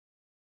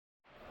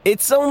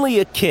It's only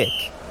a kick,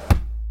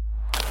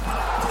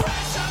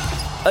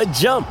 a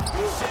jump,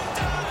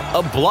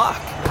 a block.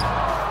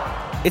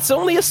 It's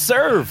only a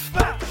serve.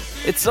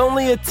 It's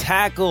only a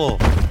tackle,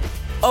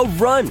 a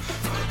run.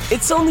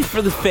 It's only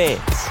for the fans.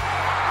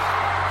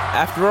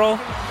 After all,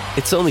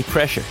 it's only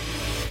pressure.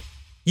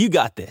 You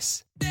got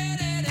this.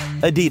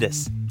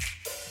 Adidas.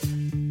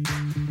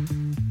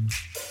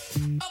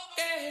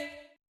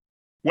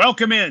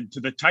 Welcome in to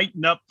the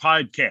Tighten Up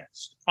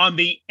Podcast on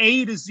the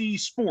A to Z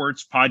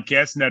Sports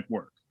Podcast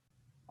Network.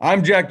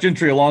 I'm Jack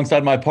Gentry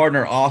alongside my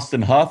partner,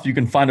 Austin Huff. You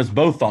can find us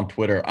both on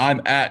Twitter.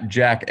 I'm at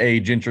Jack A.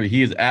 Gentry.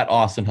 He is at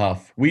Austin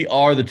Huff. We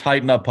are the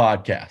Tighten Up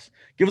Podcast.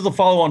 Give us a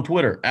follow on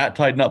Twitter, at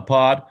Tighten Up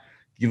Pod.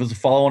 Give us a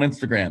follow on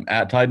Instagram,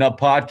 at Tighten Up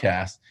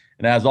Podcast.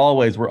 And as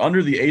always, we're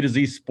under the A to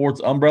Z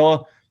Sports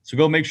umbrella, so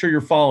go make sure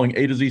you're following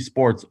A to Z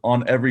Sports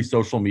on every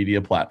social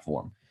media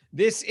platform.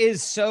 This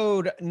is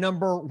SOD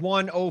number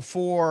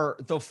 104,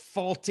 the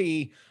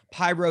faulty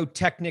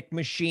pyrotechnic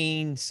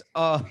machines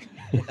of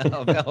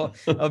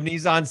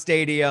Nissan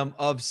Stadium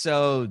of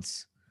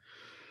SODs.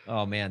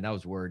 Oh, man, that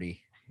was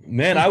wordy.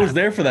 Man, I was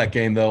there for that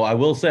game, though. I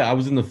will say I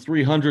was in the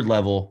 300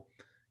 level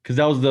because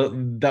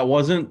that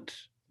wasn't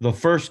the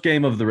first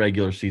game of the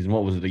regular season.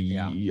 What was it? I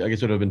guess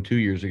it would have been 2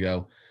 years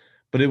ago.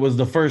 But it was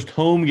the first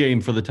home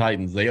game for the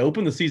Titans. They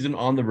opened the season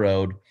on the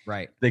road.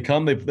 Right. They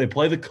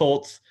play the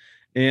Colts.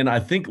 And I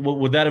think,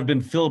 would that have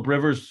been Phillip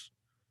Rivers'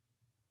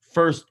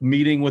 first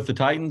meeting with the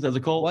Titans as a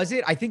Colt? Was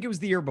it? I think it was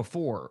the year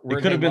before. Where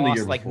it could have been the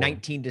year like before.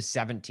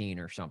 19-17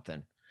 or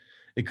something.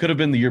 It could have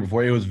been the year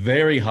before. It was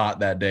very hot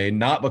that day,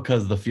 not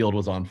because the field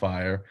was on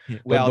fire.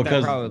 Well,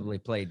 because that probably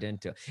played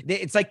into it.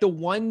 It's like the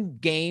one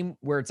game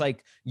where it's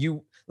like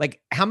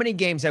how many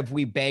games have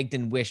we begged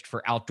and wished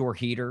for outdoor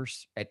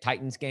heaters at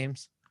Titans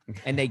games?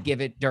 And they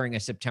give it during a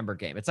September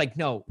game. It's like,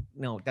 no,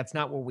 that's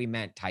not what we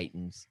meant,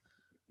 Titans.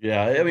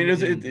 Yeah, I mean,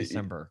 it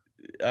December.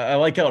 I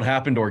like how it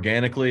happened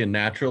organically and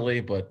naturally,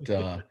 but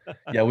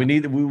yeah, we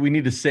need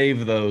to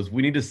save those.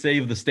 We need to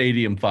save the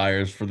stadium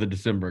fires for the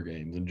December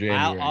games in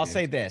January. I'll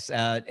say this: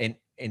 and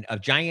a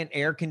giant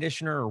air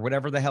conditioner or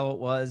whatever the hell it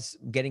was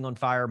getting on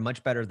fire,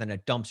 much better than a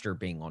dumpster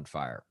being on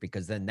fire,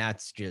 because then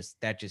that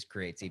just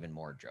creates even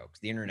more jokes.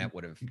 The internet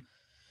would have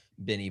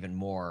been even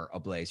more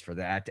ablaze for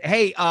that.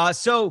 Hey,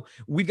 so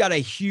we've got a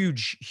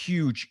huge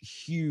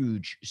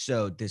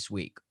SOD this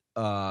week.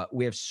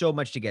 We have so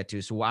much to get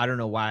to, so I don't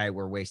know why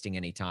we're wasting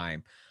any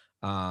time.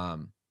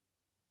 I'm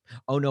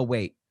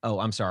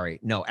sorry.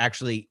 No,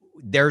 actually,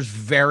 there's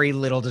very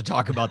little to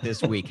talk about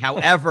this week.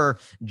 However,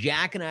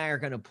 Jack and I are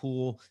going to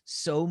pull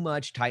so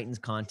much Titans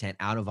content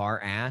out of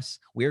our ass.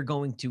 We're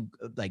going to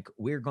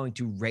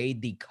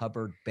raid the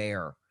cupboard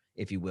bare,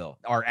 if you will.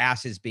 Our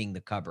asses being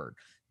the cupboard.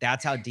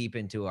 That's how deep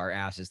into our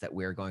asses that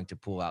we're going to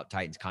pull out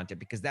Titans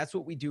content, because that's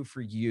what we do for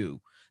you,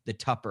 the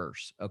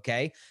Tuppers.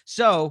 Okay.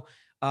 So,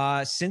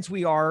 since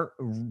we are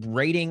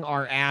raiding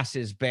our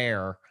asses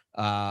bare,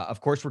 of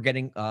course, we're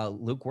getting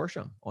Luke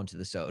Worsham onto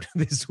the SOD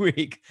this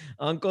week.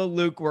 Uncle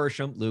Luke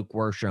Worsham.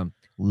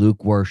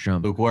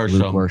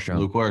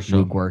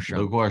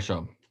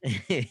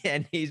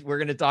 And we're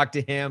going to talk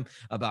to him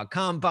about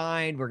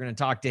Combine. We're going to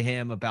talk to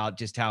him about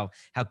just how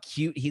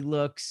cute he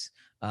looks.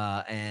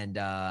 And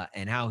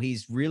how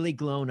he's really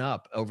grown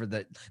up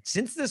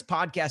since this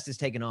podcast has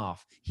taken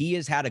off. He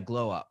has had a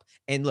glow up.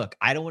 And look,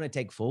 I don't want to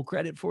take full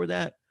credit for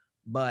that,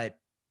 but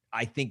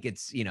I think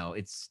it's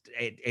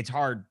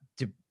hard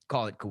to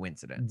call it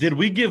coincidence. Did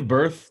we give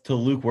birth to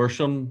Luke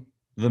Worsham,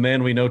 the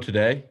man we know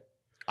today?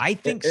 I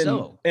think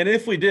so. And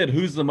if we did,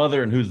 who's the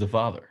mother and who's the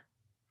father?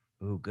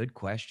 Ooh, good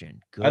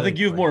question. I think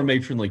you have more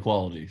matronly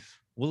qualities.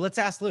 Well, let's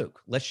ask Luke.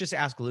 Let's just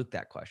ask Luke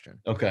that question.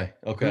 Okay.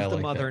 Who's the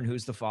mother and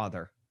who's the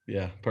father?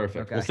 Yeah,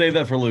 perfect. Okay. We'll save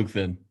that for Luke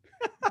then.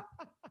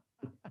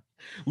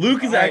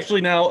 Luke is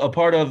actually now a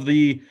part of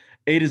the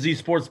A to Z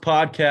Sports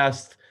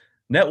Podcast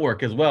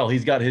Network as well.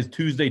 He's got his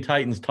Tuesday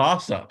Titans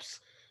toss-ups.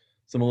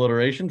 Some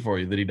alliteration for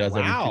you that he does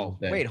every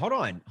Tuesday. Wait, hold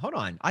on.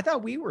 I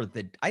thought we were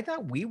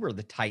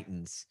the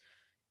Titans.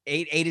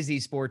 A to Z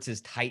Sports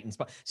is Titans.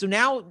 So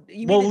now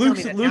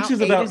Luke's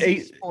is about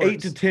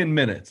 8 to 10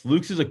 minutes.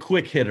 Luke's is a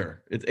quick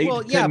hitter. It's 8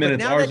 to 10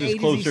 minutes. Ours is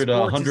closer to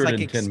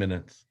 110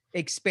 minutes.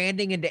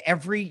 Expanding into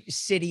every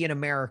city in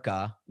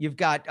America. You've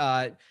got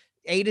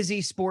A to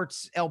Z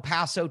Sports El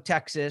Paso,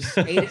 Texas,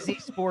 A to Z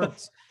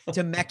Sports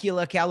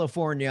Temecula,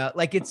 California.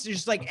 Like, it's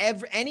just like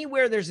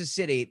anywhere there's a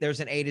city, there's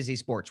an A to Z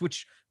Sports,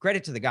 which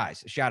credit to the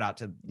guys. Shout out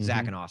to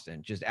Zach and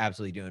Austin, just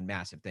absolutely doing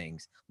massive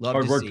things. Love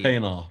hard to work see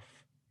paying off.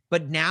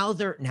 But now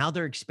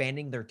they're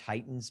expanding their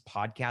Titans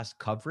podcast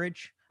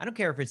coverage. I don't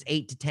care if it's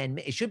 8 to 10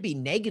 minutes. It should be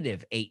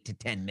negative 8 to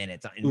 10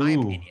 minutes, in my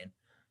opinion.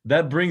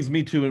 That brings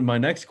me to my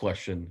next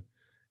question.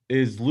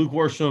 Is Luke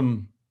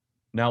Worsham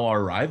now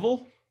our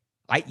rival?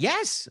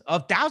 Yes,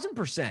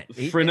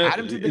 1,000%. Add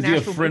him to the is he a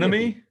national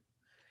frenemy?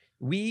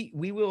 We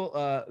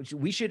will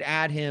we should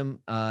add him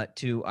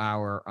to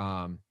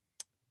our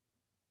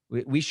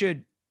we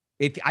should,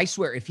 I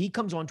swear, if he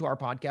comes onto our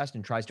podcast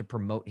and tries to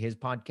promote his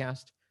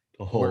podcast,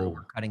 we're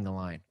cutting the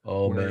line.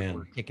 Man,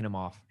 we're kicking him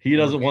off. He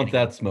doesn't want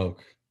that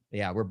smoke.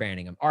 Yeah, we're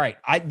banning him. All right.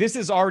 This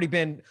has already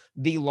been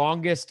the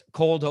longest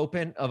cold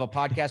open of a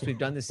podcast we've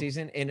done this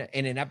season in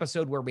an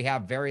episode where we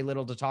have very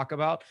little to talk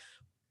about.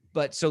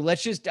 But so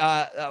let's just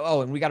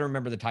and we got to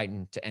remember the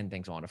Titan to end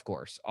things on, of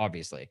course,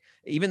 obviously.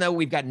 Even though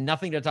we've got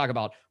nothing to talk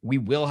about, we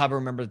will have a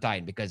remember the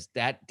Titan because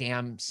that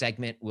damn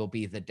segment will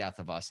be the death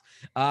of us.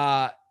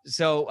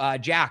 So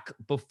Jack,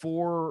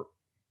 before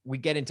we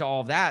get into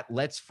all of that,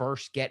 let's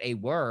first get a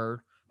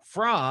word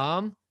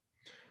from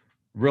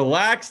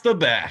Relax the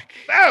Back.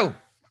 Oh.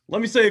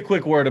 Let me say a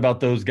quick word about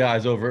those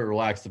guys over at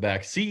Relax the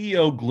Back.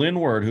 CEO Glenn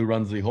Word, who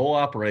runs the whole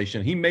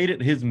operation, he made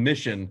it his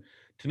mission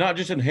to not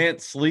just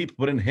enhance sleep,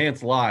 but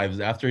enhance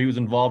lives after he was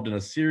involved in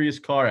a serious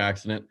car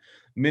accident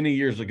many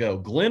years ago.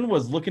 Glenn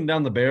was looking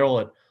down the barrel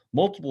at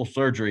multiple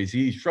surgeries.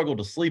 He struggled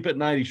to sleep at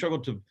night. He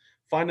struggled to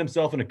find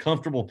himself in a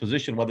comfortable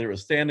position, whether it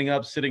was standing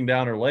up, sitting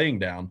down, or laying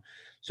down.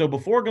 So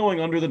before going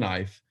under the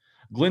knife,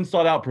 Glenn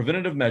sought out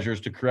preventative measures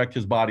to correct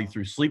his body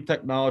through sleep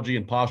technology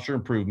and posture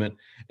improvement,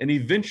 and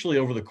eventually,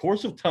 over the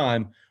course of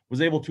time, was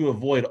able to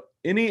avoid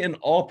any and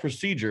all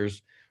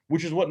procedures,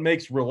 which is what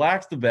makes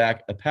Relax the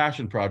Back a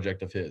passion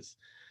project of his.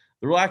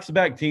 The Relax the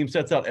Back team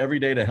sets out every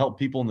day to help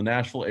people in the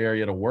Nashville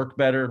area to work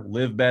better,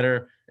 live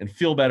better, and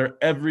feel better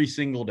every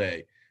single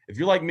day. If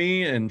you're like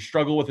me and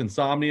struggle with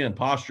insomnia and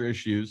posture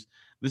issues,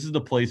 this is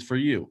the place for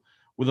you.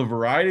 With a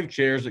variety of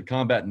chairs that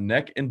combat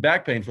neck and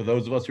back pain for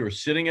those of us who are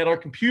sitting at our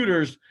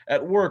computers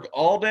at work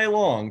all day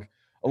long,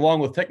 along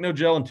with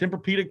Technogel and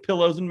Tempur-Pedic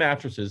pillows and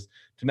mattresses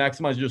to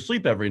maximize your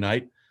sleep every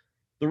night,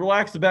 the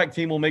Relax the Back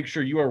team will make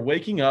sure you are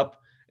waking up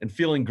and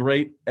feeling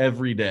great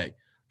every day.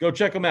 Go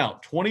check them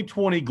out.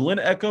 2020 Glen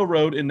Echo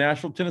Road in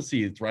Nashville,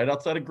 Tennessee. It's right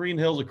outside of Green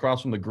Hills,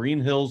 across from the Green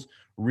Hills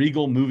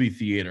Regal Movie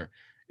Theater.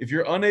 If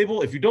you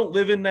don't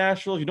live in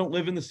Nashville, if you don't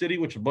live in the city,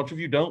 which a bunch of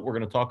you don't, we're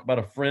going to talk about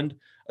a friend,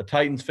 a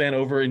Titans fan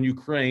over in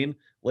Ukraine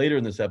later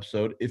in this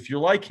episode. If you're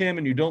like him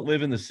and you don't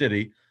live in the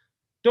city,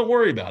 don't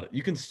worry about it.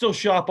 You can still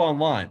shop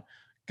online.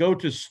 Go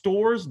to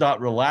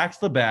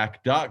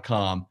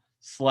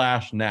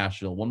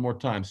stores.relaxtheback.com/Nashville. One more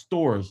time,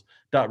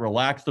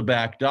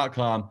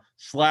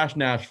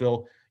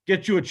 stores.relaxtheback.com/Nashville.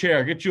 Get you a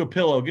chair, get you a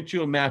pillow, get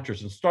you a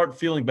mattress, and start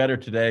feeling better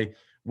today.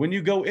 When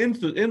you go in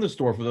the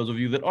store, for those of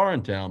you that are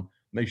in town,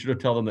 make sure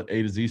to tell them that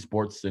A to Z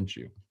Sports sent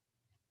you.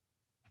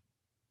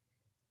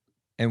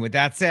 And with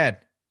that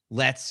said,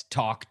 let's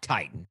talk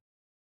Titan.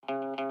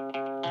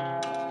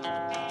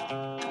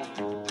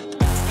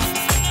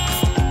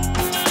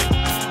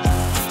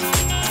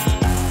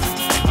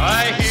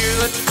 I hear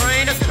the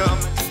train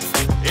a-comin',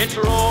 it's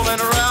rolling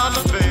around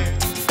the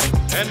bend,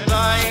 and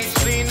I ain't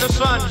seen the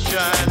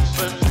sunshine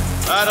since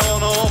I don't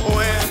know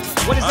when.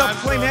 What is up,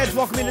 Flameheads?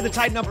 Welcome into the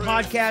Tighten Up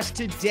Podcast.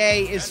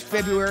 Today is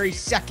February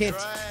 2nd,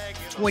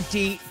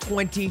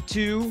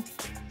 2022.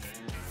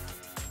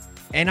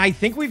 And I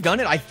think we've done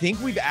it. I think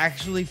we've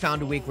actually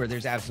found a week where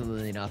there's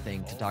absolutely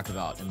nothing to talk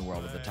about in the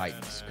world of the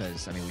Titans.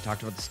 Because, I mean, we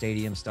talked about the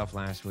stadium stuff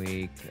last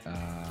week.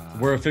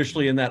 We're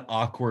officially in that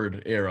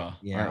awkward era,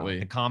 aren't we?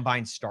 The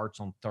Combine starts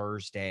on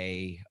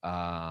Thursday.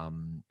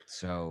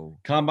 So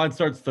Combine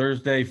starts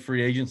Thursday.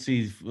 Free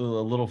agency a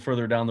little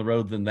further down the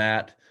road than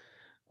that.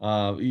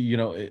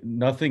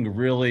 Nothing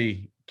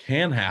really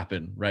can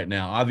happen right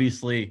now.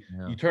 Obviously,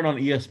 you turn on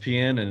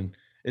ESPN and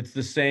it's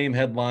the same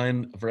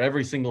headline for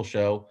every single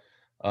show.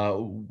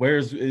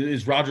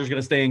 Is Rodgers going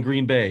to stay in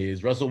Green Bay?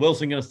 Is Russell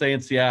Wilson going to stay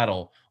in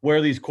Seattle? Where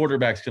are these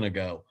quarterbacks going to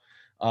go?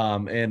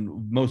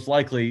 And most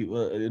likely,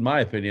 in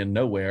my opinion,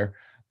 nowhere.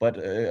 But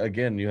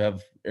again, you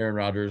have Aaron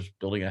Rodgers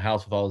building a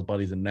house with all his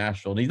buddies in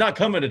Nashville, and he's not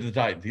coming to the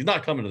Titans. He's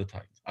not coming to the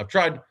Titans. I'm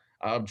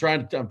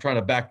trying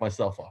to back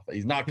myself off.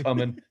 He's not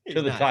coming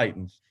to the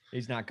Titans.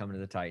 He's not coming to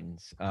the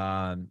Titans.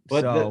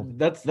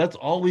 That's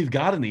all we've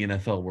got in the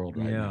NFL world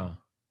right now.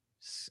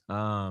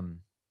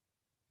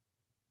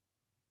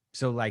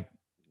 So like,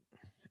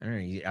 I don't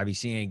know. Have you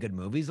seen any good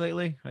movies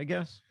lately? I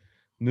guess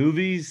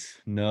movies.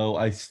 No,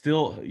 I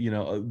still,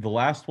 the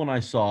last one I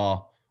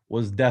saw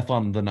was Death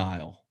on the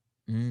Nile.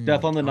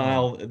 Death on the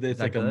Nile. It's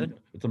like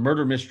it's a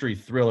murder mystery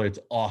thriller. It's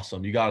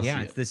awesome. You got to see it.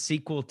 Yeah, it's the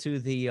sequel to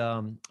the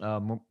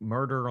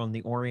Murder on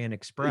the Orient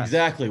Express.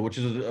 Exactly, which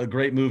is a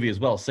great movie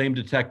as well. Same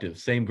detective,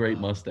 same great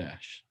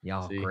mustache.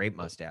 Yeah, great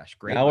mustache.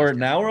 Now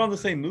we're on the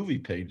same movie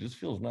page. This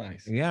feels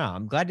nice. Yeah,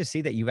 I'm glad to see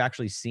that you've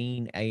actually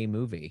seen a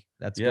movie.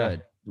 That's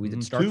good.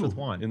 It starts with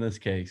one. In this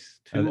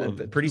case,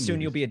 pretty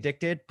soon you'll be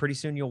addicted. Pretty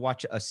soon you'll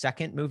watch a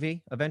second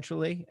movie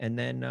eventually, and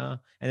then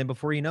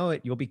before you know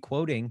it, you'll be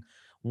quoting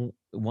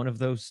one of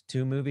those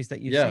two movies that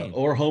you've seen.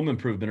 Or Home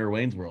Improvement or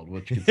Wayne's World,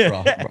 which gets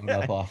brought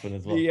up often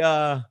as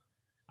well.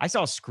 I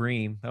saw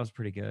Scream. That was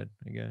pretty good,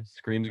 I guess.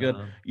 Scream's good.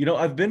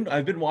 I've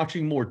been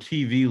watching more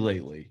TV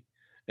lately.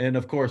 And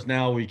of course,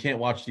 now we can't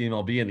watch the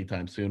MLB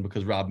anytime soon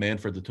because Rob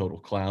Manfred's a total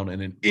clown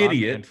and an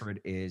idiot. Manfred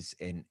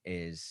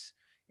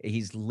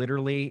he's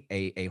literally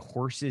a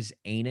horse's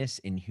anus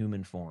in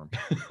human form.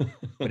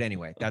 But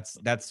anyway, that's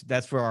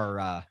for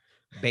our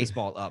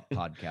Baseball Up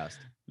podcast.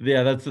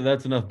 Yeah, that's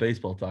enough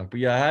baseball talk. But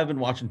yeah, I have been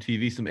watching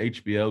TV, some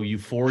HBO.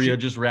 Euphoria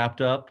just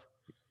wrapped up.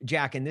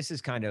 Jack, and this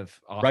is kind of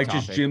off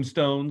Righteous topic.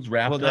 Gemstones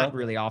wrapped Well, not up.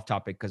 really off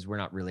topic because we're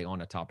not really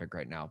on a topic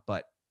right now.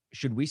 But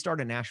should we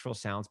start a Nashville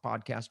Sounds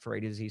podcast for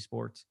A to Z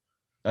Sports?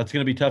 That's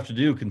going to be tough to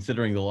do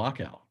considering the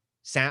lockout.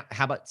 How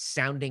about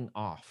sounding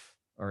off?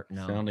 Or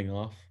no, Sounding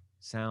off.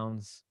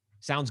 sounds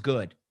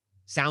good.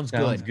 Sounds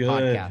Sounds good.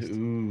 Podcast.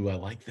 Ooh, I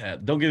like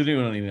that. Don't give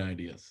anyone any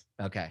ideas.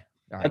 Okay.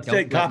 All right. Let's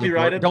take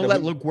copyrighted. Don't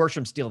let Luke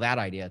Worsham steal that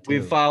idea. Too.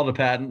 We've filed a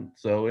patent.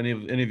 So any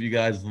of you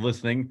guys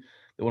listening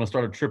that want to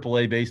start a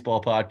AAA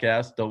baseball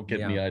podcast, don't get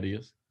any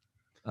ideas.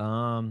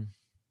 Yeah.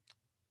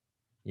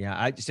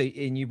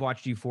 And you've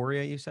watched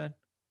Euphoria, you said?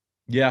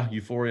 Yeah,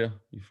 Euphoria.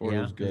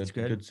 Euphoria was good. It's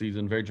good. Good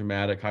season. Very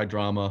dramatic. High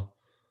drama.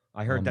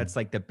 I heard that's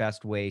like the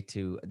best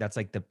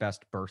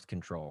birth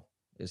control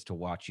is to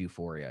watch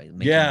Euphoria.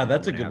 Yeah,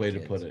 that's a good way to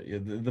put it. Yeah,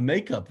 the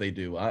makeup they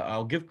do.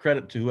 I'll give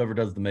credit to whoever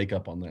does the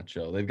makeup on that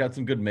show. They've got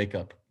some good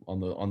makeup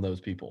on those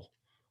people,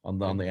 on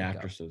the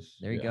actresses.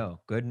 There you go.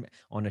 Good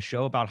on a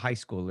show about high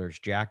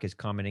schoolers. Jack is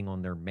commenting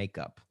on their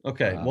makeup.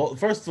 Okay. Well,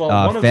 first of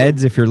all,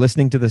 Feds, if you're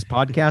listening to this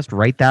podcast,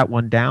 write that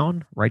one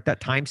down. Write that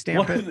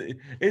timestamp.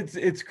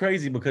 It's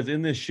crazy because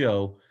in this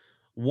show,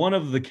 one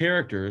of the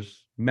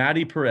characters,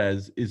 Maddie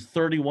Perez, is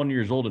 31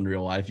 years old in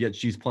real life, yet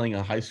she's playing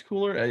a high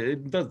schooler.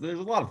 There's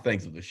a lot of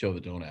things in the show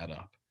that don't add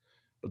up,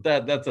 but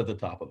that's at the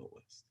top of the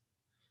list.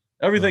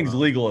 Everything's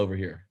legal over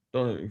here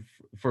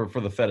for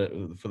the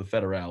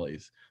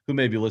federales who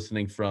may be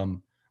listening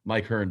from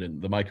Mike Herndon,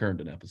 the Mike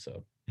Herndon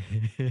episode.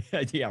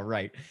 Yeah,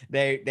 right.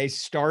 They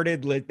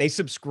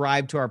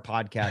subscribed to our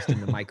podcast in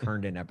the Mike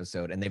Herndon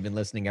episode, and they've been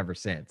listening ever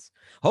since.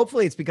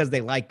 Hopefully it's because they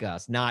like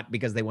us, not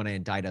because they want to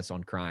indict us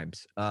on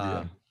crimes.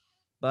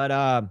 But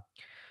I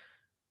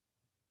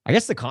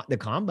guess the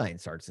combine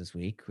starts this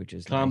week, which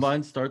is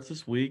combine starts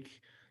this week.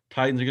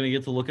 Titans are going to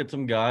get to look at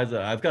some guys.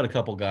 I've got a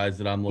couple guys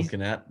that I'm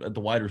looking at the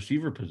wide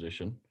receiver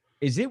position.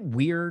 Is it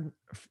weird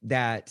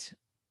that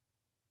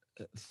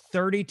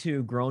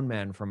 32 grown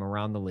men from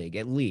around the league,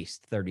 at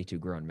least 32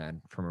 grown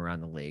men from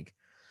around the league,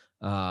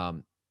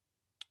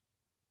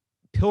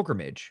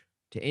 pilgrimage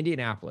to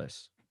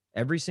Indianapolis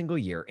every single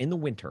year in the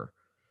winter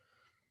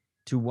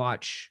to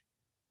watch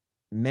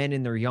men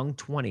in their young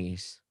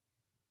 20s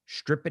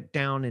strip it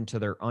down into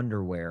their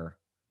underwear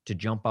to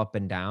jump up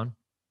and down?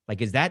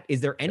 Like, is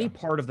there any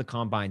part of the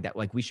combine that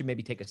like we should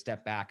maybe take a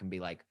step back and be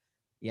like,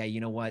 yeah,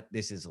 you know what?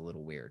 This is a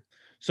little weird.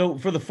 So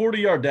for the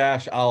 40-yard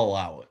dash, I'll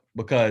allow it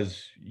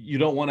because you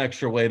don't want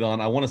extra weight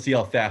on. I want to see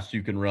how fast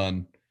you can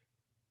run,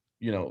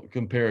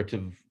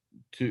 comparative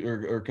to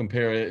or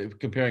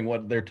comparing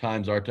what their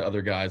times are to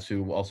other guys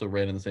who also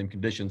ran in the same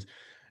conditions.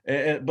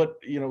 But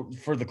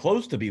for the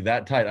clothes to be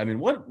that tight, I mean,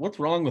 what's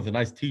wrong with a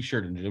nice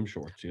t-shirt and gym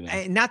shorts?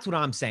 And that's what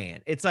I'm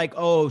saying. It's like,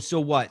 oh, so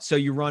what? So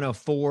you run a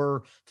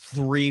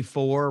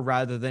 4.34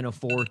 rather than a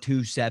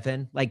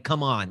 4.27? Like,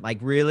 come on, like,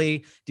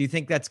 really? Do you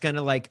think that's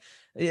gonna like?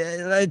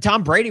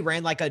 Tom Brady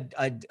ran like a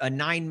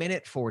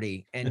 9-minute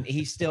 40, and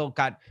he still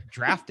got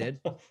drafted.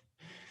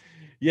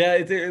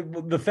 Yeah,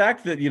 the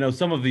fact that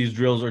some of these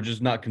drills are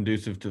just not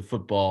conducive to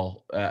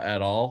football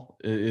at all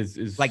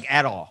is like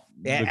at all.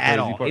 At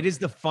all. Part. It is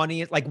the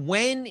funniest. Like,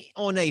 when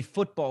on a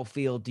football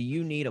field do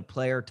you need a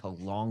player to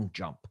long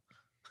jump?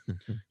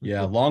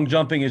 Yeah, long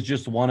jumping is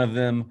just one of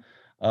them.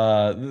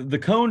 The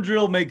cone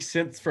drill makes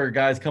sense for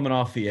guys coming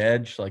off the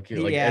edge, like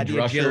edge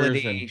rushers,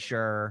 agility,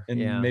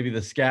 and maybe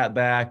the scat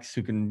backs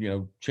who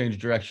can change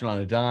direction on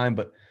a dime.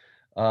 But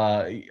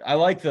I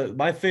like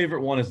my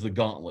favorite one is the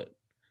gauntlet,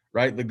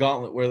 right? The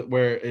gauntlet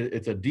where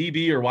it's a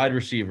DB or wide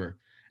receiver.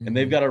 And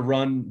they've got to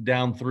run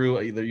down through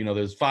either,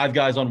 there's 5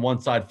 guys on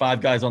one side, 5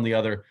 guys on the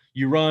other.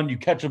 You run, you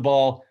catch a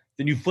ball,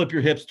 then you flip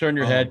your hips, turn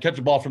your head, catch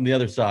a ball from the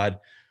other side.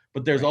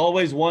 But there's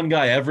always one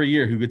guy every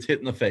year who gets hit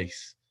in the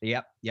face.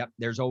 Yep.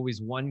 There's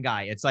always one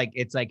guy. It's like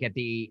at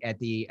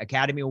the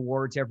Academy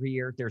Awards every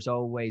year. There's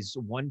always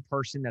one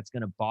person that's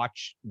going to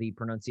botch the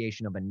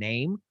pronunciation of a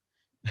name.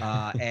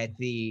 At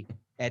the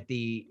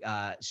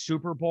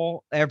Super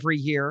Bowl every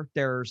year,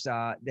 there's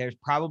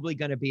probably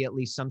going to be at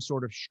least some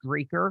sort of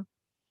streaker.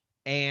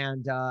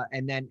 And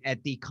then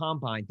at the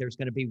combine, there's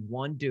going to be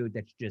one dude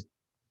that's just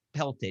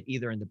pelted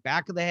either in the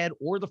back of the head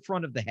or the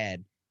front of the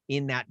head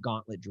in that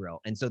gauntlet drill.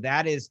 And so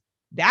that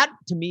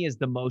to me is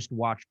the most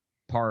watched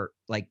part,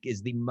 like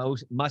is the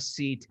most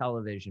must-see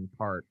television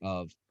part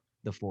of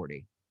the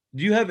 40.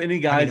 Do you have any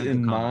guys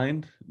in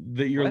mind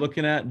that you're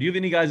looking at? Do you have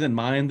any guys in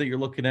mind that you're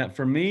looking at?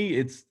 For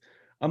me,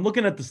 I'm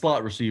looking at the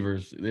slot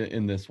receivers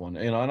in this one.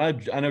 And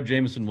I know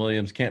Jameson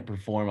Williams can't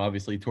perform,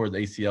 obviously, towards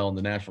ACL in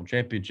the national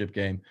championship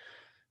game.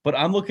 But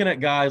I'm looking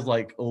at guys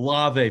like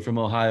Olave from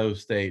Ohio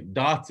State,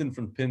 Dotson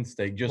from Penn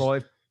State, just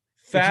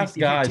fast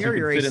guys who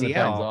can fit in the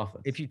Titans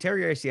offense. If you tear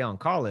your ACL in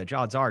college,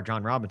 odds are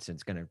John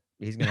Robinson's gonna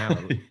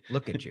have a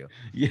look at you.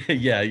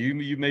 Yeah,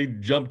 you may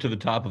jump to the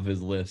top of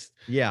his list.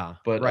 Yeah,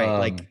 but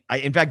right.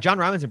 In fact, John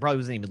Robinson probably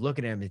wasn't even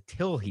looking at him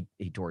until he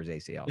tore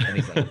his ACL. And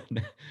he's like,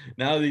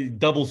 now he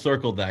double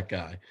circled that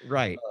guy.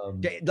 Right,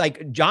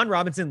 like John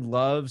Robinson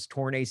loves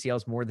torn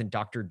ACLs more than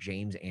Dr.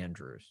 James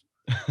Andrews.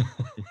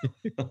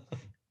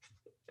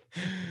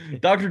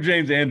 Dr.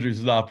 James Andrews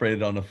has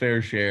operated on a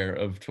fair share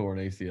of torn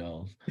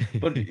ACLs.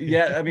 But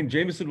yeah, I mean,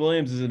 Jameson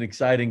Williams is an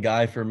exciting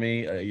guy for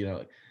me.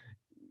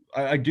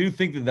 I do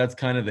think that that's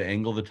kind of the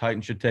angle the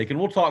Titans should take. And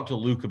we'll talk to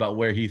Luke about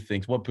where he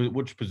thinks,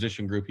 which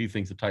position group he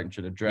thinks the Titans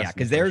should address. Yeah,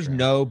 because there's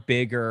no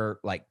bigger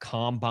like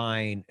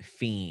combine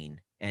fiend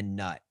and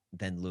nut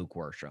than Luke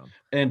Worsham.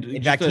 And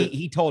in fact,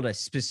 he told us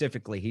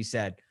specifically, he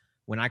said,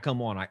 when I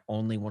come on, I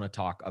only want to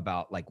talk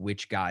about like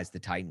which guys the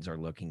Titans are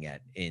looking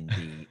at in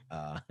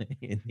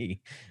the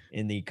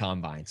in the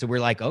combine. So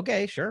we're like,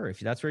 okay, sure. If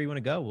that's where you want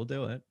to go, we'll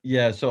do it.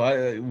 Yeah.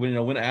 So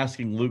when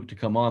asking Luke to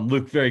come on,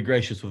 Luke very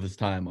gracious with his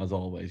time as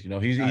always.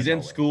 He's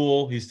in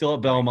school, he's still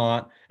at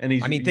Belmont, and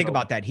think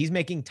about that. He's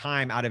making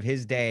time out of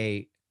his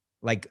day,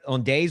 like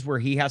on days where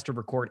he has to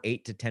record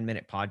 8 to 10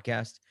 minute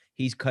podcasts.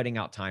 He's cutting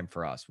out time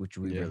for us, which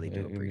we really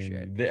do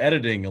appreciate. The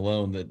editing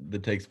alone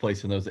that takes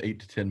place in those 8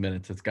 to 10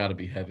 minutes, it's got to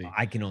be heavy.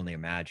 I can only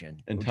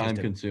imagine. And time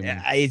consuming.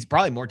 It's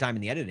probably more time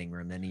in the editing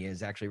room than he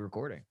is actually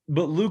recording.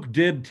 But Luke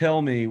did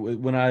tell me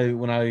when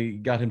I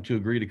got him to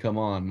agree to come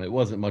on, it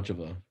wasn't much of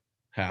a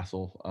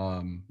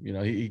hassle.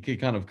 He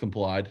kind of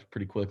complied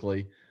pretty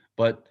quickly,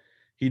 but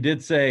he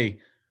did say,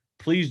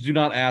 please do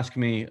not ask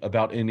me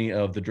about any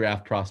of the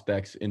draft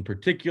prospects in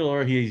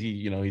particular.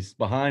 He's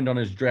behind on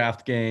his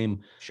draft game.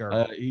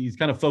 Sure. He's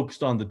kind of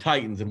focused on the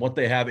Titans and what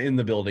they have in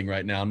the building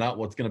right now, not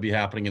what's going to be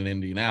happening in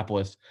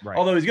Indianapolis. Right.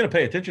 Although he's going to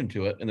pay attention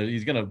to it, and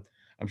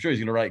I'm sure he's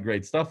going to write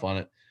great stuff on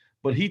it.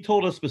 But he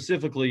told us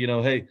specifically,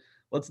 hey,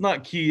 let's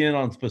not key in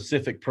on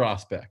specific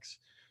prospects.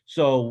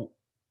 So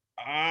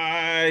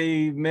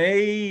I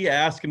may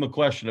ask him a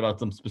question about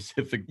some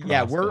specific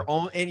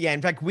prospects. In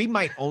fact, we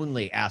might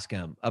only ask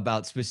him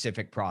about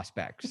specific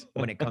prospects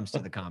when it comes to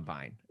the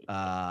combine.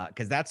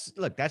 Because that's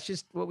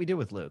just what we do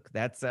with Luke.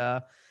 That's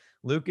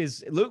Luke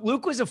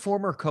was a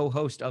former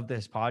co-host of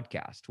this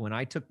podcast. When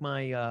I took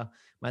my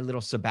my little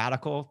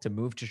sabbatical to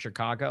move to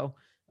Chicago,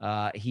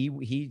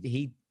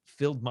 he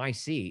filled my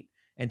seat.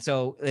 And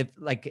so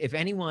if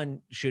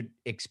anyone should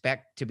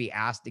expect to be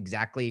asked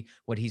exactly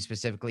what he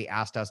specifically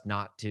asked us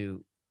not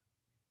to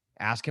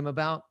ask him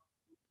about,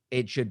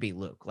 it should be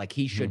Luke. Like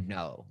he should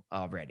know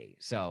already.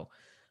 So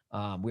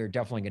we're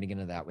definitely going to get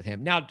into that with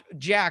him. Now,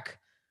 Jack,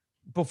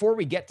 before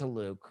we get to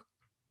Luke,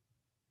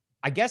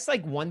 I guess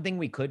like one thing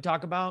we could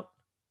talk about,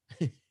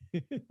 the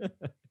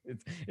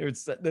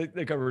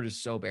cover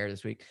is so bare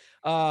this week.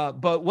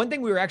 But one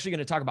thing we were actually going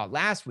to talk about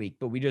last week,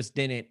 but we just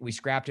didn't, we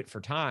scrapped it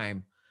for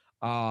time.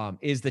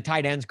 Is the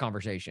tight ends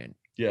conversation.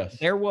 Yes.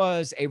 There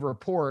was a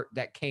report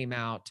that came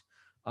out,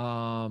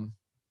 and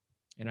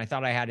I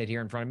thought I had it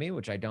here in front of me,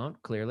 which I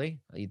don't, clearly.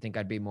 You'd think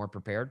I'd be more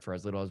prepared for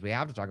as little as we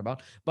have to talk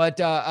about. But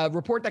a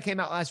report that came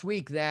out last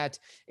week that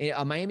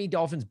a Miami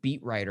Dolphins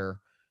beat writer,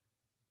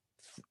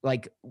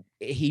 like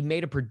he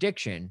made a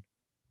prediction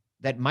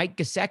that Mike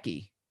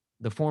Gesicki,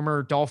 the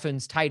former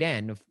Dolphins tight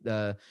end of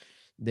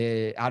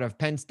the out of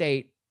Penn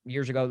State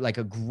years ago, like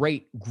a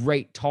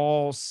great,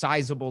 tall,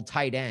 sizable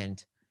tight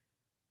end,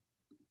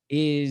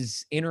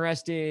 is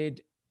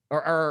interested,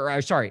 or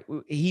sorry,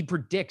 he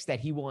predicts that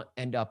he will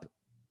end up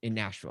in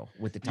Nashville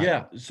with the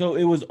Titans. Yeah, so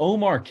it was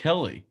Omar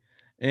Kelly,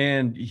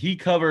 and he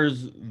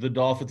covers the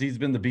Dolphins. He's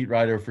been the beat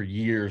writer for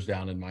years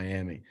down in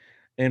Miami.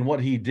 And what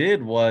he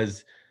did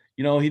was,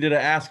 he did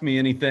a Ask Me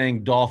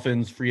Anything,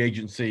 Dolphins, free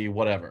agency,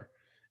 whatever.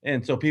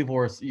 And so people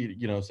were,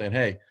 saying,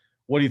 hey,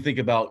 what do you think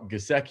about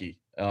Gesicki?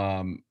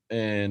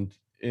 And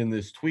in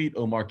this tweet,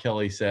 Omar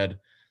Kelly said,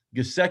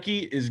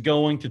 Gesicki is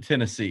going to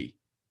Tennessee.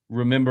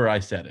 Remember, I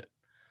said it.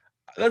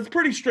 That's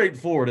pretty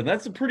straightforward, and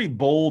that's a pretty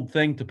bold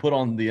thing to put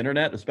on the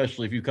internet,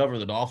 especially if you cover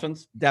the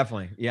Dolphins.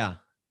 Definitely, yeah.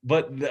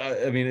 But,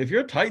 I mean, if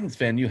you're a Titans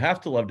fan, you have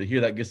to love to hear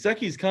that.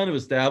 Gesicki's kind of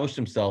established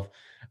himself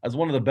as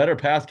one of the better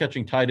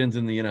pass-catching tight ends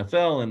in the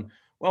NFL, and,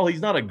 well, he's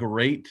not a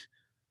great,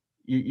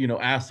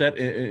 asset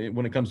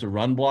when it comes to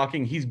run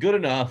blocking. He's good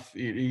enough.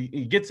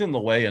 He gets in the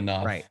way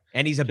enough. Right,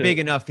 and he's a big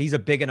enough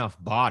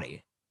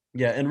body.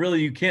 Yeah, and really,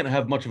 you can't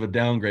have much of a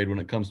downgrade when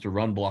it comes to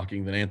run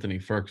blocking than Anthony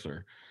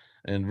Firkser.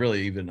 And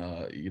really even,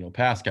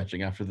 pass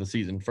catching after the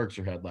season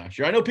Firkser had last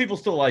year. I know people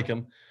still like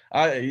him.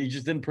 He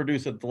just didn't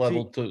produce at the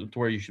level to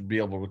where you should be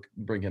able to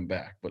bring him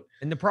back. But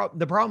the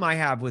problem I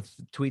have with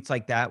tweets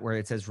like that, where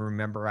it says,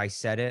 remember, I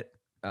said it.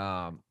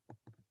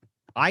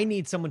 I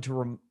need someone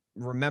to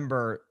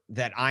remember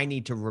that I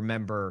need to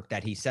remember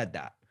that he said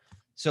that.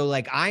 So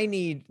like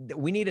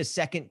we need a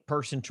second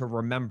person to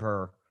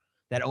remember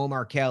that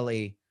Omar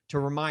Kelly, to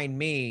remind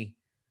me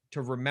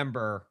to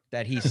remember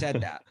that he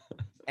said that.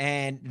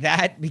 And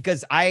that,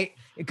 because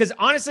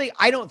honestly,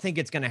 I don't think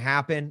it's going to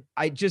happen.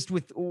 I just,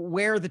 with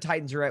where the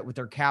Titans are at with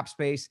their cap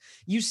space,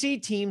 you see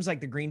teams like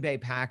the Green Bay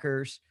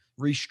Packers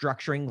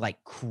restructuring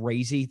like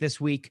crazy this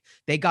week.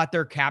 They got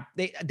their cap.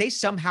 They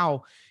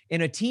somehow,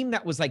 in a team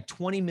that was like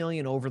 20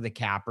 million over the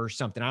cap or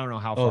something. I don't know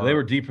how far. Oh, they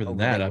were deeper than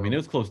that. I mean, it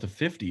was close to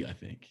 50, I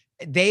think.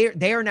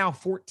 They are now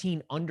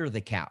 14 under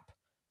the cap.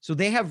 So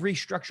they have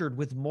restructured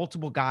with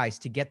multiple guys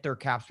to get their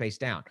cap space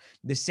down.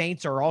 The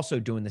Saints are also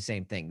doing the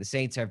same thing. The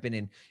Saints have been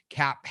in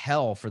cap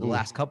hell for the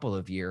last couple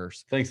of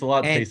years. Thanks a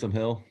lot, Taysom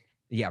Hill.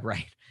 Yeah,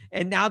 right.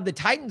 And now the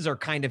Titans are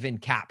kind of in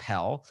cap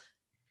hell.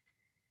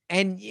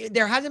 And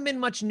there hasn't been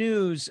much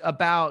news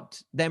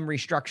about them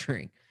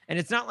restructuring. And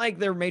it's not like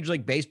they're Major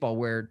League Baseball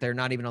where they're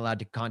not even allowed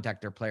to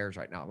contact their players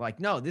right now. Like,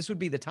 no, this would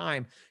be the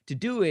time to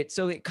do it.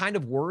 So it kind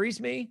of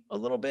worries me a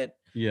little bit.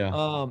 Yeah.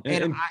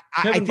 And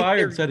I Kevin think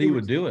Byard said he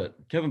would do it.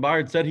 Kevin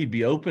Byard said he'd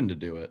be open to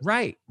do it.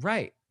 Right.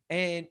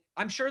 And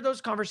I'm sure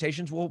those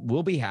conversations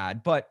will be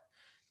had, but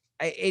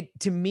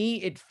to me,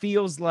 it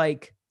feels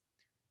like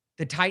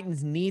the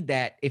Titans need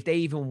that if they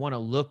even want to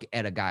look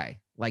at a guy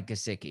like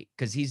Gesicki,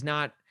 because it's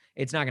not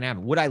going to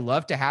happen. Would I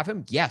love to have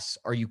him? Yes.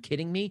 Are you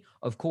kidding me?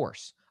 Of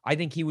course. I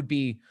think he would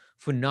be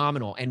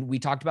phenomenal. And we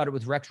talked about it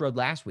with Rex Road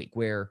last week,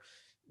 where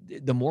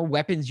the more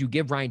weapons you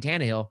give Ryan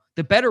Tannehill,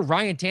 the better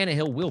Ryan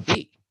Tannehill will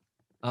be.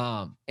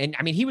 And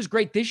I mean, he was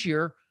great this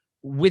year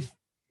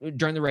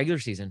during the regular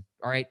season.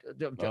 All right.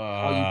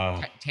 All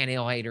you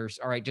Tannehill haters.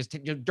 All right. Just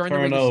during the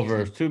regular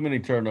season. Too many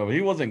turnovers.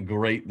 He wasn't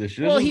great this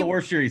year. Well, This is the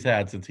worst year he's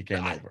had since he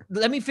came over.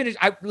 Let me finish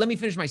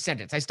my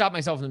sentence. I stopped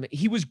myself in the middle.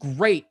 He was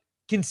great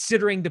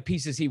considering the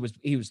pieces he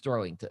was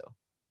throwing to.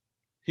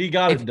 He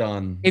got it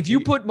done. If you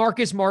put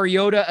Marcus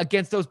Mariota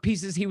against those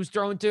pieces he was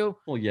throwing to,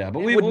 well, yeah, but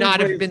we would not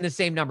have been the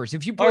same numbers.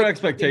 If you put our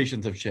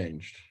expectations have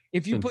changed.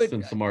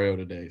 Since the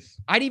Mariota days,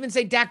 I'd even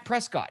say Dak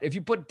Prescott. If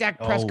you put Dak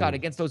Prescott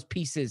against those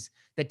pieces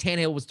that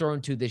Tannehill was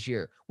throwing to this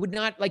year,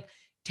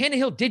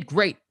 Tannehill did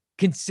great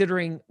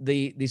considering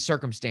the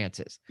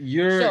circumstances.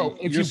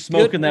 You're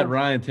smoking that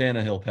Ryan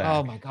Tannehill pack.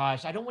 Oh my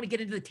gosh, I don't want to get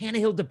into the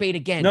Tannehill debate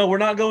again. No, we're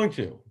not going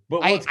to.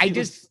 But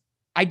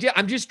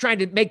I'm just trying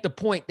to make the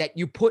point that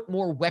you put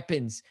more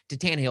weapons to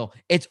Tannehill,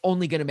 it's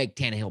only going to make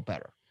Tannehill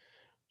better.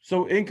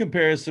 So in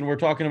comparison, we're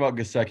talking about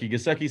Gesicki.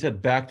 Gesicki's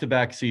had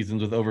back-to-back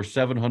seasons with over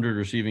 700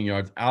 receiving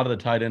yards out of the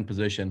tight end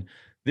position.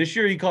 This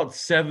year, he caught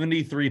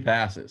 73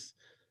 passes.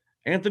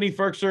 Anthony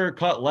Firkser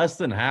caught less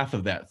than half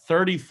of that,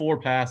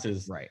 34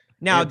 passes. Right.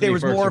 Now, there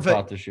was more of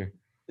a this year.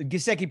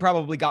 Gesicki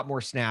probably got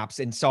more snaps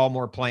and saw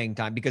more playing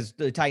time because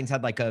the Titans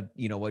had like a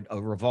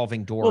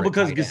revolving door. Well,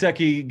 because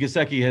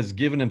Gesicki has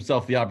given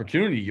himself the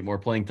opportunity to get more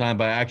playing time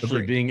by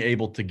actually being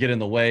able to get in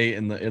the way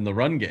in the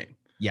run game.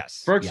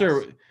 Yes.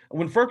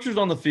 When Firkser's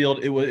on the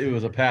field, it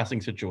was a passing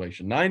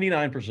situation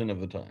 99% of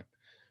the time.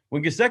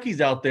 When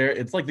Gesicki's out there,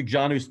 it's like the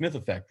Jonnu Smith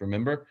effect.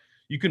 Remember,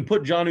 you can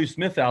put Jonnu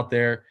Smith out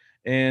there,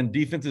 and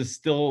defenses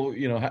still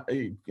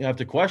have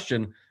to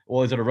question,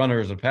 well, is it a run or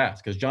is it a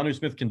pass? Because Jonnu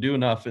Smith can do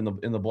enough in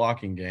the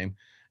blocking game,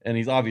 and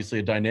he's obviously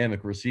a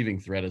dynamic receiving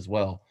threat as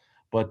well.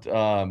 But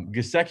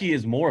Gesicki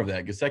is more of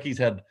that. Gesicki's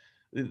had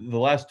the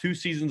last 2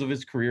 seasons of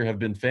his career have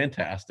been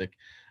fantastic.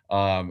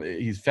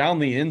 He's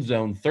found the end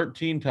zone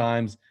 13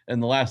 times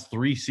in the last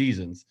 3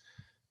 seasons.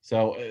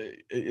 So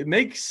it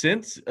makes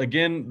sense.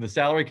 Again, the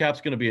salary cap's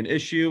going to be an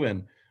issue.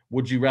 And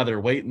would you rather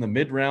wait in the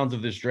mid rounds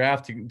of this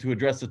draft to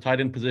address the tight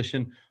end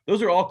position?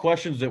 Those are all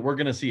questions that we're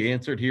going to see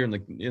answered here in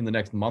the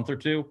next month or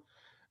two.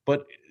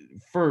 But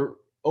for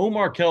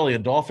Omar Kelly, a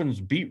Dolphins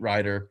beat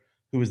writer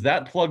who is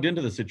that plugged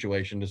into the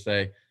situation to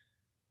say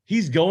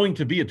he's going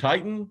to be a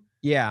Titan.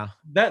 Yeah.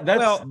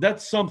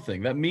 That's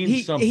something. That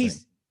means something.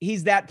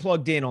 He's that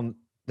plugged in on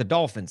the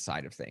Dolphins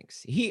side of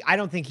things. I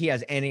don't think he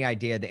has any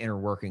idea the inner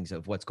workings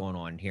of what's going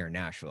on here in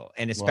Nashville,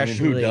 and especially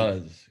who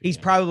does? He's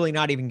probably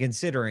not even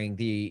considering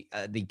the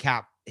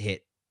cap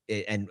hit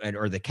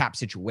or the cap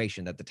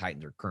situation that the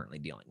Titans are currently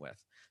dealing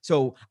with.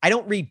 So I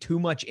don't read too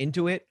much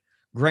into it.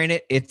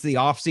 Granted, it's the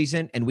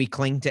offseason and we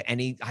cling to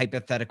any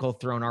hypothetical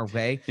thrown our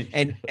way.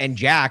 And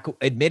Jack,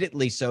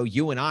 admittedly so,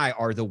 you and I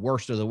are the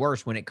worst of the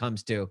worst when it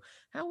comes to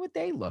how would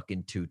they look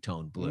in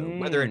two-tone blue,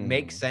 whether it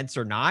makes sense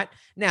or not.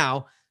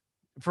 Now,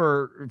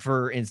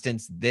 for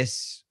instance,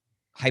 this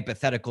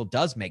hypothetical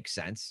does make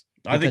sense.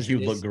 I think you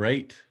look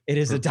great. It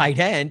is a tight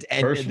end,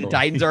 and the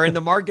Titans are in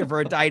the market for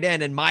a tight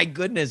end. And my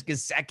goodness,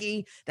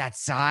 Gesicki, that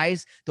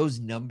size, those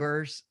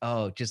numbers,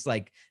 just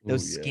like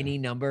those skinny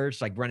numbers,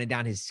 like running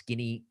down his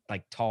skinny,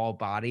 like tall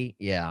body.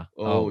 Yeah.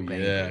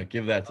 Yeah.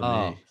 Give that to me.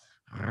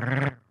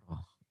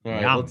 All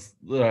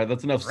right.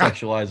 That's enough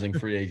sexualizing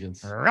free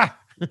agents.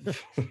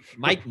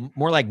 Mike,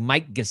 more like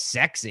Mike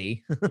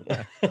Gesicki.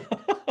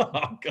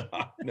 Oh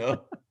God,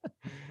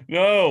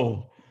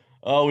 no.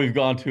 Oh, we've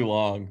gone too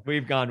long.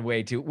 We've gone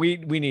way too. We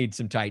need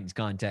some Titans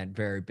content.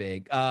 Very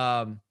big.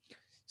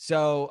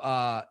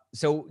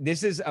 So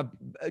this is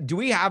do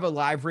we have a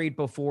live read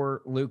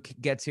before Luke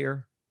gets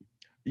here?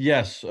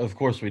 Yes, of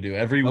course we do.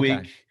 Every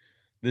week.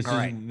 This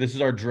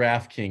is our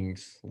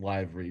DraftKings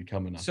live read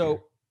coming up.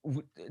 So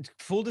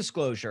full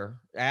disclosure,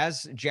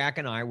 as Jack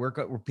and I, we're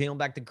peeling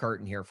back the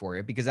curtain here for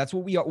you, because that's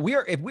what we are.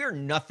 We're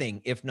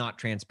nothing if not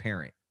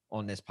transparent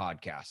on this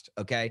podcast.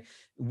 Okay.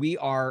 We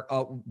are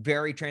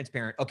very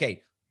transparent.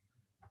 Okay.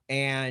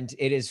 And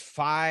it is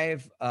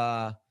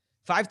 5:31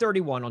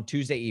 on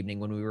Tuesday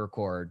evening when we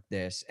record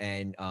this.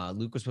 And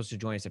Luke was supposed to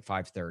join us at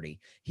 5:30.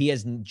 He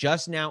has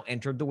just now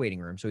entered the waiting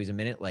room, so he's a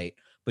minute late.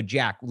 But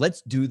Jack,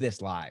 let's do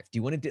this live. Do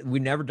you want to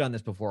we've never done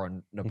this before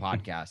on the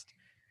podcast.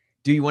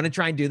 Do you want to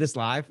try and do this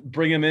live?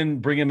 Bring him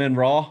in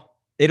raw.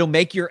 It'll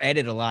make your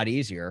edit a lot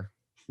easier.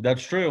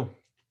 That's true.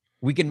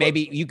 you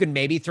can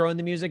maybe throw in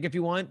the music if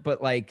you want,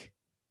 but like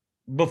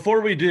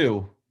Before we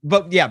do,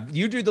 but yeah,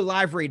 you do the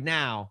live read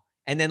now,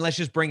 and then let's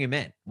just bring him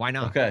in. Why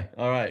not? okay,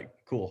 all right,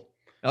 cool.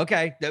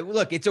 Okay.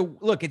 Look, it's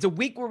a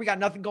week where we got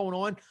nothing going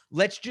on.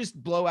 Let's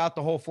just blow out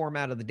the whole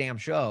format of the damn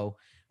show.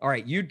 All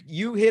right,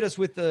 you hit us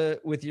with the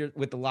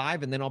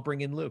live, and then I'll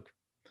bring in Luke.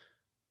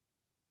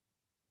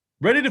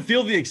 Ready to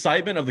feel the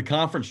excitement of the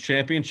conference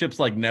championships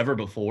like never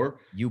before?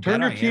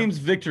 Turn your team's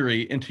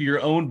victory into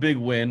your own big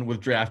win with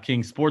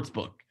DraftKings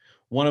Sportsbook,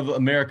 one of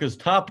America's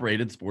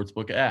top-rated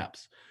sportsbook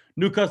apps.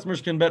 New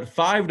customers can bet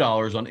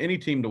 $5 on any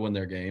team to win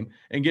their game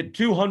and get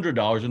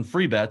 $200 in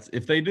free bets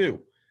if they do.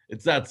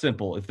 It's that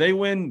simple. If they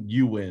win,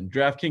 you win.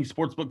 DraftKings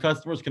Sportsbook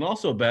customers can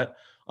also bet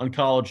on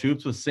college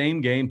hoops with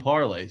same-game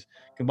parlays.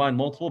 Combine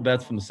multiple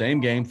bets from the same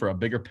game for a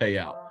bigger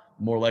payout.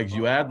 The more legs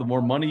you add, the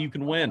more money you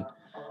can win.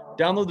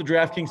 Download the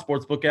DraftKings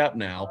Sportsbook app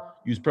now.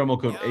 Use promo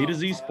code A to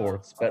Z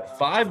Sports. Bet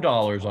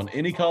 $5 on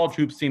any college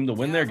hoops team to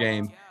win their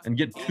game and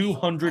get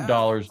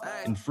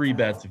 $200 in free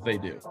bets if they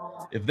do.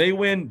 If they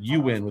win,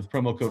 you win with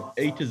promo code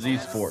A to Z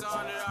Sports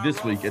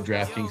this week at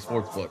DraftKings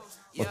Sportsbook.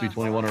 Must be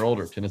 21 or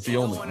older. Tennessee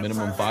only.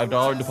 Minimum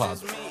 $5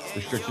 deposit.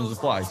 Restrictions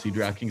apply. See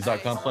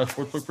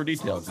DraftKings.com/sportsbook for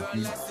details. If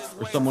you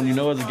or someone you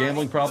know has a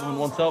gambling problem and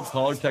wants help,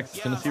 call or text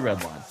the Tennessee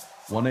Red Line.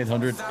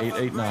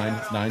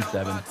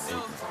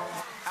 1-800-889-9789.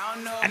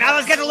 And now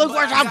let's get to Luke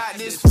Worsham.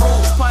 This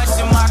punch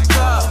in my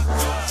cup.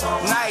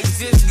 Night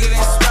just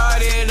getting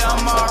started.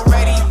 I'm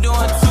already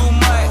doing too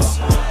much.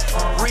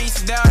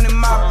 Reach down in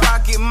my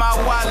pocket, my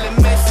wallet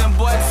missing,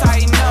 boy,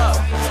 tighten up.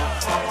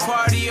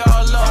 Party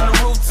all on the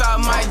rooftop,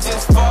 might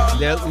just fall.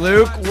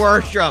 Luke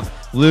Worsham.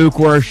 Luke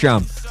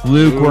Worsham.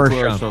 Luke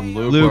Worsham.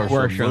 Luke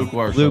Worsham.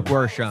 Luke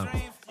Worsham.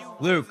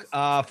 Luke,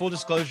 full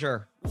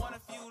disclosure,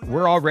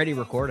 we're already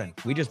recording.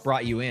 We just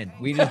brought you in.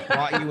 We just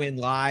brought you in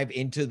live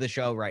into the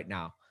show right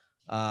now.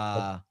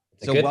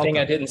 It's a good thing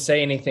I didn't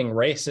say anything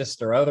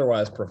racist or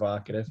otherwise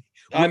provocative.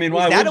 I mean,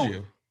 why would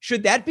you?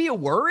 Should that be a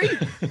worry?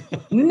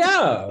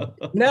 No,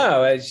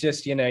 it's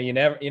just, you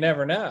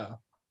never know.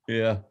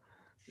 Yeah.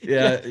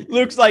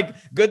 Luke's like,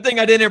 good thing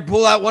I didn't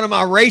pull out one of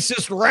my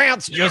racist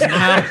rants just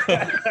now.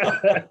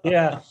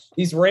 Yeah,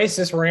 these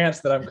racist rants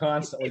that I'm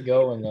constantly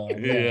going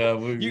on. Yeah.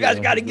 You guys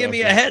got to give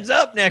me a heads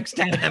up next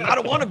time. I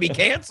don't want to be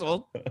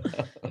canceled.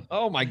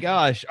 Oh my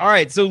gosh. All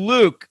right. So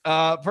Luke,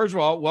 first of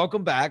all,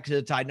 welcome back to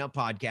the Tighten Up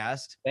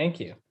podcast.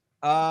 Thank you.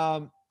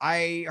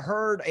 I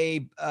heard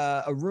a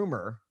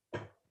rumor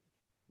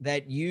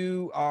that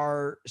you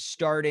are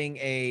starting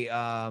a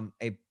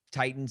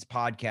Titans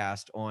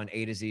podcast on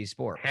A to Z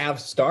Sports. Have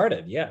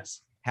started,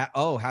 yes.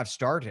 Have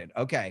started.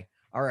 Okay.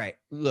 All right.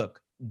 Look,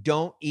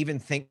 don't even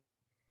think.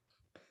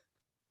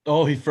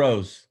 Oh, he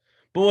froze.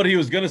 But what he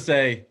was going to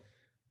say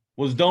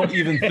was don't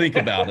even think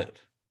about it.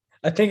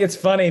 I think it's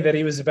funny that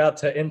he was about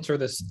to enter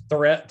this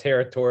threat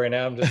territory.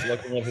 Now I'm just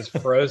looking at his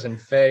frozen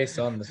face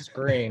on the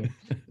screen.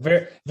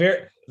 Very,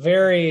 very,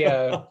 very,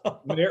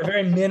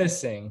 very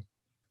menacing.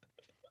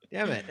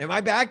 Damn it. Am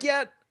I back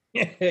yet?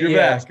 You're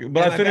back,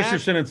 but I finished your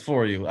sentence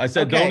for you. I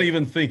said, Don't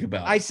even think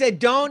about it. I said,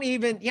 don't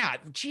even. Yeah.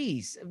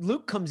 Geez.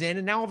 Luke comes in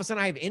and now all of a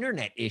sudden I have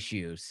internet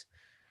issues.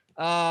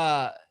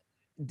 All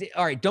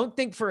right. Don't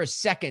think for a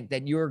second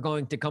that you're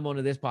going to come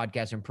onto this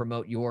podcast and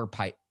promote your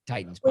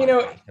Titans podcast.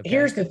 Okay?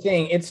 Here's the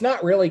thing. It's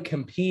not really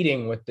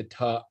competing with the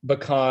top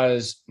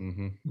because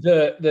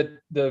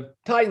the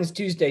Titans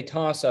Tuesday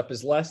toss-up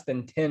is less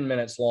than 10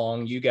 minutes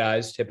long. You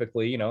guys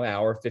typically,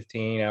 hour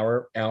 15,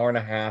 hour and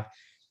a half.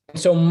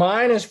 So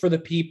mine is for the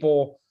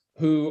people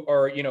who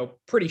are,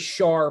 pretty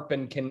sharp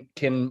and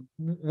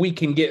we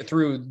can get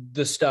through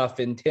the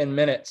stuff in 10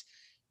 minutes.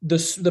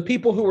 The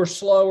people who are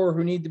slower,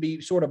 who need to be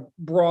sort of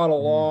brought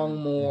along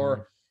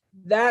more,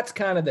 that's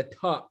kind of the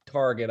top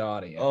target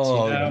audience.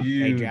 Oh,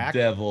 you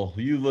devil,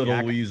 you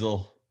little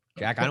weasel.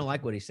 Jack, I don't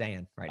like what he's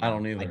saying right now. I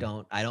don't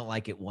either. I don't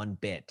like it one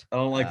bit. I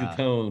don't like the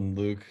tone,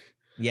 Luke.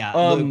 Yeah.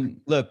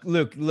 Look,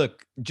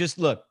 just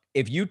look.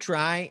 If you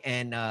try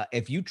and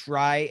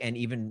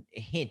even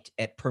hint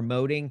at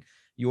promoting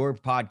your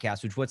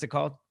podcast, what's it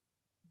called?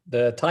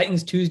 The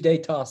Titans Tuesday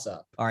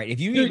Toss-Up. All right.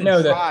 If you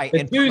try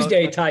the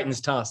Tuesday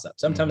Titans Toss-Up.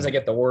 Sometimes I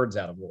get the words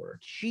out of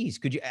order. Jeez,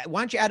 why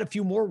don't you add a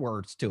few more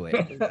words to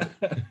it?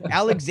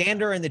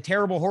 Alexander and the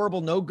Terrible, Horrible,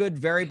 No Good,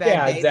 Very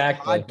Bad Day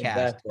podcast.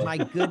 Exactly. My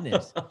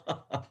goodness.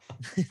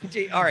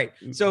 All right.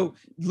 So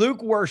Luke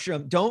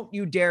Worsham, don't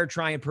you dare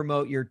try and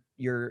promote your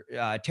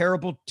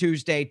Terrible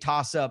Tuesday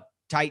Toss-Up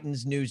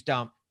Titans News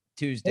Dump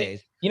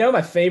Tuesdays.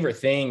 My favorite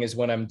thing is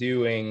when I'm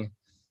doing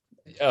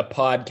a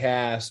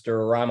podcast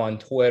or I'm on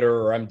Twitter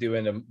or I'm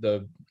doing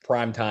the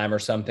prime time or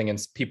something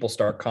and people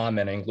start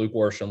commenting, Luke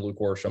Worsham, Luke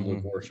Worsham,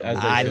 Luke Worsham.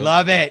 I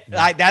love it.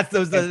 That's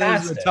those are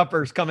the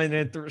tuppers coming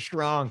in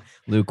strong.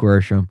 Luke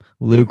Worsham,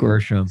 Luke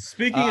Worsham.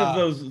 Speaking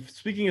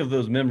of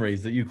those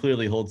memories that you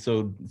clearly hold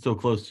so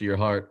close to your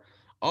heart,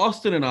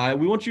 Austin and I,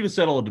 we want you to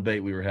settle a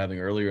debate we were having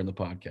earlier in the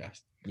podcast.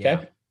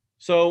 Yeah.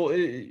 So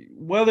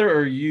whether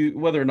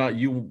or not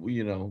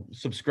you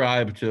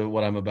subscribe to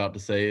what I'm about to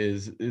say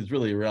is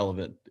really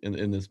irrelevant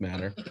in this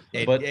matter.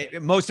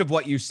 Most of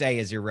what you say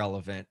is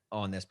irrelevant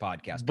on this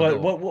podcast.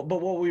 But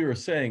what we were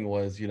saying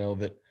was,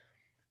 that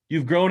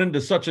you've grown into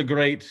such a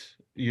great,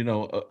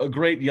 a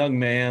great young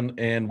man,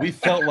 and we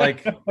felt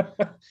like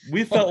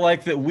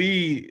that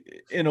we,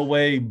 in a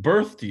way,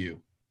 birthed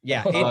you.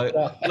 Yeah.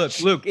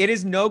 Look, Luke, it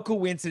is no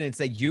coincidence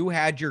that you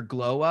had your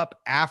glow up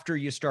after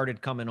you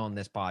started coming on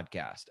this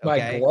podcast.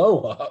 Okay? My glow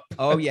up.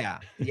 Oh yeah.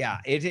 Yeah.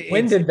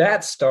 When did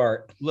that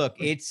start? Look,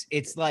 it's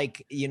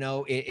like,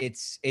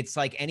 it's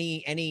like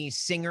any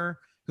singer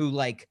who,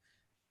 like,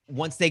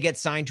 once they get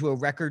signed to a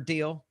record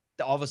deal,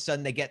 all of a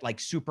sudden they get like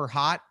super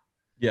hot.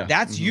 Yeah.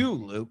 That's you,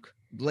 Luke.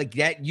 Like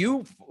that,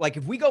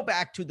 if we go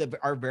back to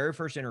our very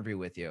first interview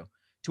with you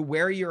to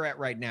where you're at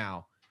right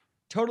now,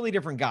 totally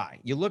different guy.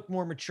 You look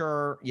more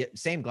mature.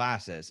 Same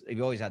glasses.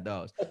 You always had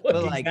those.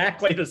 But like,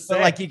 exactly the same.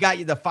 But like you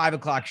got the 5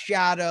 o'clock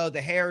shadow. The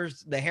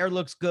hair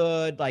looks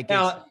good. Like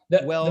now,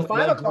 the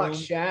 5 o'clock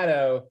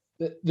shadow.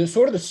 The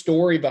sort of the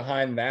story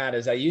behind that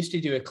is I used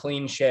to do a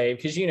clean shave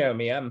because you know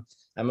me, I'm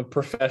a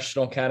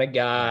professional kind of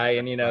guy,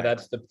 and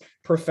that's the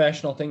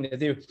professional thing to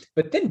do.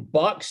 But then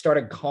Buck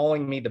started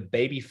calling me the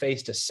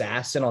baby-faced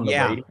assassin on the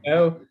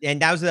radio, and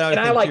that was the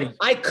other thing.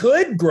 I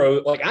could grow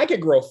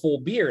a full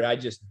beard, I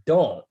just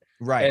don't.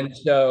 Right. And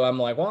so I'm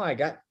like, well, I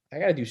got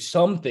to do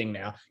something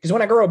now because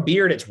when I grow a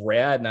beard, it's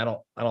red, and I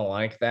don't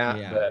like that.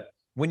 Yeah. But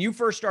when you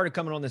first started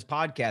coming on this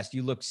podcast,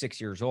 you looked 6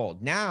 years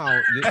old. Now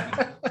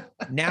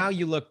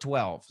you look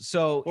 12.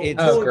 So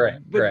it's great.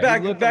 But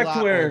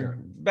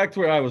back to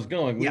where I was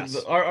going.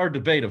 Yes. Our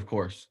debate, of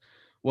course,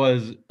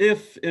 was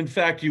if in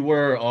fact you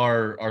were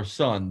our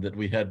son that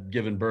we had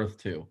given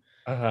birth to,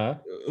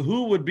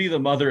 who would be the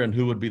mother and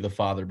who would be the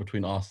father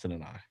between Austin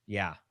and I?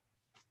 Yeah.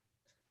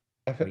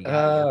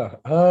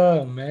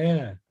 Oh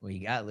man. What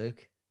you got,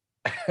 Luke?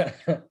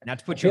 Not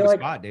to put you on the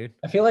spot, dude.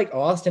 I feel like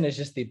Austin is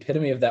just the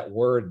epitome of that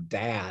word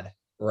dad,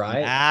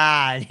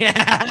 right?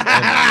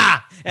 Yeah.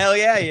 Hell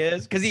yeah, he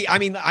is. Because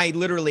I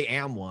literally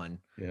am one.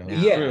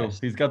 Yeah. True.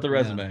 He's got the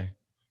resume. Yeah.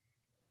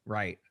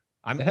 Right.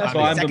 I'm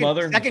the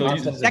mother.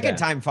 Second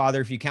time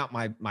father if you count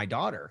my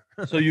daughter.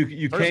 So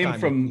you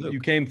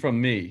came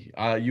from me.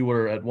 You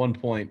were at one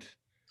point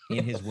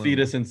in his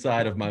fetus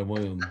inside of my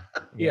womb.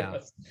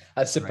 Yes,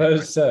 I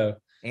suppose so.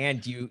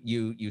 And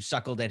you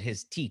suckled at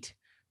his teat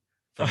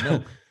for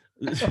milk.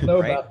 I don't know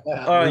about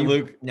that. All right,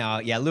 Luke. No,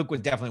 yeah, Luke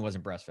definitely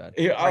wasn't breastfed.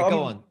 Yeah, all right,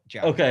 go on,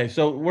 Jack. Okay,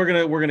 so we're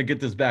gonna get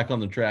this back on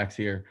the tracks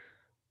here.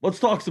 Let's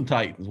talk some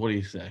Titans. What do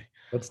you say?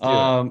 Let's do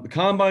it. The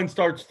combine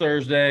starts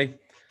Thursday.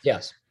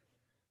 Yes.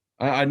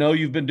 I know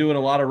you've been doing a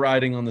lot of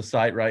writing on the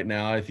site right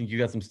now. I think you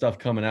got some stuff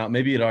coming out.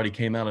 Maybe it already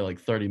came out like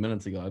 30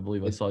 minutes ago. I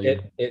believe I saw you.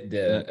 It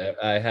did.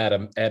 I had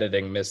an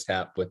editing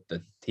mishap with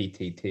the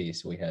TTT,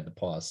 so we had to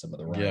pause some of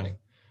the writing. Yeah.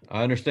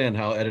 I understand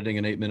how editing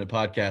an 8-minute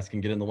podcast can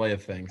get in the way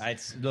of things.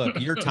 Look,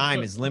 your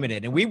time is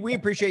limited, and we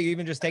appreciate you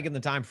even just taking the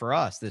time for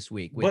us this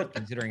week,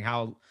 considering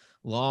how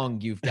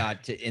long you've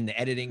got in the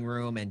editing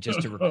room and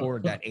just to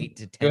record that 8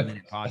 to 10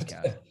 minute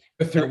podcast.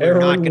 Through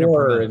every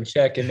word and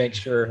check and make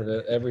sure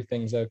that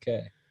everything's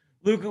okay.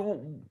 Luke,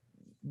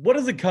 what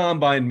does a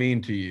combine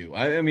mean to you?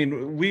 I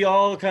mean, we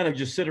all kind of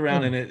just sit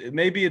around in it.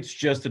 Maybe it's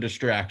just a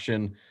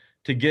distraction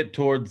to get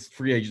towards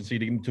free agency,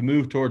 to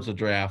move towards the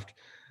draft.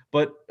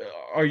 But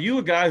are you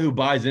a guy who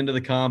buys into the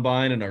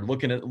combine and are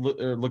looking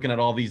at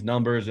all these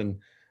numbers and,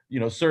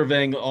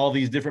 surveying all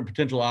these different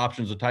potential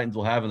options the Titans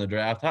will have in the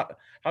draft?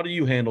 How do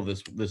you handle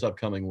this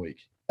upcoming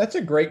week? That's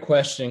a great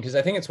question because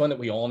I think it's one that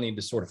we all need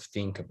to sort of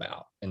think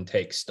about and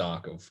take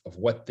stock of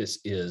what this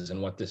is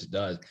and what this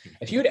does.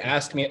 If you had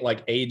asked me at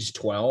like age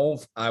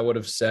 12, I would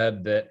have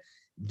said that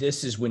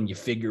this is when you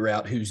figure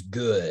out who's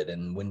good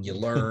and when you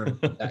learn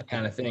that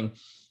kind of thing.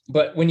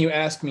 But when you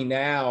ask me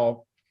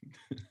now,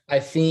 I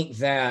think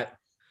that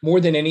more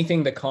than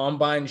anything, the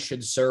combine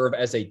should serve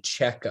as a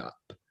checkup.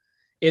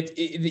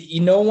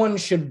 No one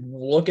should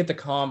look at the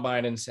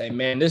combine and say,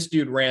 man, this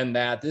dude ran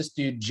that, this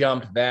dude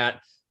jumped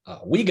that.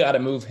 We got to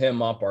move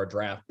him up our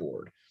draft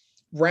board.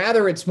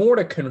 Rather, it's more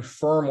to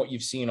confirm what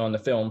you've seen on the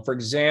film. For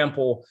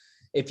example,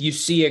 if you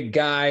see a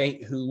guy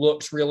who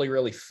looks really,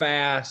 really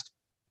fast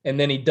and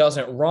then he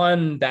doesn't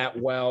run that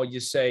well, you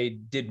say,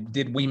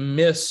 did we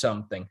miss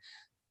something?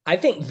 I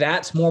think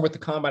that's more what the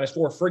combine is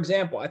for. For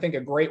example, I think a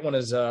great one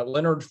is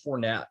Leonard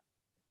Fournette.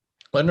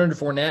 Leonard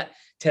Fournette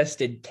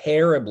tested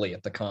terribly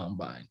at the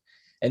combine.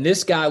 And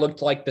this guy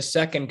looked like the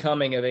second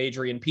coming of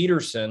Adrian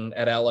Peterson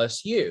at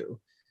LSU.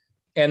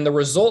 And the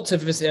results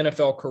of his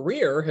NFL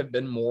career have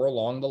been more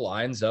along the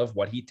lines of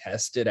what he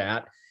tested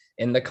at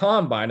in the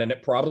combine. And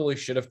it probably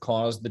should have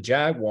caused the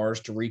Jaguars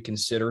to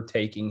reconsider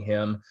taking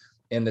him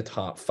in the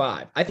top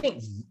 5. I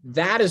think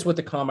that is what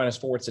the combine is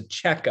for. It's a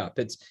checkup.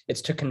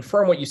 It's to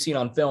confirm what you've seen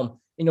on film.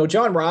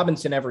 John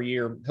Robinson every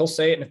year, he'll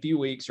say it in a few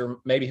weeks, or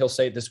maybe he'll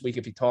say it this week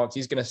if he talks.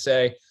 He's going to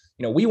say,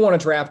 we want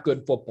to draft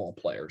good football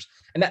players.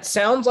 And that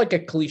sounds like a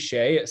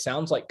cliche. It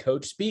sounds like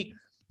coach speak,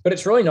 but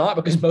it's really not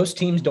because most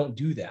teams don't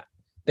do that.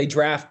 They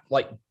draft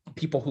like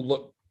people who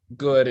look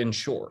good in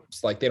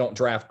shorts. Like they don't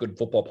draft good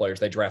football players,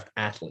 they draft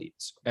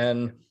athletes.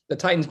 And the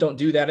Titans don't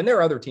do that. And there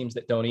are other teams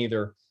that don't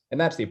either. And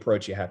that's the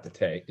approach you have to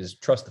take, is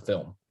trust the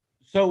film.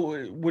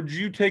 So would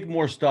you take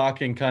more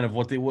stock in kind of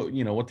what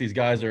these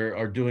guys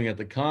are doing at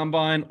the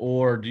combine,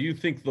 or do you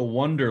think the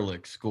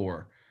Wonderlic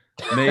score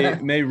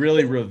may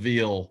really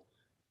reveal,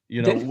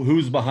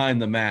 who's behind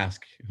the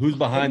mask, who's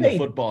behind the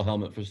football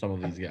helmet for some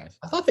of these guys?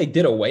 I thought they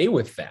did away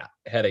with that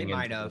heading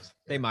into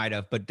They might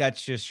have, but that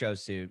just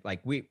shows to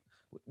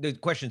the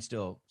question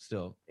still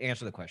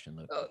answer the question,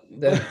 Luke.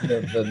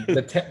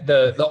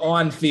 The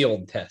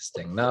on-field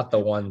testing, not the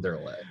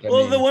Wonderlic. The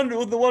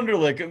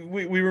Wonderlic.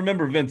 We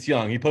remember Vince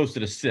Young. He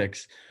posted a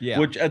 6,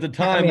 which at the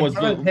time was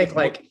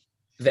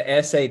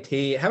the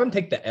SAT. Have them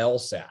take the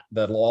LSAT,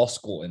 the law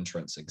school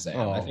entrance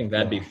exam. I think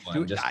that'd be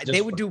fun. They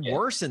would do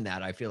worse than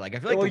that. I feel like the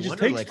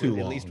Wonderlic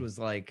at least was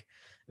like,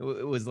 it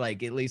was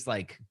like at least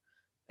like,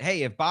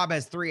 hey, if Bob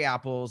has 3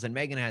 apples and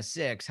Megan has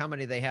 6, how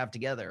many do they have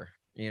together?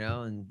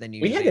 And then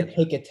we had to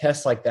take a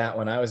test like that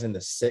when I was in the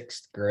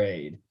 6th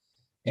grade.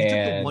 You took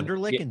the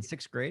Wonderlic in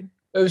 6th grade?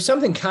 It was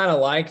something kind of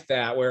like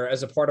that, where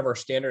as a part of our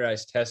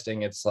standardized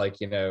testing, it's like,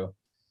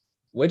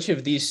 which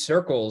of these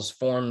circles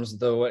forms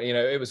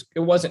it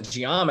wasn't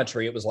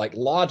geometry, it was like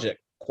logic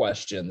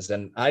questions.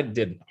 And I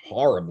did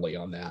horribly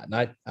on that.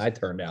 And I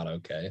turned out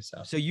okay.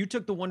 So you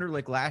took the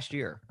Wonderlic last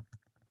year?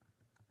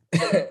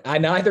 I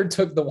neither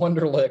took the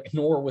Wonderlic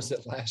nor was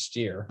it last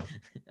year.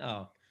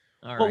 Oh.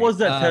 All what was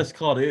that test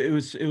called? It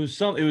was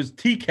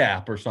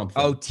TCAP or something.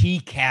 Oh,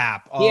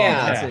 TCAP. Oh,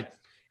 yeah. That's it.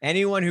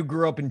 Anyone who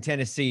grew up in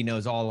Tennessee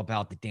knows all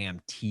about the damn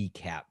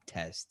TCAP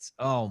tests.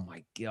 Oh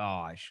my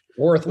gosh.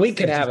 Worth, we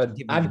could have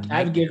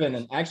I've given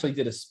and actually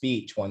did a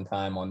speech one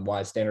time on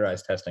why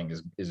standardized testing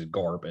is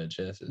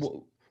garbage.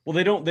 Well,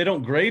 they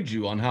don't grade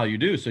you on how you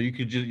do. So you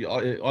could just,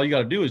 all you got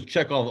to do is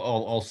check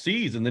all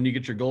C's, and then you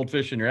get your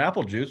goldfish and your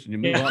apple juice and you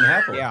move on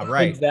happily. Yeah,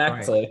 right.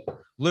 Exactly. Right.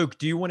 Luke,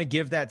 do you want to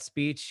give that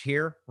speech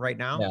here right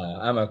now? No,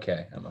 I'm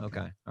okay.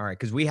 Okay. All right.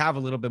 Because we have a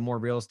little bit more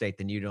real estate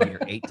than you do on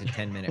your 8 to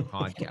 10 minute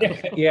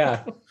podcast.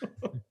 Yeah.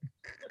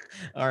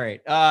 All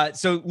right.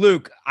 So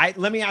Luke,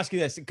 let me ask you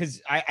this,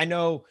 because I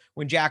know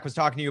when Jack was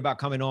talking to you about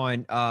coming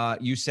on,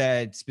 you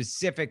said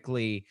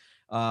specifically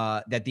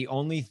that the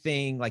only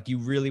thing like you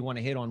really want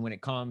to hit on when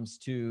it comes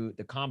to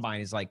the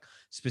combine is like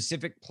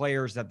specific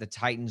players that the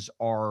Titans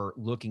are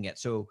looking at.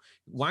 So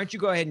why don't you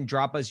go ahead and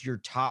drop us your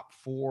top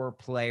 4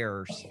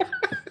 players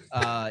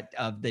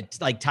of the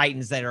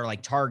Titans that are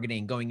like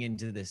targeting going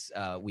into this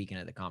weekend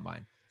at the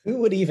combine? Who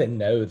would even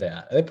know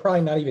that? They're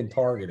probably not even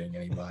targeting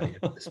anybody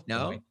at this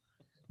point.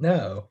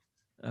 No.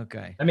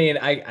 Okay. I mean,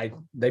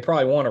 they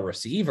probably want a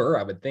receiver.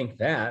 I would think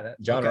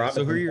that. John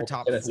Robinson. So who are your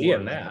top 4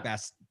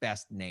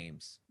 best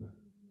names?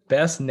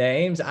 Best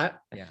names?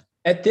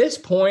 At this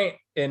point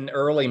in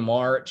early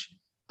March,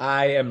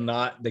 I am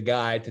not the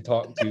guy to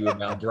talk to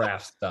about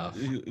draft stuff.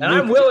 And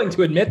I'm willing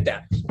to admit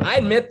that. I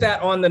admit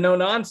that on the No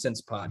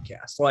Nonsense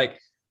podcast. Like,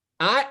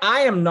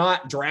 I am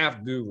not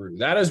draft guru.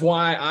 That is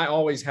why I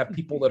always have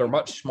people that are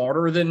much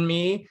smarter than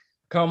me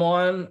come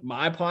on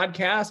my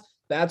podcast.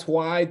 That's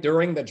why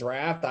during the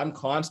draft, I'm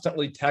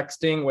constantly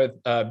texting with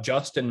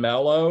Justin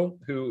Mello,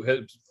 who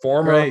is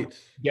former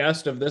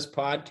guest of this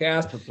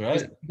podcast. That's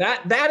right.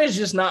 That is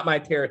just not my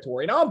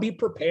territory. And I'll be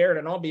prepared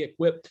and I'll be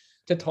equipped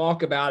to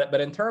talk about it.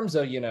 But in terms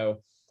of,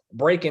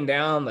 breaking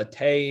down the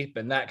tape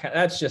and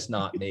that's just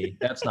not me.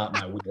 That's not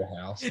my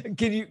wheelhouse.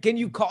 Can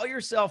you call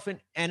yourself an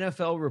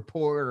NFL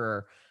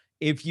reporter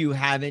if you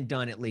haven't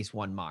done at least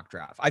one mock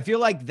draft? I feel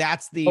like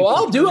that's the. Well,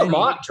 I'll do a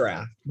mock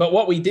draft, but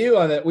what we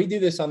do we do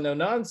this on No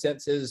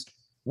Nonsense is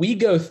we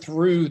go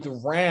through the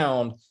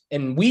round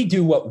and we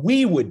do what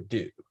we would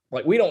do.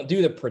 Like, we don't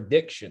do the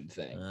prediction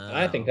thing. And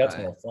I think that's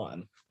more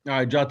fun. All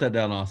right, jot that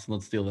down, Austin.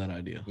 Let's steal that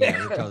idea. Yeah,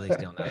 we're totally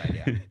stealing that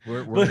idea.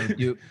 We're going to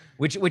do,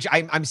 which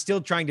I'm still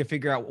trying to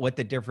figure out what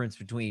the difference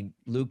between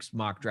Luke's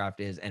mock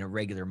draft is and a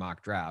regular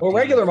mock draft. Well,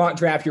 regular mock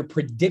draft, you're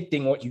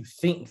predicting what you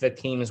think the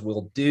teams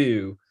will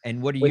do.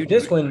 And what do you do?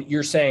 This one,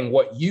 you're saying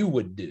what you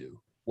would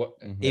do.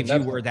 If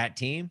you were that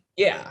team?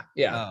 Yeah.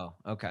 Oh,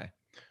 okay.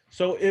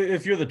 So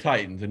if you're the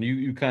Titans, and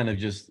you kind of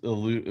just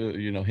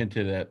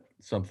hinted at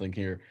something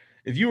here.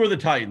 If you were the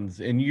Titans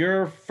in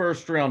your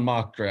first round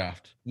mock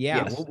draft,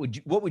 yes.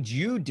 What would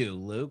you do,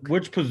 Luke?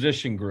 Which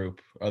position group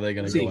are they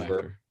going to go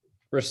after?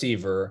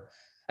 Receiver.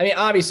 I mean,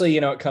 obviously,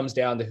 it comes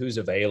down to who's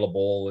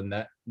available and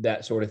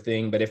that sort of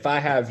thing. But if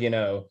I have,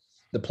 the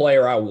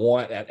player I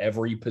want at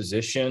every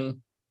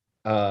position,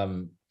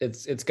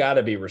 it's got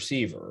to be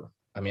receiver.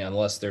 I mean,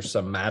 unless there's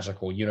some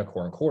magical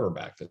unicorn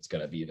quarterback that's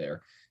going to be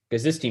there,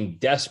 because this team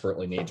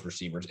desperately needs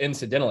receivers.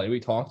 Incidentally, we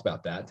talked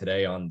about that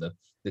today on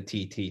the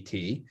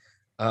TTT.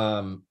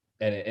 And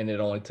it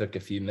only took a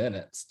few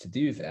minutes to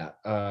do that.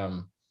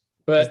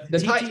 But the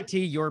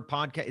TTT, your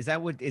podcast, is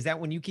that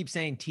when you keep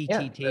saying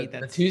TTT? Yeah,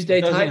 the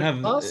Tuesday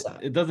Titans.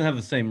 It doesn't have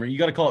the same. You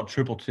got to call it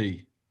Triple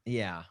T.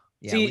 Yeah.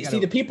 See,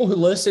 the people who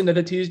listen to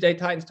the Tuesday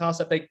Titans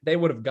toss-up, they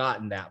would have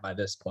gotten that by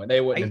this point. They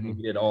wouldn't have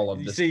needed all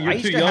of this. See, you're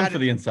too young for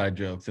the inside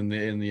jokes and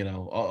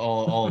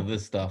all of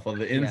this stuff of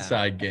the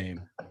inside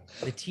game.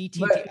 The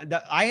TTT.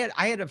 But-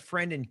 I had a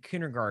friend in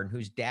kindergarten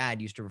whose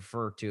dad used to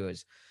refer to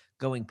as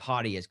going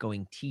potty as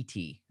going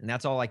TT, and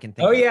that's all I can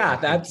think. Oh of. yeah,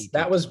 Like,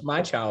 that was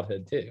my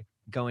childhood too.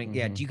 going.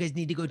 Yeah. Do you guys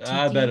need to go TT?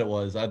 I bet it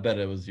was. I bet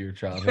it was your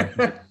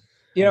childhood.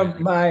 You know,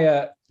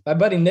 my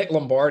buddy Nick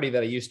Lombardi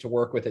that I used to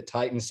work with at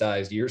Titan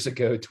Size years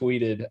ago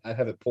tweeted, I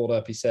have it pulled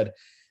up. He said,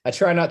 I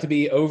try not to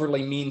be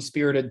overly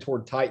mean-spirited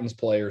toward Titans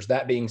players.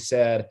 That being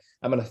said,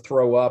 I'm going to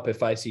throw up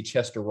if I see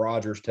Chester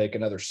Rogers take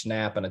another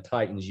snap in a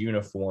Titans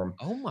uniform.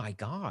 Oh my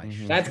gosh.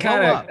 That's Throw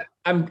kind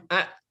of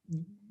up.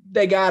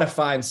 they got to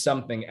find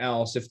something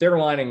else. If they're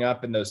lining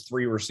up in those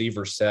 3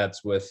 receiver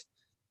sets with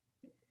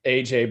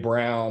AJ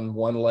Brown,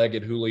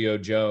 one-legged Julio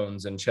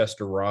Jones, and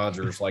Chester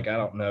Rogers, like I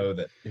don't know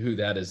who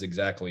that is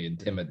exactly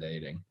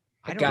intimidating.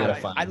 I gotta don't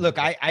know. find Look,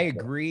 I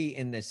agree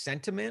in the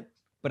sentiment,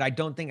 but I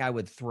don't think I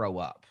would throw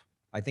up.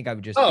 I think I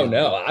would just. Oh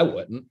no, I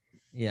wouldn't.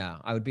 Yeah,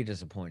 I would be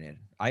disappointed.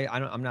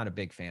 I'm not a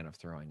big fan of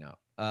throwing up.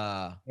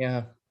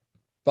 Yeah.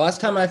 The last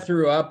time I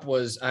threw up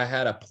was I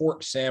had a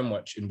pork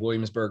sandwich in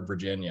Williamsburg,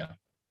 Virginia.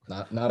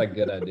 Not a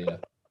good idea.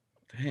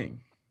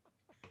 Dang.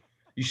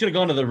 You should have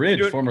gone to the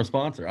Ridge, former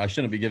sponsor. I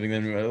shouldn't be giving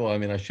them. Well, I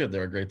mean, I should.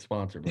 They're a great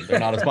sponsor, but they're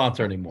not a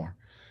sponsor anymore.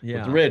 Yeah.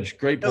 But the Ridge,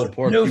 great pulled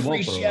pork. No You free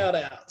won't throw up. shout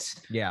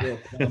outs. Yeah.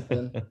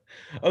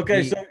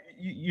 Okay, so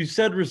you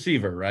said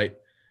receiver, right?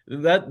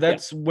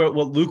 That's what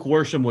Luke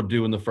Worsham would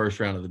do in the first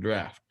round of the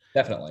draft.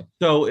 Definitely.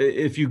 So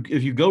if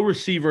you go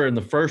receiver in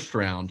the first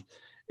round,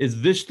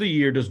 is this the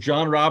year? Does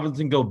John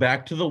Robinson go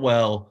back to the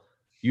well?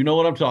 You know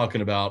what I'm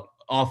talking about.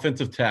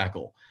 Offensive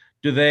tackle.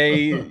 Do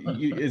they?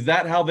 Is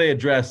that how they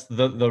address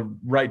the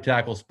right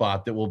tackle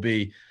spot that will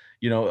be,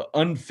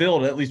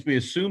 unfilled? At least we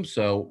assume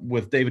so,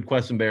 with David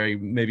Quessenberry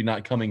maybe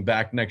not coming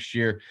back next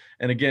year.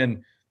 And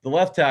again, the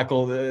left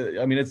tackle.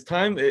 It's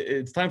time.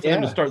 It's time for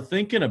them to start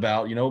thinking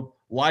about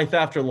life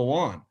after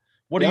Lawan.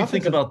 What do you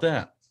think about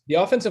that? The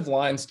offensive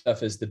line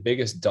stuff is the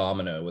biggest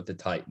domino with the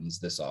Titans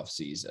this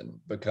offseason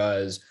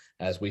because,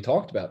 as we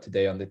talked about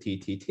today on the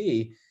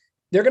TTT,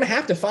 they're going to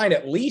have to find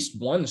at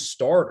least one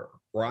starter,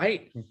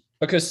 right?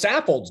 Because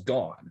Saffold's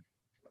gone.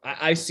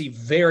 I see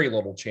very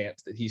little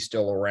chance that he's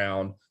still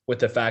around with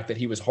the fact that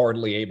he was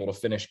hardly able to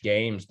finish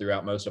games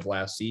throughout most of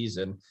last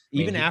season.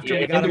 Even after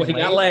he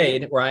got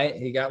laid, right?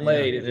 He got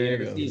laid at the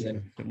end of the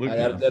season.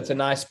 That's a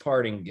nice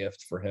parting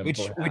gift for him.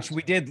 Which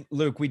we did,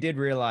 Luke. We did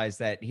realize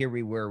that here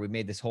we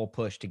made this whole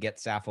push to get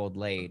Saffold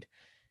laid.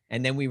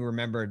 And then we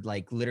remembered,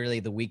 like, literally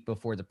the week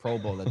before the Pro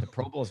Bowl, that the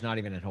Pro Bowl is not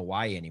even in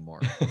Hawaii anymore.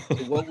 So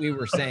what we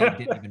were saying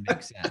didn't even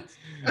make sense.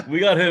 We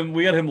got him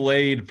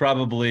laid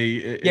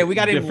probably. Yeah, we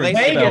got him laid.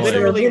 Vegas,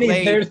 literally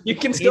laid. You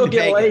can still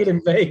get laid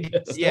in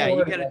Vegas. Yeah,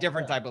 you get a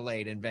different type of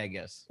laid in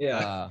Vegas.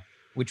 Yeah,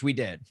 which we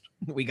did.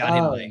 We got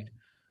him laid.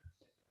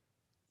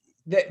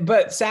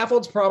 But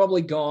Saffold's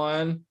probably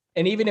gone.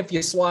 And even if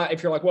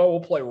you're like, well, we'll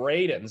play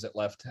Radens at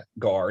left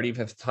guard,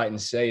 even if the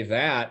Titans say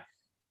that,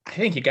 I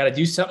think you got to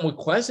do something with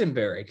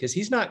Quessenberry because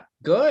he's not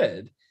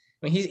good.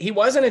 I mean, he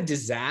wasn't a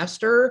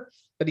disaster,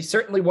 but he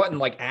certainly wasn't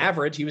like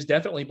average. He was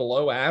definitely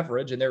below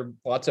average, and there are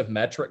lots of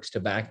metrics to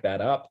back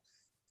that up.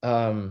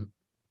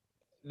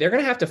 They're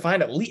going to have to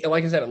find at least,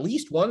 like I said, at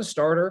least one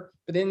starter.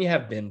 But then you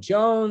have Ben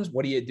Jones.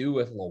 What do you do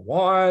with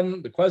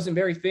Lawan? The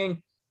Quessenberry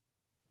thing.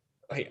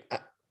 Like,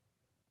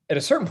 at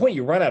a certain point,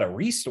 you run out of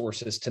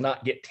resources to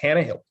not get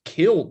Tannehill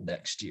killed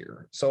next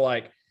year. So,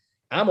 like,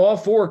 I'm all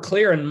for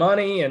clearing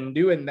money and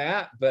doing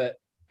that,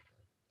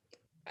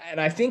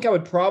 and I think I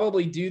would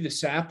probably do the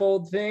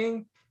Saffold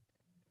thing,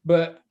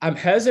 but I'm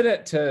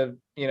hesitant to,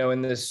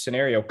 in this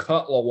scenario,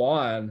 cut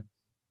Lawan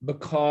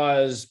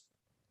because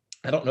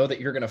I don't know that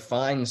you're going to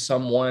find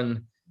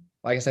someone,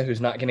 like I said, who's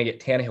not going to get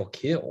Tannehill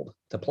killed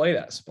to play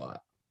that spot.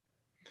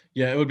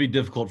 Yeah, it would be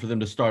difficult for them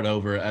to start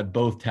over at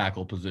both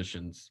tackle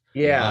positions.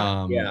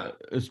 Yeah,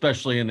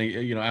 especially in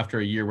after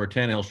a year where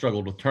Tannehill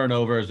struggled with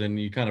turnovers, and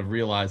you kind of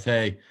realize,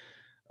 hey,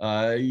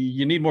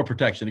 you need more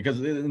protection because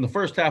in the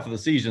first half of the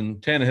season,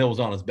 Tannehill was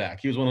on his back.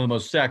 He was one of the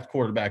most sacked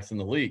quarterbacks in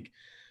the league.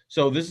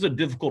 So this is a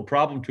difficult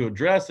problem to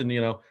address. And,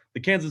 the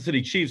Kansas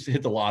City Chiefs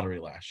hit the lottery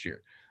last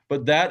year.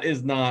 But that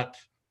is not,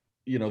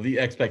 the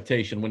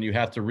expectation when you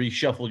have to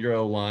reshuffle your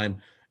O-line,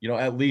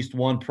 at least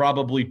one,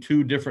 probably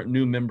two different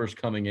new members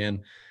coming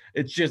in.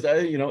 It's just,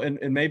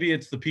 and maybe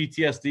it's the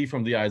PTSD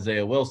from the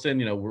Isaiah Wilson.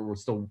 We're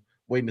still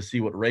waiting to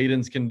see what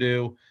Radens can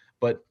do.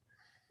 But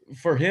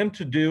for him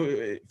to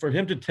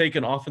take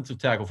an offensive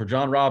tackle, for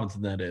John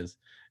Robinson, that is,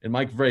 and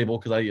Mike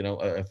Vrabel, because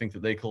I think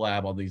that they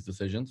collab on these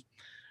decisions.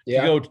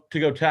 Yeah. To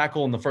go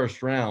tackle in the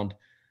first round,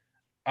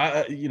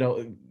 they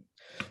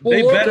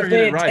look, better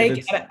get it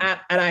right.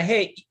 And I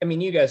hate. I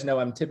mean, you guys know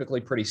I'm typically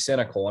pretty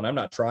cynical, and I'm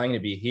not trying to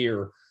be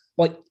here.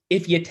 Like,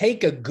 if you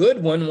take a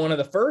good one of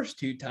the first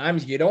two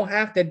times, you don't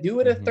have to do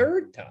it a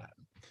third time.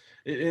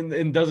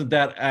 And doesn't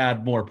that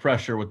add more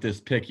pressure with this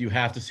pick? You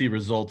have to see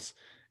results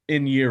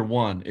in year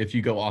one if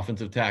you go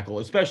offensive tackle,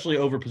 especially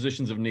over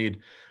positions of need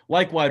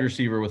like wide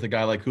receiver with a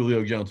guy like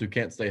Julio Jones who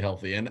can't stay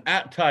healthy, and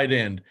at tight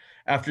end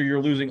after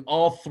you're losing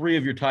all three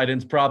of your tight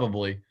ends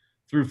probably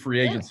through free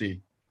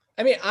agency.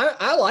 I mean,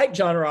 I like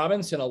John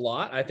Robinson a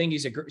lot. I think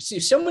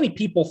he's so many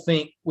people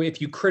think if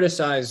you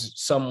criticize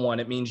someone,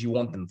 it means you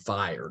want them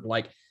fired.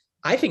 Like,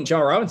 I think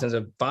John Robinson's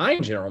a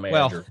fine general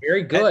manager.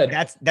 Very good.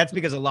 That's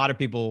because a lot of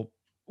people,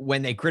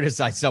 when they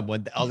criticize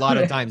someone, a lot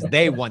of times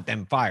they want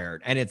them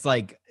fired. And it's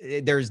like,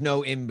 there's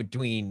no in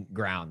between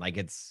ground. Like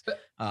it's,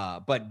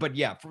 but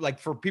yeah,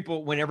 for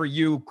people, whenever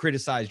you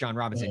criticize John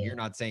Robinson, you're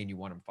not saying you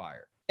want him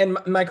fired. And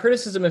my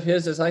criticism of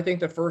his is I think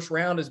the first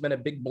round has been a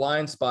big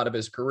blind spot of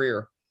his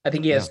career. I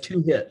think he has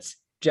 2 hits,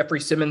 Jeffrey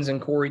Simmons and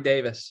Corey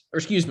Davis. Or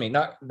excuse me,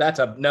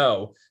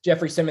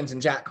 Jeffrey Simmons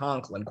and Jack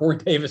Conklin. Corey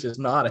Davis is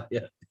not a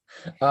hit.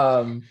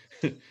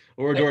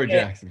 Or Dory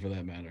Jackson for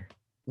that matter.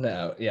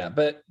 No, yeah.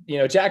 But,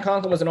 Jack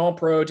Conklin was an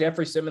all-pro,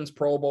 Jeffrey Simmons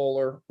Pro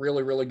Bowler,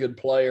 really, really good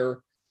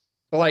player.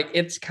 But, like,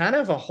 it's kind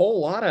of a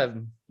whole lot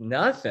of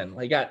nothing.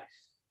 Like, got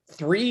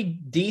 3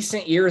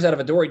 decent years out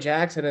of a Dory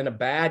Jackson and a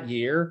bad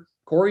year.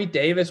 Corey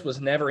Davis was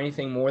never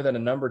anything more than a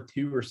number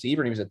 2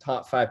 receiver, and he was a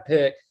top 5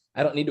 pick.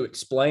 I don't need to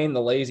explain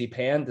the lazy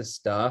panda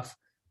stuff.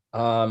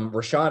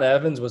 Rashawn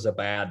Evans was a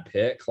bad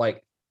pick.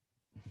 Like,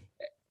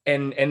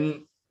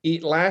 and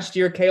last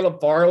year,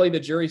 Caleb Farley, the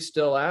jury's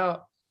still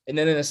out. And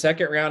then in the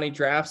second round, he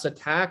drafts a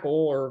tackle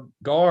or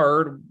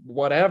guard,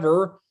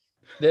 whatever,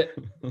 that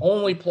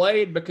only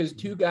played because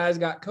 2 guys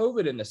got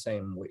COVID in the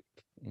same week.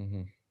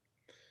 Mm-hmm.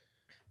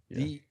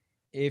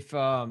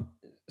 Yeah.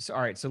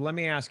 All right. So let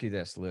me ask you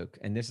this, Luke,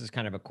 and this is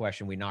kind of a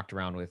question we knocked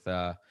around with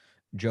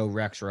Joe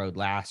Rexrode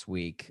last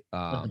week.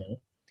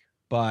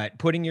 But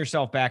putting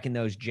yourself back in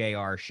those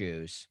JR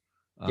shoes,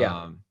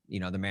 the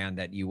man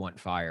that you want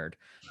fired,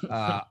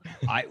 what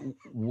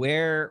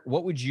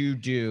would you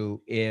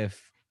do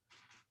if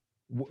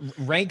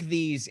rank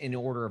these in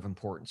order of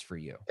importance for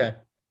you? Okay.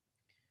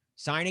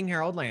 Signing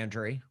Harold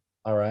Landry.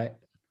 All right.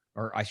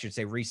 Or I should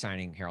say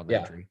re-signing Harold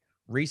Landry,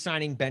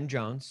 re-signing Ben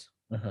Jones,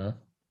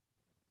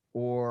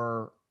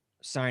 or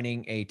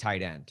signing a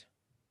tight end.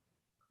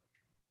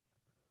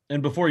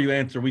 And before you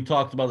answer, we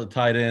talked about the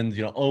tight ends.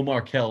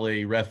 Omar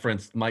Kelly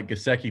referenced Mike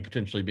Gesicki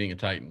potentially being a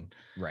Titan.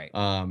 Right.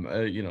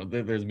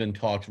 There's been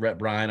talks. Rhett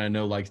Bryan, I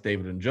know, likes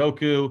David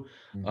Njoku.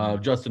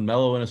 Justin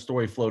Mello in a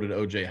story floated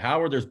O.J.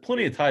 Howard. There's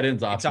plenty of tight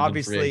ends options. It's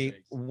obviously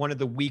one of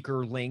the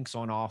weaker links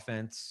on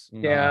offense.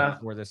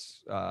 For this.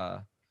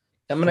 I'm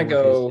going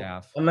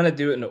to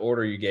do it in the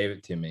order you gave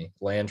it to me.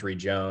 Landry,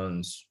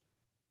 Jones.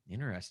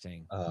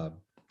 Interesting.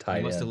 Tight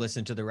you must end. have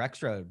listened to the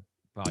Rexrode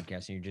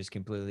podcast and you're just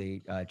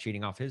completely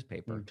cheating off his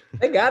paper.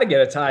 They got to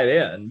get a tight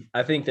end.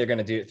 I think they're going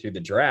to do it through the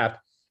draft.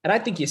 And I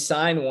think you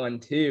sign one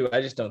too. I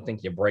just don't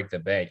think you break the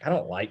bank. I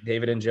don't like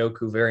David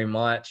Njoku very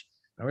much.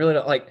 I really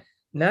don't like,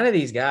 none of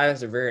these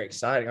guys are very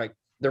exciting. Like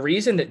the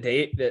reason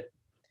that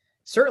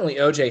certainly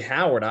OJ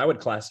Howard, I would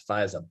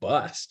classify as a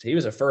bust. He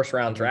was a first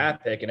round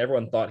draft pick and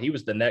everyone thought he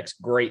was the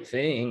next great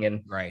thing.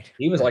 And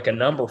he was like a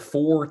number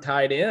 4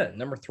 tight end,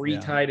 number 3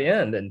 tight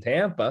end in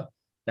Tampa.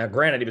 Now,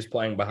 granted, he was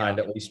playing behind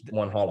at least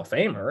one Hall of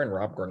Famer and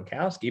Rob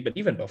Gronkowski, but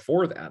even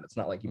before that, it's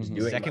not like he was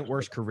doing second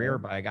worst career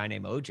by a guy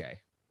named OJ.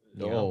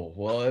 Oh,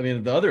 well, I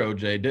mean, the other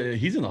OJ,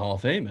 he's in the Hall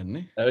of Fame, isn't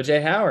he?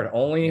 OJ Howard,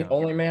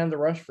 only man to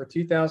rush for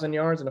 2,000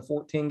 yards in a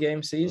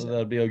 14-game season. Well,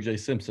 that'd be OJ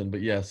Simpson,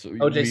 but yes,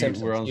 OJ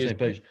Simpson. We're on the same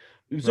page.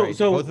 So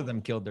both of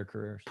them killed their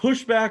careers.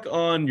 Push back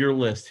on your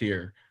list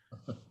here.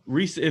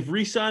 If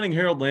re-signing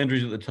Harold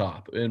Landry's at the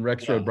top, and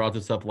Rexrode brought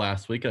this up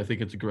last week, I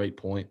think it's a great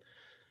point.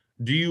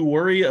 Do you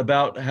worry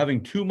about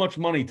having too much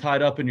money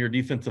tied up in your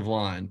defensive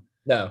line?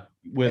 No.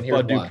 With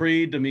Bud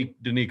Dupree,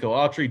 Danico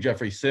Autry,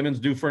 Jeffrey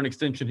Simmons due for an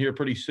extension here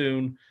pretty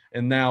soon,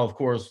 and now, of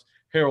course,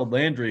 Harold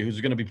Landry,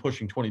 who's going to be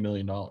pushing $20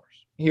 million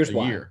Here's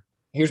why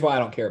I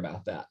don't care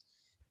about that.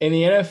 In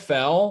the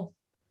NFL,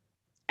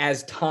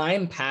 as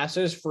time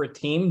passes for a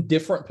team,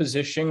 different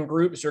position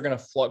groups are going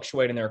to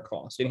fluctuate in their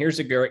cost. And here's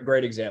a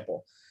great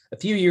example. A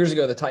few years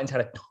ago, the Titans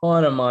had a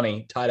ton of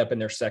money tied up in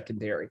their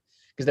secondary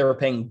because they were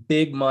paying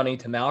big money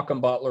to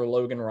Malcolm Butler,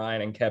 Logan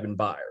Ryan, and Kevin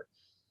Byard.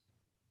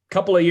 A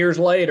couple of years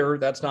later,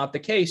 that's not the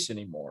case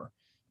anymore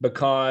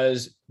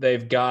because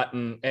they've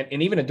gotten,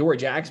 and even Adoree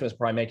Jackson was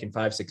probably making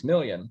 $5-6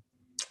 million.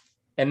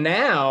 And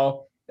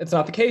now it's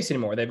not the case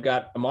anymore. They've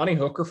got Amani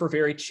Hooker for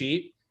very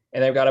cheap,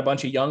 and they've got a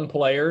bunch of young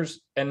players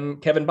and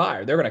Kevin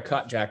Byard. They're going to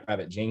cut Jack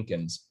Rabbit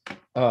Jenkins.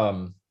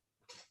 And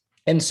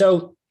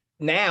so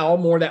now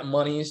more of that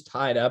money is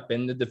tied up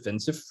in the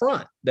defensive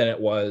front than it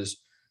was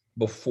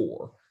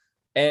before.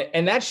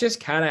 And that's just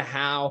kind of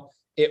how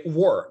it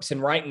works.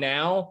 And right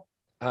now,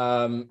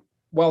 the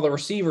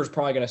receiver is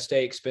probably going to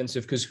stay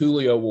expensive because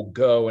Julio will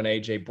go and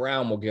AJ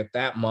Brown will get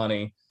that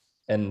money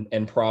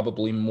and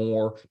probably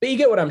more. But you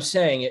get what I'm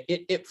saying.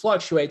 It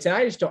fluctuates. And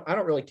I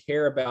don't really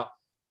care about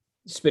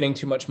spending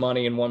too much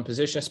money in one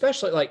position,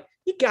 especially like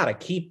you got to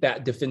keep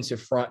that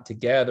defensive front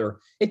together.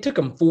 It took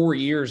them 4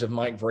 years of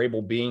Mike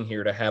Vrabel being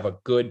here to have a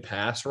good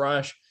pass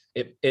rush.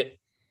 It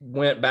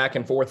went back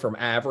and forth from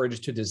average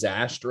to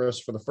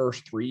disastrous for the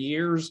first 3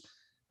 years.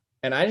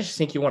 And I just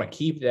think you want to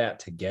keep that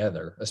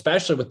together,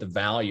 especially with the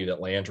value that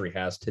Landry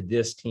has to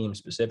this team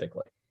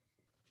specifically.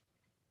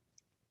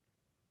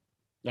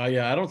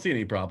 Yeah, I don't see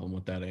any problem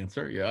with that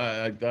answer.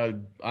 Yeah,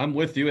 I'm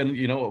with you.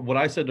 And, what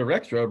I said to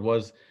Rexroad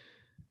was,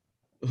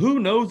 who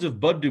knows if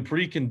Bud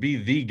Dupree can be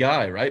the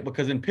guy, right?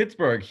 Because in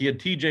Pittsburgh, he had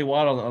TJ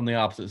Watt on the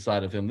opposite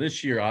side of him.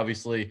 This year,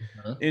 obviously,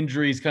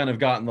 injuries kind of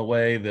got in the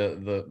way,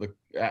 the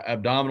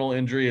abdominal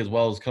injury, as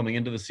well as coming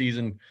into the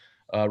season,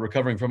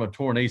 recovering from a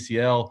torn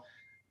ACL.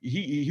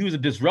 He was a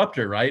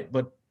disruptor, right?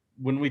 But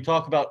when we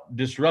talk about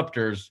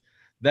disruptors,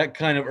 that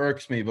kind of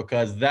irks me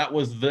because that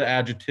was the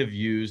adjective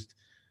used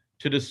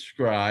to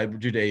describe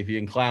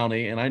Jadeveon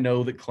Clowney. And I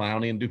know that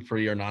Clowney and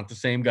Dupree are not the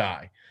same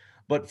guy.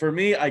 But for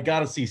me, I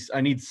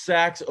need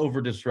sacks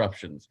over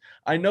disruptions.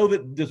 I know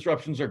that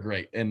disruptions are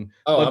great. And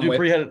Bud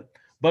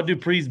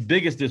Dupree's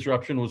biggest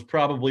disruption was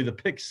probably the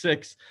pick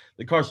six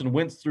that Carson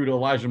Wentz threw to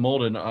Elijah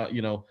Molden,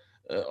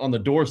 on the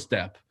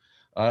doorstep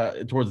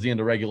towards the end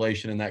of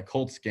regulation in that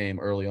Colts game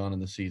early on in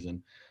the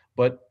season.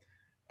 But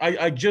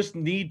I just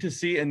need to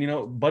see,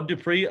 and Bud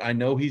Dupree, I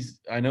know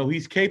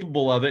he's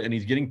capable of it and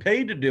he's getting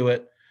paid to do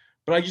it.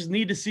 But I just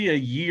need to see a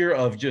year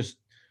of just,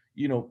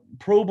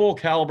 Pro Bowl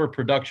caliber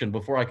production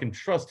before I can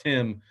trust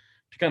him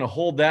to kind of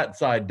hold that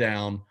side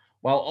down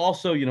while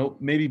also,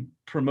 maybe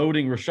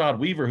promoting Rashad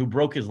Weaver, who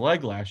broke his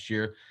leg last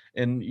year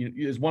and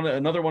is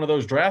another one of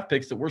those draft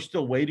picks that we're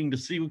still waiting to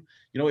see,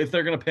 if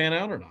they're going to pan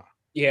out or not.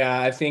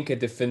 Yeah, I think a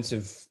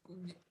defensive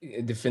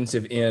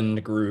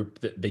end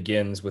group that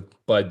begins with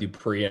Bud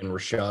Dupree and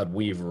Rashad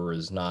Weaver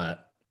is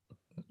not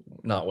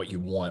what you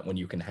want when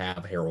you can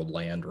have Harold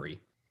Landry.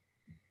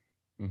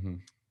 Mm-hmm.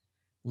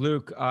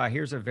 Luke,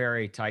 here's a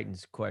very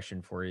Titans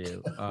question for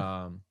you.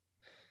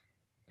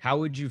 How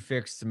would you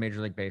fix the Major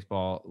League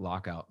Baseball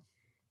lockout?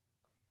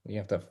 You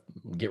have to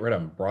get rid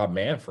of Rob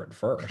Manfred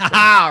first.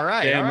 All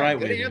right. Damn right.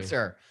 Good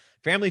answer.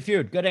 Family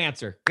Feud. Good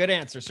answer.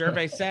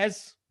 Survey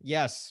says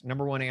yes.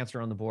 Number one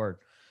answer on the board.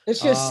 It's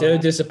just so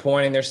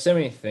disappointing. There's so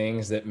many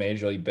things that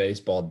Major League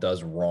Baseball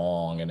does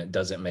wrong, and it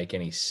doesn't make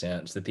any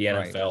sense that the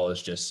NFL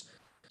is just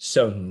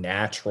so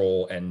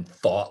natural and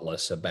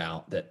thoughtless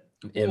about that.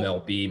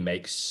 MLB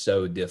makes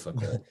so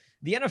difficult.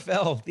 The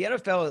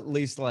NFL at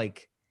least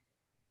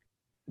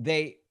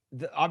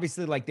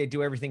obviously they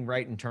do everything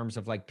right in terms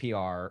of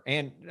PR.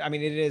 And I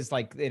mean, it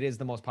is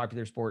the most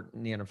popular sport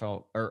in the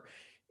NFL or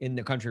in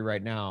the country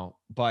right now,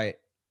 but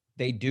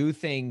they do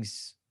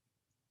things.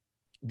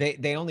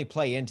 They only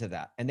play into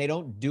that, and they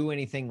don't do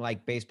anything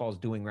like baseball's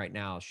doing right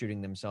now,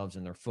 shooting themselves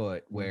in their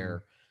foot,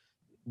 where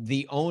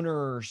the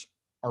owners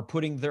are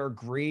putting their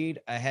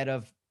greed ahead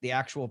of the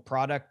actual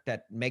product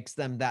that makes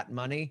them that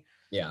money.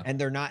 Yeah. And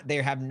they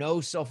have no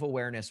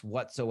self-awareness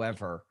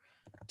whatsoever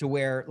to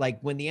where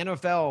when the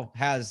NFL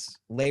has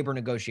labor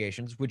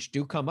negotiations, which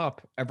do come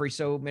up every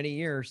so many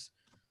years,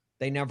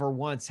 they never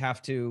once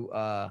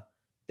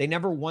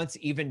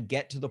even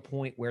get to the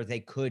point where they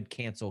could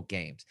cancel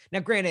games.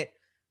 Now, granted,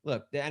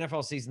 look, the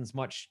NFL season's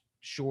much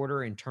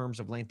shorter in terms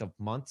of length of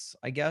months,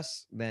 I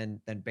guess, than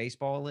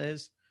baseball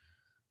is.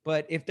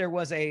 But if there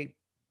was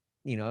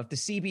if the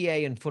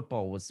CBA in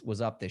football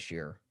was up this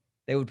year,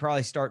 they would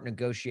probably start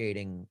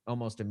negotiating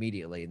almost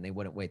immediately, and they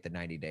wouldn't wait the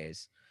 90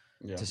 days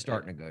to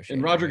start negotiating.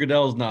 And Roger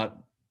Goodell's not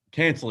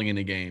canceling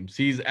any games.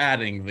 He's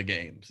adding the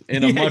games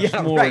in a much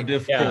more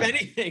difficult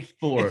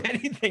sport. If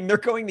anything, they're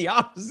going the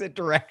opposite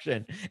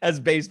direction as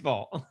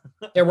baseball.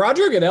 Yeah,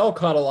 Roger Goodell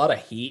caught a lot of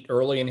heat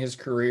early in his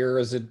career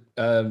as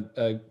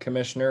a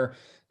commissioner.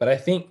 But I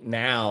think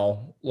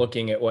now,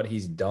 looking at what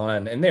he's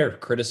done, and there are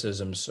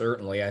criticisms,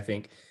 certainly, I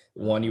think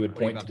one you would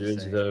point to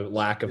is the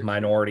lack of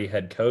minority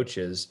head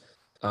coaches.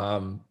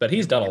 But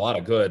he's done a lot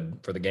of good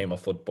for the game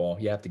of football.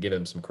 You have to give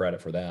him some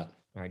credit for that.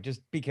 All right,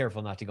 just be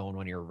careful not to go on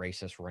one of your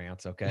racist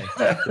rants, okay?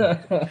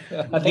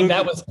 I think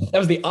that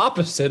was the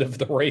opposite of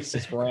the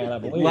racist rant, I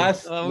believe.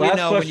 Last we know when you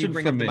question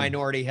bring from up the me.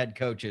 minority head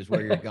coaches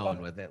where you're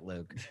going with it,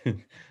 Luke.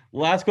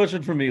 Last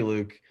question for me,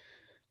 Luke.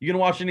 You gonna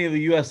watch any of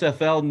the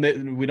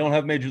USFL? We don't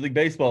have Major League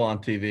Baseball on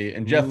TV,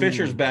 and Jeff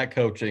Fisher's back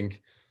coaching.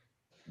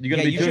 You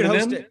gonna be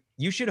tuning in?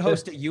 You should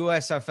host a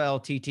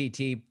USFL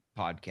TTT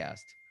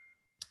podcast.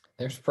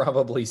 There's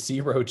probably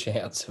zero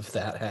chance of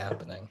that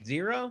happening.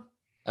 Zero?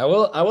 I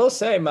will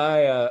say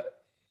my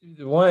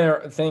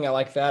one thing I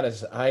like that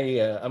is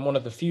I'm one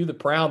of the few that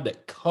proud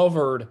that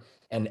covered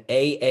an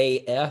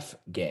AAF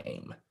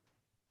game.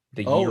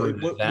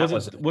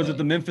 Was it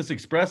the Memphis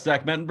Express,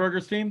 Zach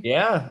Mettenberger's team?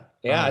 Yeah.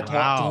 I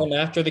talked to him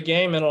after the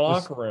game in a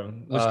locker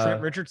room. Was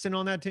Trent Richardson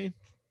on that team?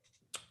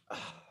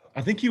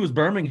 I think he was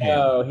Birmingham.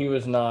 No, he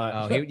was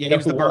not. Oh, he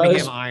was the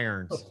Birmingham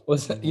Irons.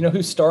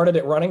 Who started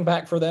at running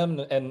back for them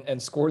and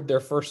scored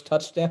their first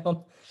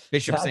touchdown?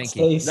 Bishop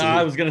Sankey. No,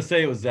 I was gonna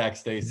say it was Zach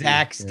Stacy.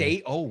 Zach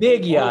Stacy. Oh,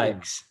 big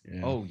yikes!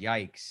 Yeah. Oh,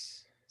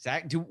 yikes!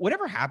 Zach,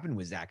 whatever happened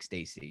with Zach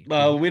Stacy?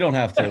 We don't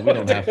have to. We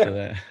don't have to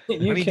that.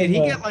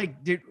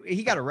 Did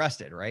he got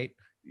arrested, right?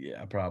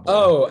 Yeah, probably.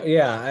 Oh,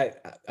 yeah.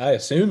 I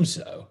assume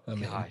so.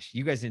 Gosh,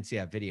 you guys didn't see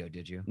that video,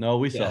 did you? No,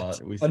 we saw it.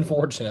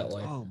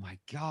 Unfortunately. Oh my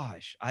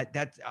gosh,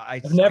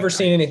 I've never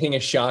seen anything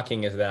as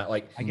shocking as that.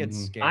 Like, I get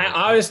scared.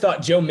 I always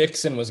thought Joe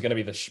Mixon was going to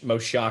be the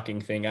most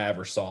shocking thing I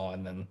ever saw,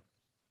 and then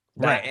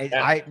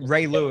Right.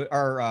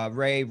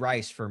 Ray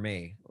Rice for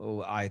me.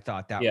 Oh, I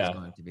thought that was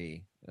going to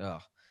be.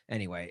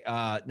 Anyway,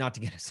 not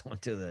to get us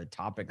onto the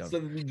topic of. So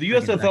the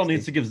USFL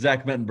needs to give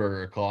Zach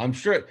Mettenberger a call. I'm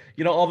sure,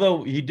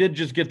 although he did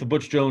just get the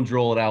Butch Jones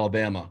role at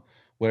Alabama,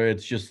 where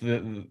it's just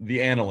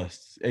the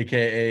analysts,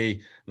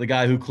 aka the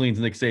guy who cleans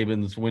Nick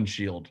Saban's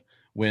windshield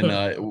when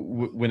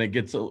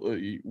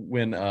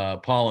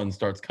pollen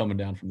starts coming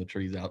down from the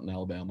trees out in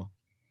Alabama.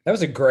 That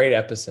was a great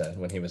episode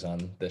when he was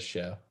on this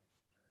show.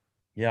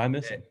 Yeah, I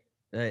miss him.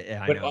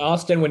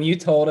 Austin, when you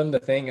told him the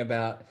thing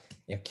about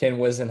Ken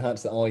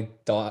Wisenhunt's the only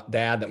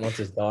dad that wants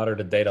his daughter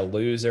to date a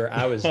loser,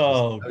 I was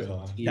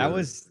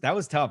that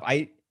was tough.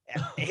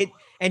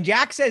 And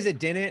Jack says it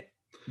didn't,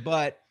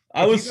 but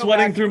I was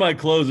sweating through my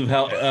clothes of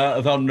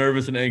how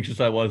nervous and anxious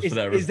I was for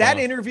that response. Is that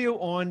interview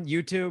on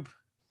YouTube?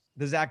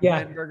 The Zach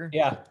Mettenberger?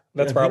 Yeah,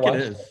 that's where I watched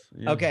it.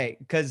 Yeah. Okay,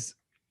 because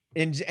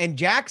and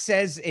Jack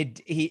says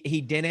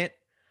he didn't,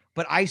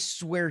 but I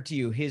swear to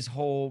you, his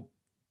whole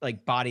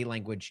body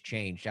language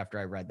changed after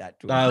I read that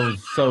tweet. I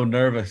was so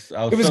nervous.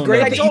 It was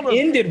great that he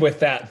ended with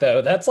that,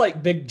 though. That's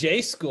like Big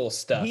J school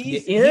stuff.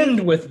 You end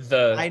with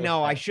the. I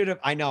know.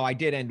 I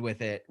did end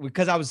with it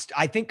because I was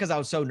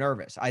so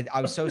nervous.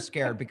 I was so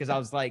scared because I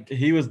was like.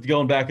 He was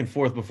going back and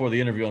forth before the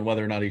interview on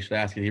whether or not he should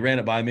ask it. He ran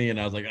it by me, and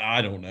I was like,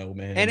 I don't know,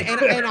 man. And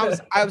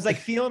I was like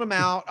feeling him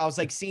out. I was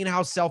like seeing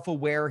how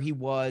self-aware he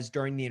was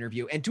during the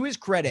interview. And to his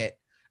credit.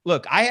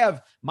 Look, I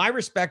have my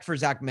respect for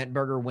Zach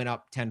Mettenberger went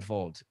up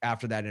tenfold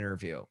after that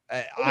interview.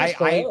 I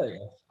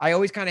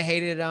always kind of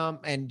hated him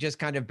and just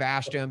kind of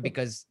bashed him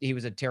because he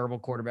was a terrible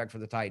quarterback for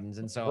the Titans.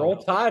 And so Roll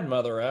Tide,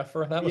 mother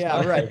effer. That was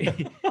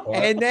right.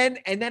 and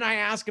then I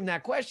asked him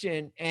that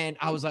question and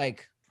I was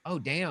like, oh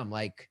damn,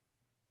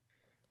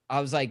 I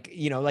was like,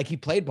 he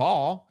played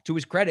ball to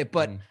his credit,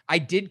 but I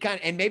did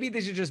and maybe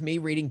this is just me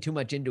reading too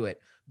much into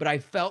it, but I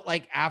felt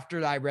like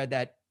after I read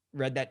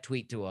that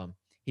tweet to him,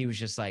 he was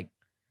just like,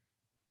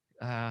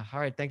 all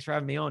right, thanks for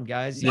having me on,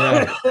 guys.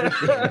 Yeah.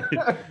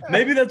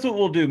 Maybe that's what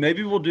we'll do.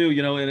 Maybe we'll do,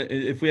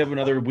 if we have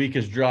another week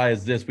as dry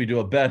as this, we do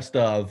a best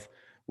of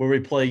where we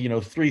play,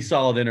 3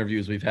 solid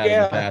interviews we've had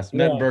in the past.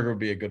 Mettenberger would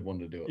be a good one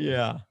to do it.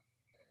 Yeah.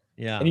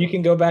 Yeah. And you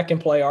can go back and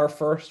play our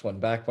first one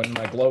back when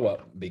my glow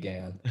up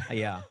began.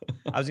 Yeah.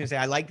 I was going to say,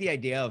 I like the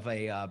idea of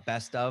a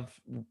best of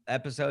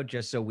episode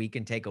just so we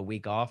can take a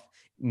week off.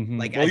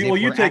 Mm-hmm.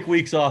 You take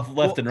weeks off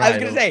left and right. I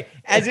was going to say,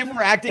 as if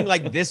we're acting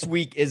like this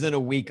week isn't a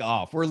week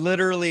off. We're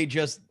literally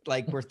just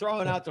we're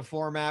throwing out the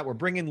format. We're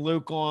bringing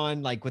Luke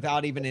on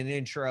without even an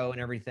intro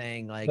and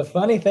everything. The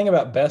funny thing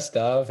about best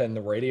of in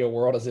the radio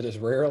world is it is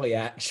rarely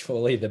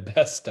actually the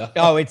best of.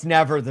 Oh, it's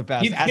never the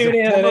best. You tune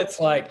in and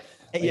it's like,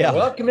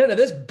 welcome into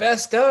this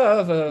best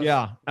of.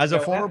 As a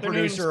former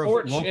producer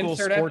of local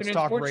sports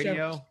talk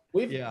radio.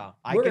 We're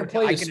gonna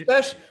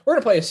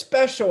play a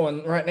special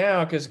one right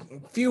now because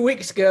a few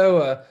weeks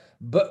ago,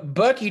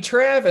 Bucky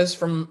Travis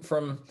from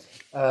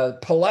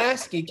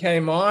Pulaski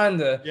came on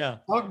to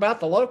talk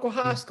about the local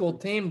high school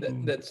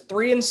team that's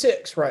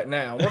 3-6 right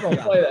now. We're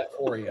gonna play that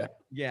for you.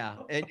 Yeah,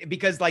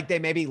 because they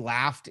maybe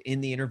laughed in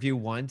the interview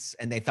once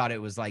and they thought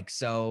it was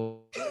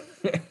so.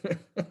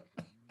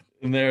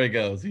 And there he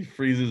goes. He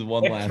freezes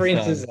one last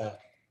time.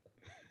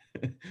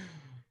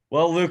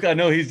 Well, Luke, I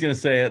know he's gonna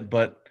say it,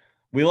 but.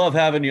 We love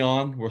having you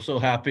on. We're so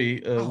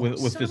happy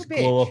with this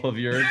glow up of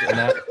yours,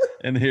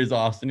 and here's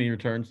Austin. He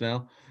returns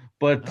now,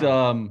 but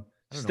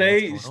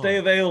stay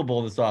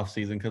available this off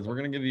season because we're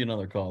gonna give you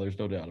another call. There's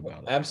no doubt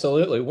about it.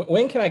 Absolutely.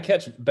 When can I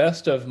catch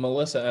best of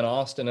Melissa and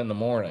Austin in the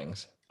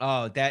mornings?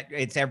 Oh,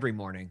 it's every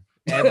morning.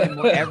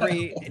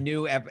 Every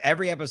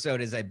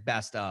episode is a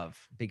best of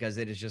because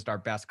it is just our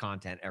best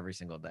content every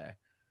single day.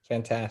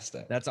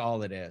 Fantastic. That's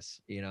all it is.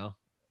 It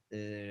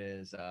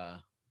is.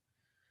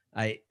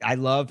 I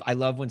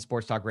love when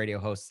sports talk radio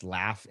hosts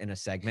laugh in a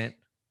segment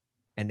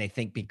and they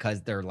think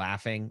because they're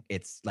laughing,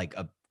 it's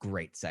a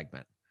great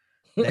segment.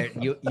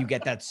 You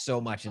get that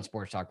so much in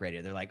sports talk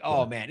radio. They're like,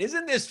 oh man,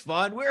 isn't this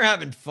fun? We're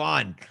having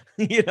fun.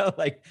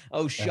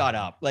 Oh, shut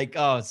up.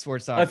 Oh,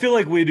 sports talk. I feel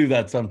like we do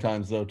that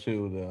sometimes though,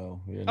 too, though.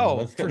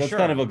 That's sure.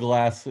 kind of a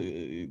glass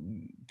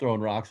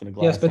throwing rocks in a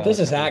glass. Yes, but this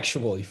is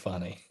actually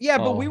funny. Yeah,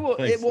 but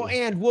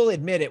we'll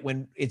admit it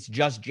when it's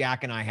just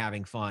Jack and I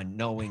having fun,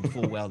 knowing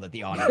full well that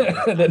the audience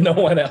that no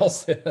one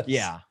else is.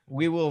 Yeah,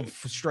 we will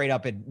straight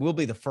up we'll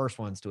be the first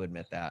ones to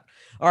admit that.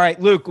 All right,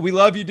 Luke, we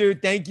love you,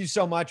 dude. Thank you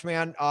so much,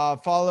 man.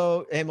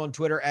 Follow him on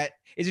Twitter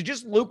is it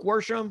just Luke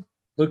Worsham?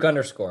 Luke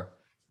 _.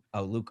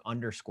 Oh, Luke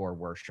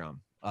 _Worsham.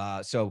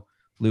 So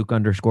Luke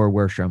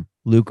 _Worsham.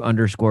 Luke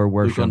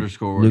 _Worsham.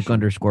 Luke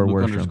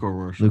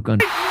 _Worsham. Luke There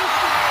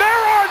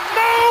are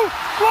no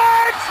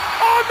flags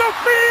on the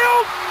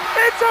field.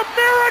 It's a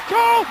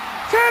miracle.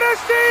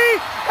 Tennessee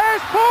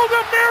has pulled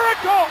a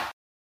miracle.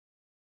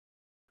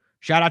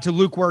 Shout out to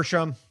Luke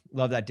Worsham.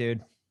 Love that dude.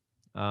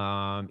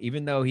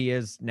 Even though he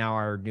is now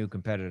our new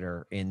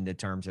competitor in the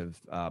terms of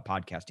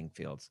podcasting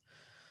fields.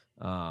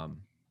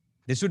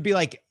 This would be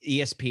like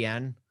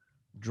ESPN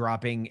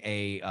dropping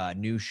a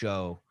new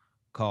show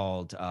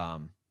called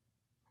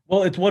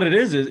well, it's what it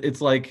is.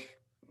 It's like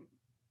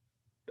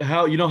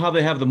how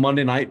they have the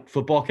Monday night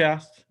football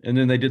cast and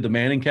then they did the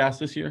Manning cast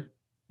this year?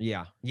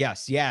 Yeah.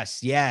 Yes.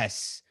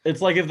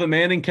 It's like if the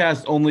Manning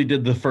cast only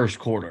did the first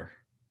quarter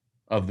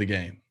of the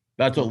game.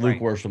 That's what Luke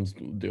Right. Worsham's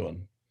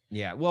doing.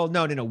 Yeah. Well,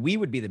 no. We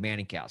would be the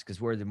Manning cast because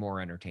we're the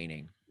more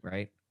entertaining,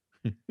 right?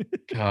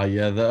 God,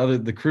 yeah.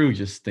 The crew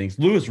just stinks.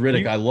 Louis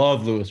Riddick, I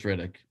love Louis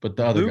Riddick, but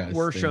the other Luke guys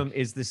Worsham stink.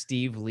 is the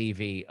Steve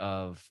Levy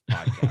of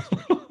podcasting.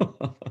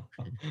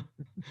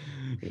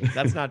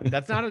 That's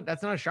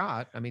not a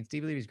shot. I mean,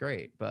 Steve Levy's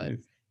great, but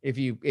if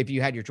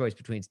you had your choice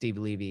between Steve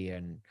Levy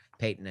and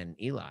Peyton and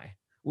Eli,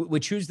 we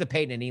choose the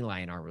Peyton and Eli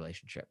in our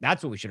relationship.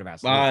 That's what we should have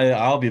asked.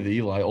 I'll be the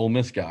Eli Ole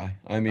Miss guy.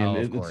 I mean,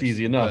 it's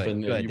easy enough, Good.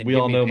 and Then we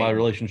all know my Peyton.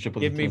 relationship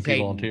with Give the me Tennessee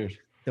Peyton, Volunteers.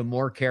 the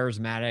more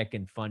charismatic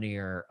and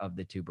funnier of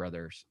the two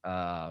brothers,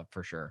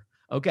 for sure.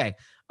 Okay.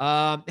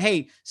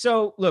 Hey,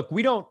 so look,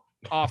 we don't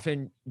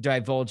often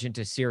divulge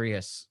into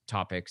serious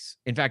topics.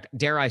 In fact,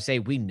 dare I say,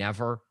 we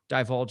never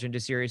divulge into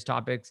serious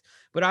topics.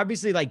 But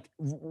obviously, like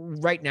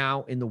right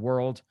now in the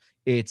world,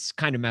 it's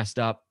kind of messed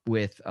up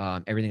with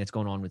everything that's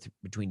going on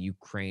between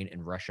Ukraine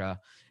and Russia,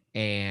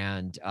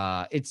 and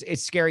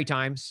it's scary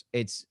times.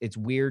 It's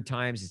weird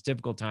times. It's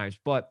difficult times.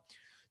 But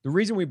the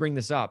reason we bring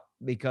this up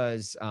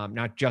because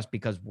not just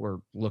because we're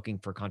looking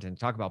for content to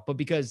talk about, but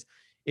because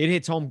it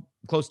hits home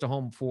close to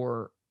home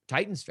for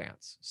Titans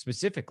fans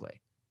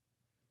specifically.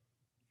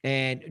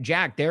 And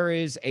Jack, there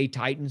is a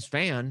Titans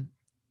fan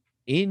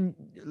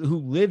who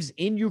lives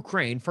in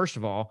Ukraine. First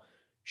of all,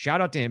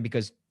 shout out to him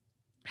because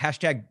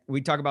hashtag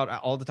we talk about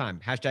all the time,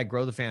 hashtag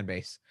grow the fan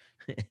base.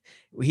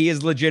 He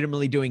is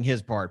legitimately doing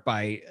his part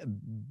by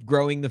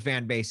growing the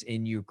fan base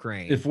in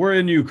Ukraine. If we're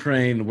in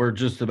Ukraine, we're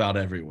just about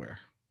everywhere.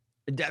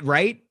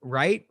 Right.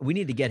 We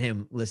need to get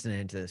him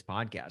listening to this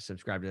podcast,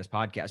 subscribe to this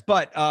podcast.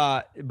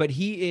 But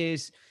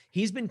he's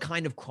been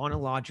kind of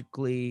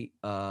chronologically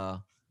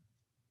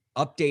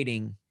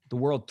updating the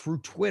world through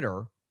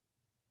Twitter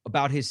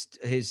about his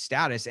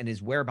status and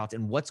his whereabouts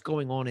and what's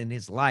going on in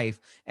his life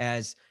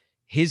as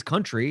his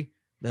country,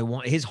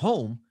 his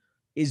home,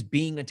 is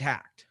being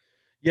attacked.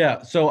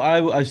 Yeah, so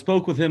I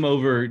spoke with him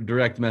over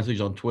direct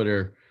message on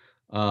Twitter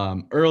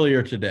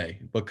earlier today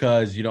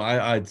because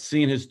I'd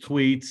seen his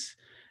tweets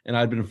and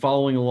I'd been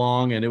following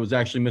along, and it was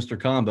actually Mr.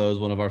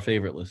 Combos, one of our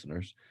favorite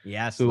listeners.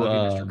 Yes,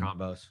 love you, Mr.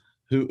 Combos.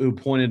 Who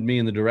pointed me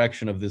in the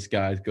direction of this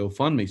guy's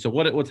GoFundMe. So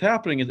what's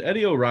happening is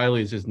Eddie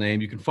O'Reilly is his name.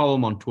 You can follow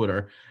him on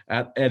Twitter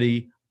at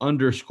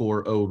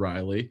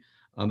Eddie_O'Reilly.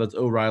 That's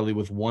O'Reilly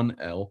with one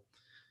L.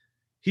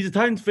 He's a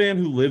Titans fan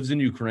who lives in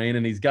Ukraine,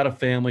 and he's got a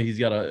family. He's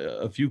got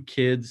a few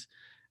kids,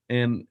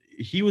 and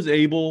he was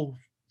able,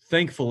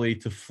 thankfully,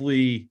 to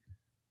flee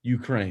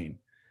Ukraine.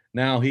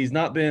 Now, he's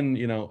not been,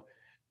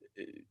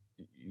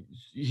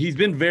 he's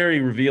been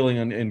very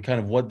revealing in kind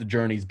of what the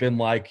journey's been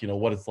like,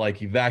 what it's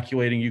like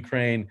evacuating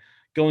Ukraine,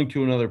 going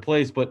to another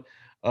place, but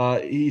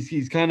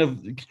he's kind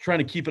of trying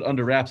to keep it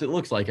under wraps. It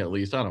looks like, at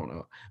least, I don't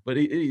know, but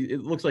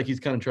it looks like he's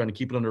kind of trying to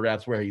keep it under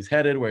wraps where he's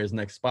headed, where his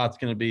next spot's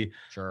going to be.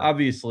 Sure.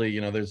 Obviously,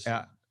 there's,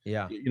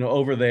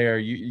 over there,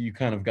 you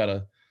kind of got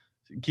to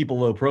keep a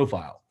low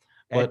profile.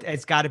 But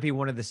it's got to be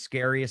one of the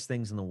scariest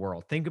things in the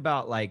world. Think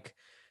about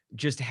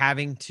just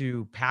having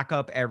to pack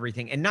up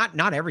everything, and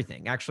not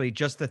everything, actually,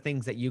 just the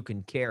things that you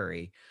can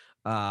carry,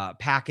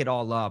 pack it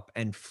all up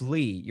and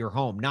flee your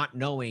home, not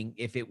knowing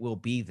if it will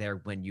be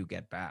there when you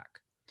get back.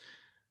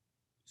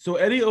 So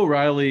Eddie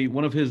O'Reilly,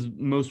 one of his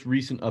most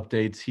recent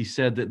updates, he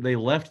said that they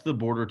left the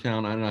border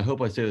town, and I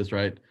hope I say this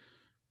right,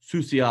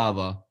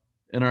 Suceava,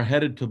 and are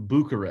headed to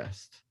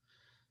Bucharest.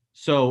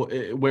 So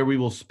where we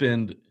will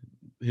spend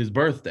his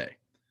birthday,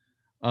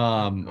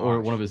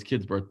 or one of his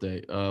kids'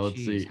 birthday. Let's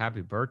see.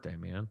 Happy birthday,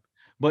 man.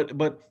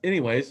 But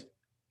anyways,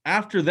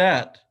 after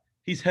that,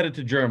 he's headed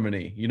to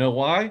Germany. You know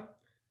why?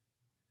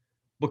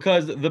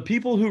 Because the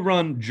people who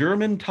run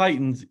German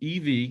Titans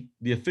EV,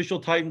 the official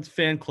Titans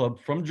fan club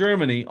from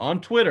Germany on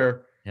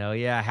Twitter. Hell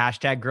yeah.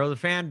 Hashtag grow the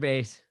fan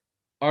base.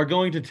 Are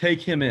going to take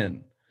him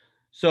in.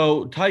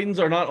 So Titans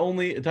fans not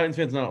only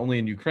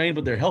in Ukraine,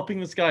 but they're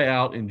helping this guy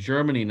out in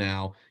Germany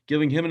now,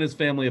 giving him and his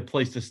family a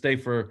place to stay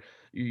for,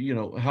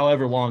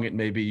 however long it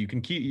may be.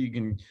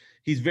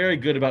 He's very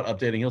good about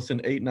updating. He'll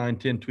send 8, 9,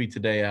 10 tweets a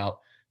day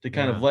out to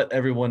kind of let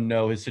everyone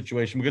know his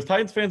situation, because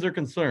Titans fans are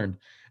concerned.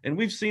 And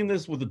we've seen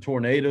this with the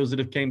tornadoes that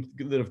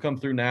have come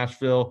through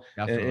Nashville,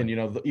 and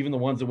even the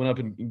ones that went up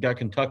and got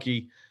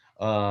Kentucky.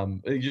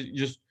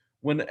 Just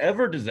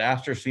whenever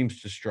disaster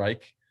seems to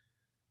strike,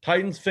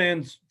 Titans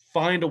fans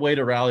find a way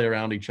to rally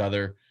around each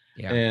other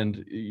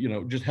and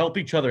just help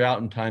each other out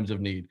in times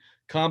of need.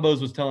 Combos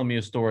was telling me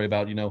a story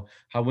about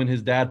how when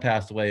his dad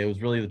passed away, it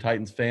was really the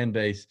Titans fan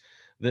base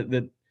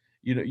that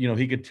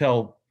he could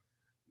tell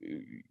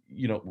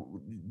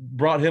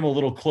brought him a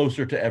little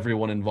closer to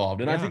everyone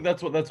involved. And I think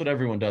that's what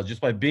everyone does,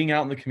 just by being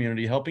out in the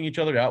community, helping each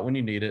other out when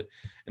you need it.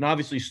 And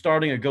obviously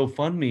starting a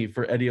GoFundMe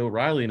for Eddie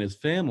O'Reilly and his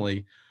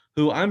family,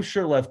 who I'm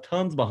sure left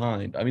tons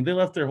behind. I mean, they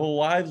left their whole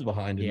lives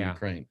behind in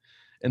Ukraine,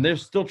 and they're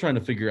still trying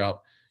to figure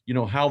out,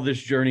 how this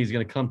journey is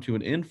going to come to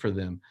an end for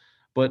them.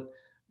 But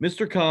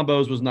Mr.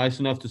 Combos was nice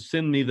enough to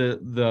send me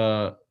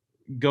the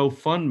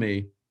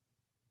GoFundMe,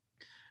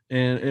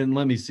 and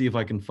let me see if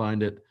I can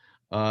find it.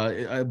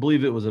 I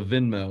believe it was a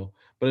Venmo,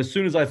 but as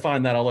soon as I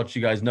find that, I'll let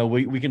you guys know.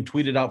 We can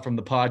tweet it out from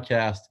the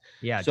podcast.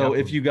 Yeah. So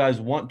if Definitely. you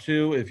guys want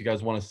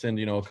to, send,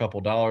 a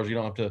couple dollars, you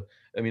don't have to.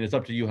 I mean, it's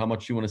up to you how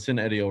much you want to send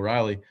Eddie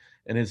O'Reilly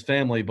and his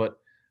family, but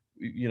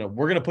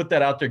we're going to put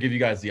that out there, give you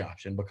guys the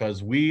option,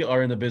 because we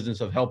are in the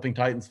business of helping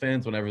Titans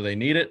fans whenever they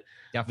need it.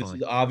 Definitely.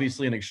 This is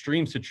obviously an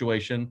extreme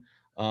situation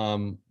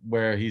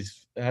where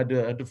he's had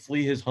to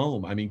flee his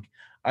home. I mean,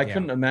 I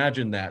couldn't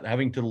imagine that,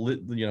 having to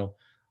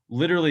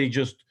literally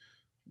just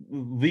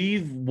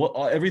leave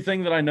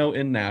everything that I know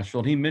in Nashville.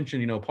 And he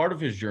mentioned, part of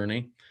his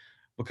journey,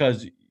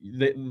 because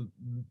the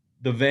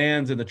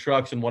vans and the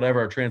trucks and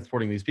whatever are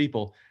transporting these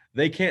people,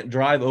 they can't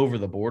drive over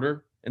the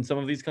border in some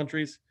of these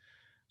countries.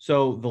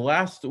 So the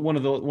last one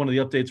of the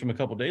updates from a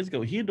couple of days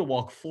ago, he had to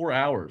walk 4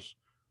 hours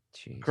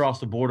across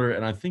the border,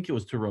 and I think it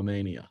was to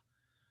Romania.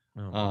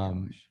 Oh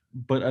my gosh.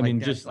 But I mean,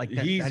 just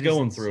he's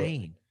going through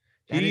it.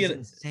 That is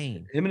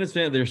insane. Him and his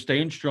family, they're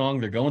staying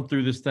strong. They're going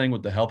through this thing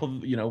with the help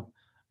of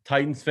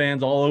Titans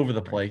fans all over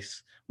the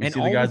place. We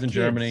see the guys in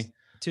Germany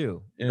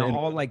too, and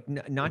all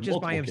not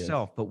just by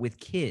himself, but with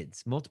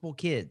kids, multiple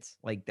kids.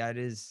 Like that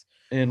is.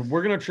 And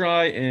we're gonna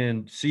try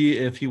and see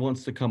if he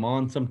wants to come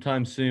on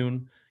sometime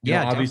soon.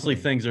 Obviously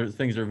definitely.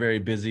 things are very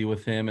busy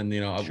with him, and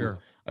Sure.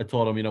 I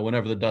told him,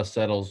 whenever the dust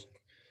settles,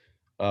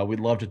 we'd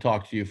love to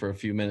talk to you for a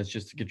few minutes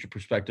just to get your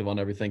perspective on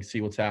everything,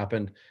 see what's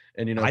happened,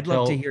 and I'd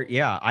love to hear.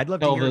 Yeah, I'd love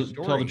to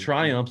hear tell the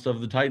triumphs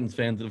of the Titans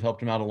fans that have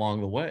helped him out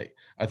along the way.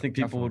 I think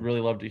people would really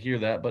love to hear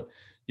that, but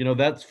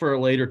that's for a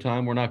later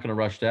time. We're not going to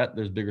rush that.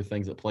 There's bigger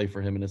things at play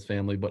for him and his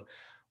family, but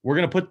we're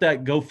going to put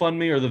that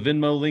GoFundMe or the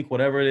Venmo link,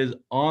 whatever it is,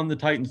 on the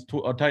Tighten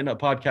Up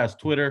Podcast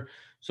Twitter.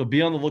 So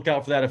be on the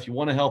lookout for that. If you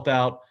want to help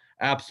out,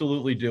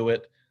 absolutely do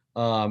it.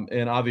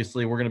 And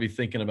obviously, we're going to be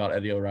thinking about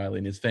Eddie O'Reilly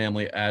and his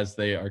family as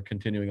they are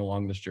continuing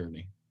along this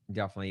journey.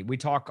 Definitely. We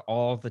talk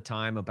all the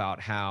time about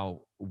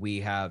how we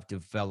have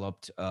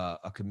developed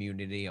a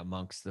community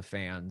amongst the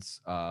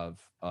fans of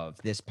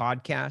this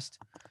podcast,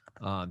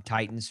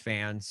 Titans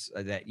fans,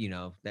 that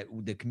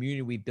the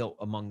community we built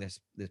among this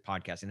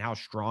podcast and how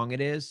strong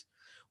it is.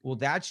 Well,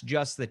 that's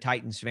just the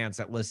Titans fans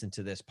that listen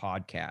to this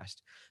podcast.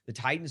 The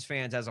Titans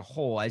fans as a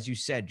whole, as you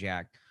said,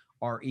 Jack,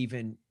 are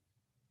even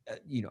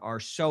are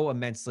so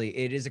immensely,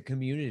 it is a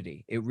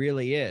community. It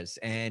really is.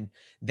 And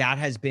that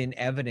has been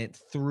evident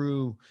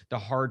through the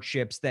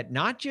hardships that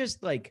not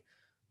just like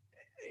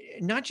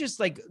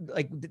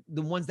the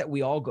ones that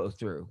we all go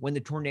through. When the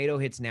tornado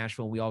hits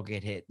Nashville, we all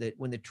get hit. That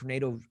when the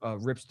tornado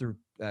rips through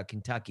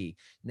Kentucky,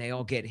 and they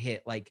all get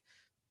hit. Like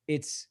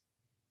it's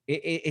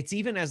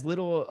even as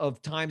little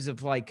of times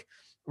of like,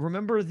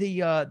 remember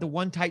the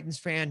one Titans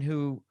fan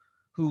who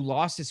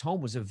lost his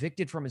home, was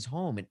evicted from his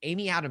home, and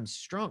Amy Adams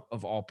Strunk,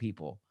 of all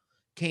people,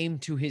 came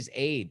to his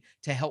aid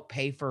to help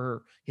pay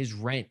for his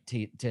rent,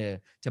 to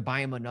buy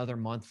him another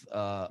month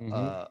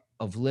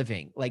of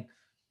living. Like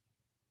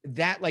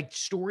that, like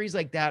stories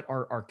like that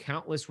are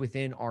countless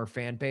within our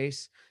fan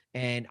base.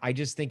 And I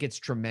just think it's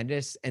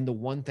tremendous. And the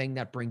one thing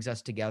that brings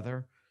us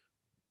together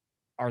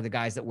are the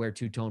guys that wear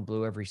two-tone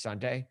blue every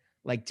Sunday.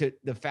 Like to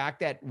the fact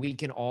that we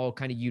can all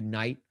kind of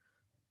unite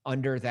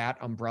under that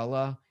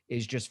umbrella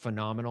is just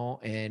phenomenal.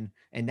 And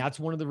that's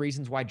one of the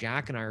reasons why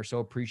Jack and I are so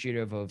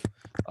appreciative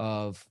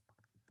of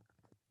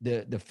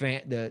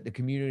the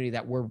community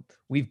that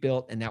we've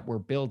built and that we're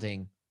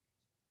building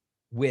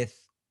with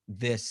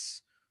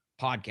this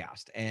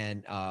podcast.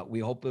 And we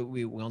hope that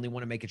we only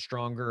want to make it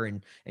stronger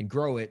and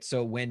grow it.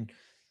 So when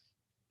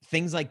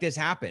things like this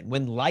happen,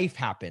 when life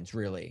happens,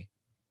 really,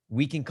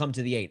 we can come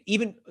to the aid.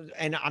 Even,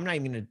 and I'm not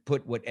even going to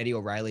put what Eddie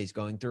O'Reilly is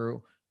going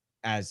through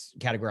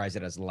categorize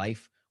it as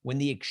life. When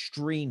the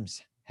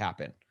extremes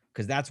happen,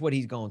 because that's what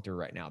he's going through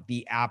right now,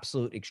 the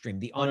absolute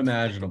extreme, the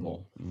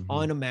unimaginable.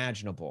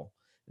 Unimaginable.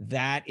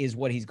 That is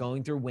what he's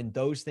going through. When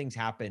those things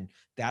happen,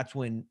 that's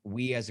when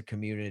we as a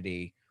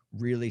community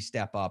really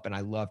step up, and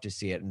I love to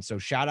see it. And so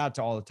shout out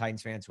to all the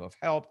Titans fans who have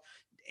helped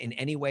in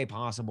any way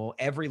possible.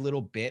 Every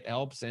little bit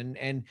helps,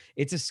 and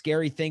it's a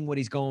scary thing what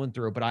he's going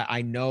through, but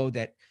I know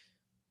that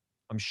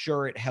I'm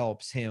sure it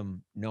helps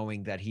him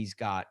knowing that he's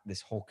got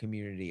this whole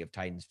community of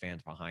Titans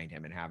fans behind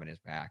him and having his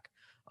back,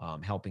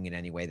 helping in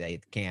any way they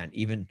can.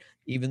 Even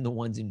the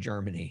ones in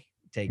Germany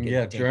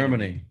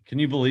Germany. Can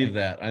you believe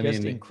that? I mean,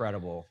 mean,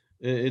 incredible.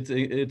 It's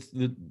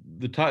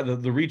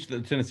the reach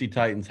that the Tennessee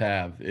Titans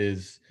have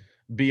is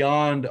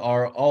beyond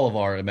all of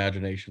our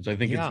imaginations. I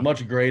think it's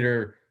much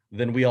greater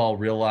than we all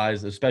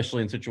realize,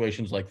 especially in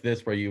situations like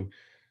this where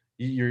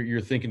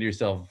you're thinking to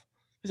yourself,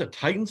 "There's a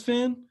Titans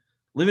fan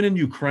living in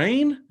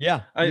Ukraine?"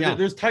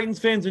 There's Titans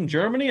fans in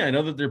Germany. I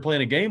know that they're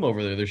playing a game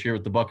over there this year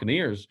with the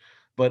Buccaneers,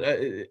 but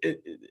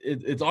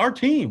it's our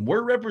team.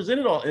 We're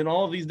represented in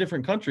all of these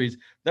different countries.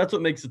 That's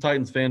what makes the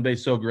Titans fan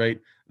base so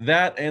great.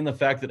 That and the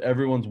fact that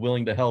everyone's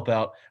willing to help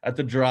out at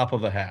the drop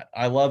of a hat.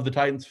 I love the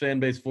Titans fan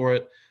base for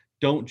it.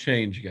 Don't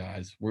change,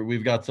 guys.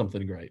 We've got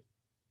something great.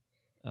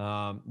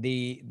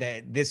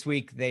 This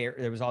week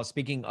there was all,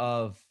 speaking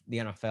of the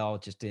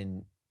NFL, just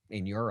in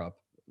Europe,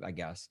 I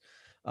guess.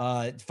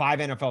 5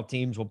 NFL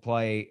teams will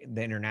play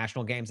the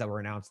international games that were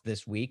announced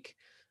this week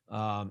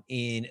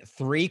in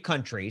 3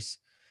 countries.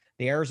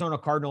 The Arizona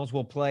Cardinals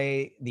will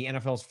play the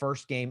NFL's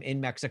first game in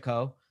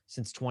Mexico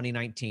since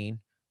 2019.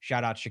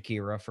 Shout out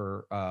Shakira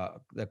for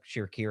the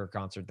Shakira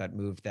concert that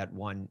moved that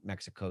one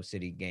Mexico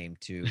City game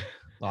to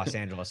Los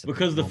Angeles.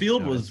 Because the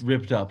field was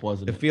ripped up,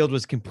 wasn't it? The field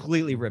was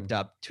completely ripped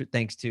up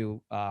thanks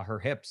to her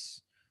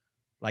hips.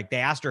 Like they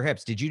asked her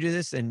hips, "Did you do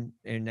this?" And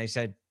they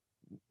said,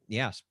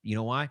 "Yes." You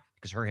know why?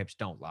 Because her hips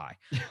don't lie.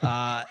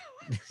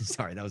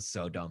 Sorry, that was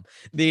so dumb.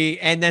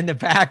 And then the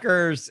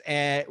Packers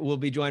will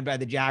be joined by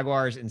the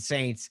Jaguars and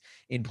Saints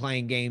in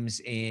playing games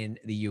in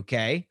the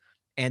UK,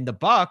 and the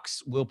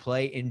Bucks will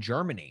play in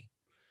Germany.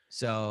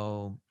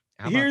 So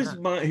here's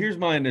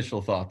my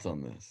initial thoughts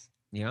on this.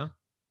 Yeah.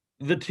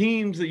 The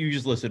teams that you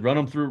just listed, run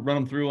them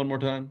through one more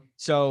time.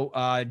 So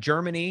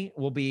Germany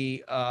will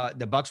be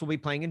the Bucks will be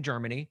playing in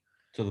Germany.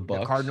 So the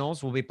Bucks. The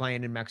Cardinals will be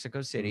playing in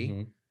Mexico City.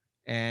 Mm-hmm.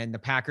 And the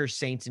Packers,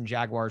 Saints, and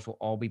Jaguars will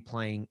all be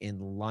playing in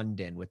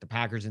London, with the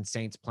Packers and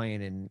Saints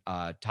playing in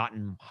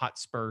Tottenham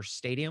Hotspur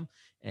Stadium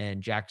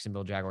and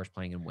Jacksonville Jaguars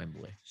playing in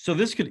Wembley. So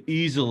this could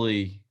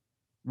easily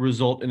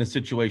result in a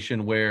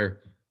situation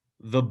where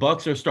the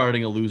Bucks are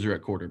starting a loser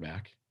at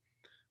quarterback.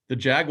 The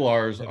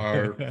Jaguars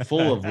are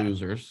full of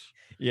losers.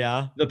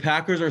 Yeah. The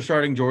Packers are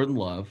starting Jordan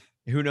Love.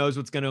 Who knows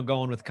what's going to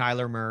go on with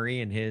Kyler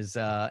Murray and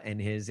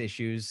his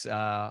issues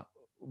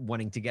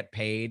wanting to get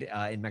paid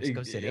in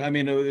Mexico City. I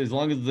mean, as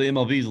long as the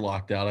MLB is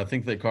locked out, I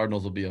think the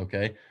Cardinals will be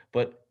okay.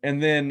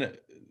 And then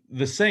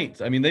the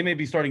Saints, I mean, they may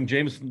be starting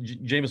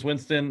Jameis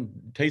Winston,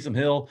 Taysom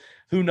Hill.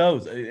 Who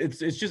knows?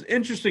 It's just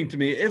interesting to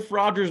me. If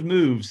Rodgers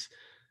moves,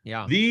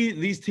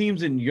 these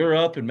teams in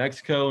Europe and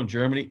Mexico and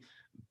Germany,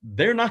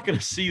 they're not going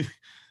to see,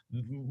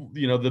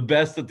 the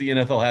best that the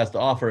NFL has to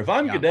offer. If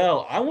I'm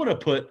Goodell, I want to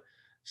put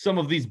some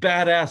of these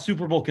badass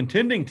Super Bowl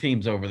contending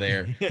teams over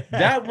there.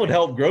 That would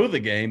help grow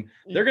the game.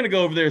 They're going to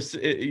go over there,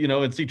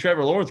 and see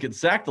Trevor Lawrence get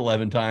sacked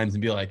 11 times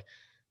and be like,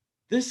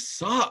 this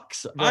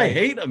sucks. Right. I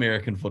hate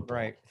American football.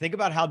 Right. Think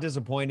about how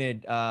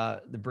disappointed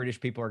the British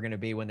people are going to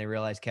be when they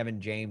realize Kevin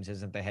James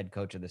isn't the head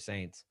coach of the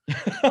Saints.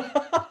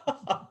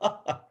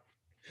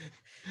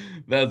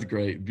 That's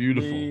great.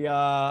 Beautiful.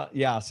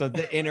 So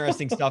the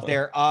interesting stuff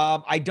there.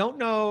 I don't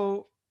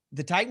know.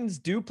 The Titans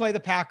do play the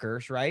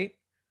Packers, right?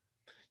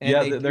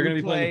 And they're going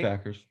to be playing the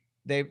Packers.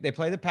 They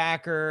play the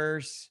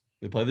Packers.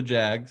 They play the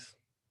Jags.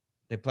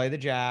 They play the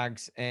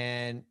Jags,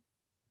 and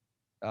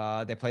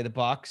they play the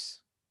Bucks.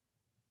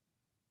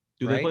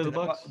 Do they play the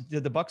Bucks?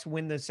 Did the Bucks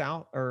win the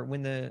South or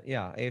win the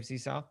AFC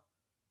South?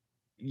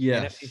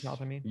 Yes. NFC South,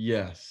 I mean.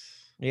 Yes.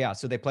 Yeah,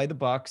 so they played the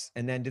Bucks,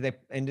 and then did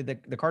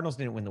the Cardinals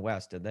didn't win the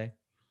West, did they?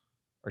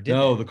 Or did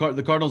no, they?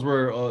 the Cardinals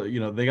were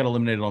they got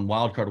eliminated on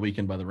wild card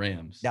weekend by the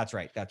Rams. That's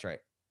right.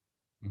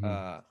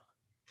 Mm-hmm.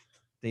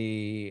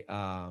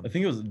 I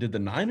think it was, did the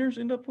Niners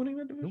end up winning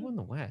that division? Who won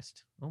the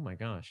West? Oh my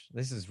gosh.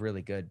 This is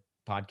really good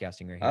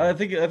podcasting right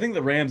here. I think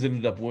the Rams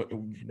ended up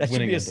winning. That should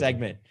be a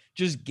segment.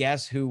 Just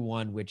guess who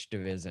won which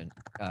division.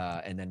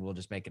 And then we'll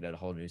just make it a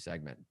whole new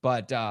segment.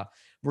 But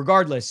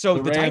regardless, so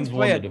the Titans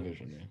play the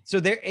division. Yeah. So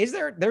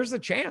there's a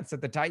chance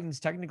that the Titans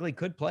technically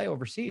could play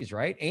overseas,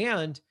 right?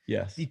 And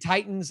yes, the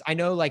Titans, I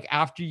know, like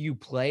after you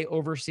play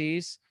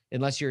overseas,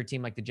 unless you're a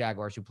team like the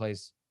Jaguars who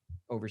plays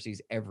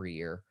overseas every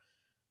year,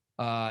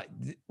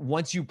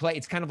 once you play,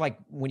 it's kind of like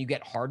when you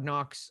get Hard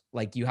Knocks,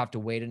 like you have to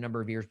wait a number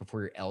of years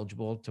before you're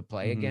eligible to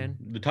play again.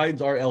 The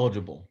Titans are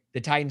eligible.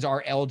 The Titans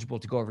are eligible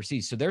to go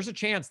overseas. So there's a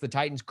chance the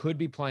Titans could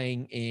be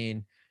playing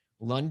in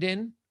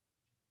London,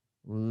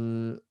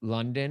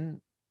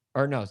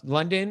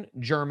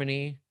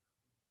 Germany,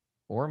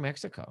 or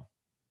Mexico.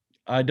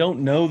 I don't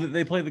know that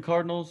they play the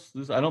Cardinals.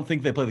 I don't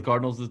think they play the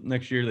Cardinals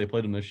next year. They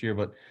played them this year,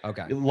 but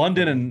okay.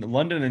 London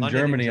and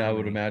Germany, I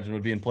would imagine,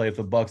 would be in play if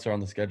the Bucks are on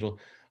the schedule.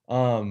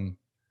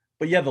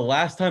 But yeah, the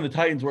last time the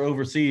Titans were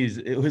overseas,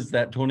 it was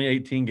that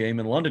 2018 game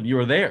in London. You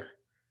were there.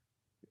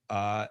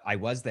 I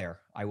was there.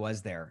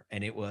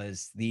 And it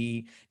was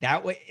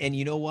that way. And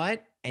you know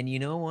what?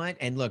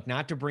 And look,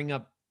 not to bring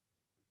up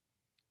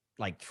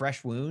like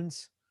fresh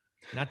wounds,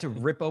 not to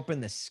rip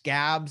open the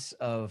scabs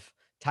of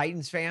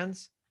Titans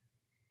fans,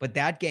 but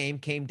that game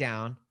came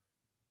down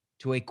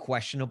to a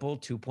questionable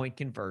 2-point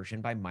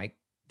conversion by Mike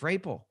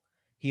Vrabel.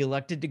 He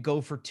elected to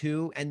go for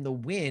 2 and the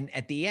win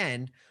at the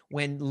end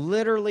when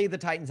literally the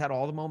Titans had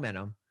all the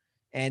momentum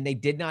and they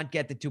did not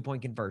get the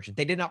 2-point conversion.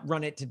 They did not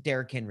run it to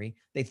Derrick Henry.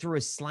 They threw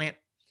a slant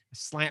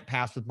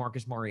pass with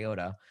Marcus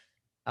Mariota.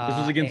 This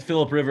was against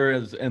Phillip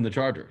Rivers and the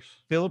Chargers.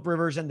 Phillip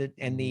Rivers and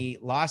the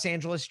Los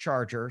Angeles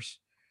Chargers,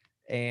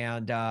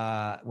 and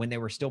when they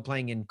were still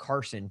playing in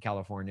Carson,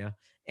 California.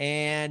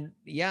 And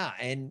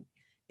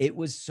it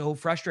was so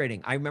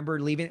frustrating. I remember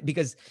leaving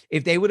because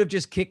if they would have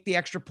just kicked the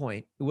extra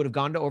point, it would have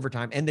gone to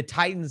overtime. And the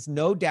Titans,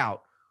 no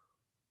doubt,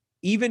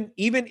 even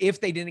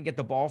if they didn't get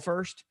the ball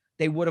first,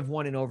 they would have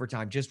won in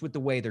overtime just with the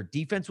way their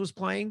defense was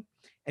playing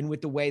and with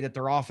the way that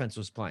their offense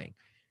was playing.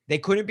 They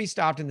couldn't be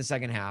stopped in the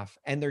second half,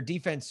 and their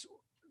defense,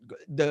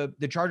 the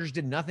Chargers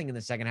did nothing in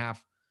the second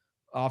half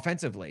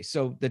offensively.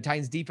 So the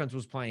Titans defense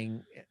was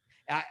playing.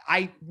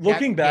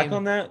 Looking back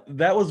on that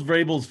was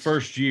Vrabel's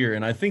first year,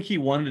 and I think he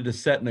wanted to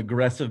set an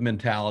aggressive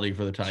mentality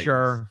for the Titans.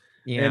 Sure.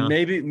 Yeah. And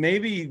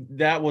maybe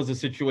that was a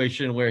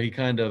situation where he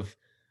kind of,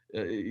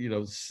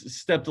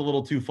 stepped a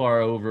little too far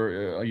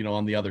over,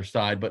 on the other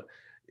side. But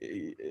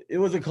it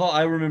was a call.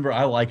 I remember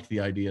I liked the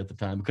idea at the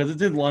time because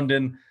it's in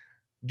London.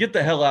 Get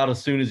the hell out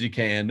as soon as you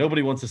can.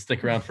 Nobody wants to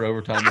stick around for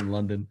overtime in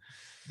London.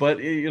 But,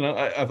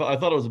 I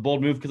thought it was a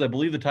bold move because I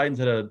believe the Titans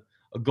had a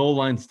goal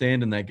line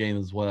stand in that game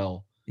as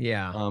well.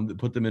 Yeah. That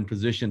put them in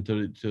position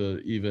to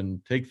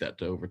even take that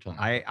to overtime.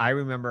 I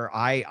remember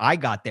I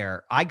got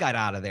there. I got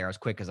out of there as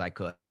quick as I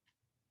could.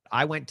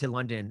 I went to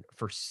London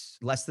for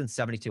less than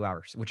 72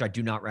 hours, which I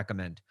do not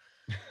recommend.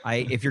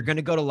 If you're going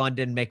to go to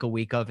London, make a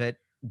week of it.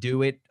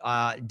 Do it.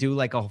 Do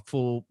like a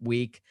full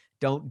week.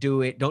 Don't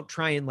do it. Don't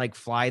try and like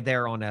fly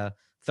there on a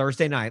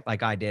Thursday night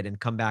like I did and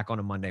come back on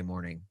a Monday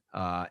morning.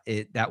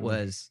 It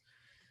was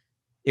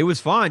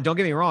fun. Don't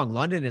get me wrong.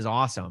 London is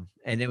awesome.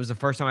 And it was the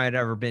first time I had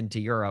ever been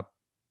to Europe.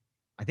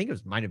 I think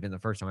it might have been the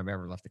first time I've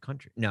ever left the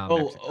country.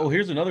 No.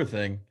 Here's another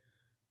thing.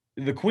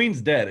 The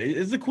Queen's dead.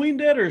 Is the Queen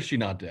dead or is she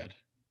not dead?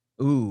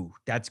 Ooh,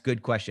 that's a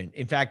good question.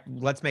 In fact,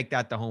 let's make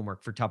that the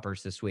homework for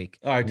Tuppers this week.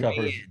 All right,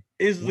 Tuppers.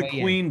 Is the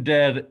Queen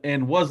dead,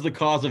 and was the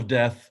cause of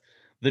death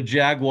the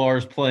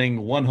Jaguars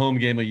playing one home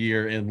game a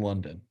year in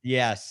London?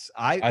 Yes.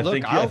 I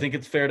think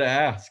it's fair to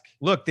ask.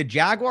 Look, the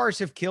Jaguars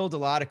have killed a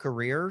lot of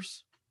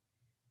careers.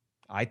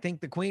 I think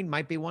the Queen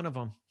might be one of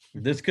them.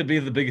 This could be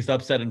the biggest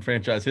upset in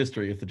franchise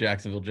history if the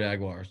Jacksonville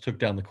Jaguars took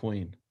down the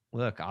Queen.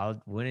 Look, I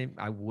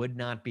would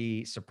not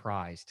be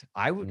surprised.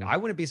 I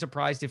wouldn't be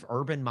surprised if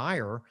Urban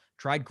Meyer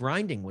tried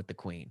grinding with the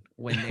Queen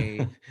when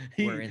they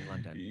were in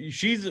London.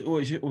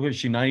 Was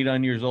she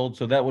 99 years old?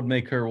 So that would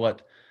make her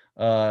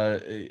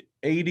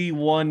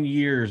 81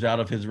 years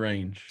out of his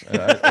range.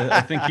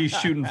 I think he's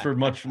shooting for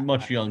much,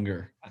 much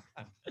younger.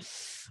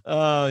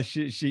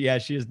 She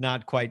does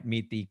not quite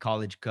meet the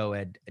college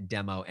co-ed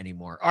demo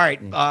anymore. All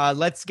right,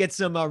 let's get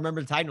some Remember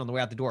the Titan on the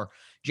way out the door.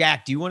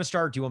 Jack, do you want to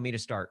start or do you want me to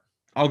start?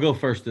 I'll go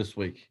first this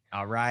week.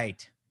 All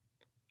right.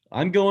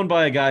 I'm going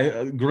by a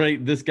guy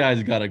great. This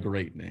guy's got a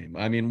great name.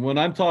 I mean, when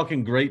I'm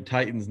talking great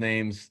Titans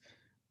names,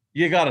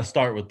 you got to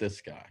start with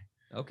this guy.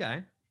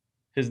 Okay.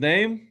 His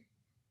name,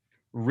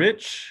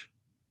 Rich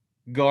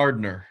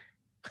Gardner.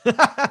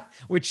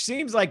 Which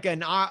seems like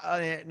an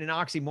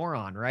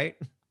oxymoron, right?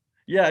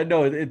 Yeah,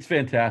 no, it's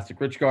fantastic.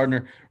 Rich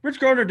Gardner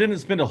didn't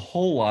spend a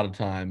whole lot of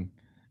time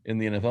in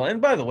the NFL. And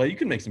by the way, you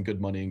can make some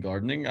good money in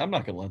gardening. I'm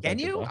not going to let that. Can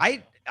you?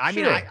 I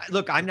Sure. mean,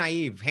 look, I'm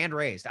naive, hand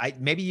raised.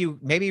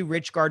 Maybe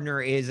Rich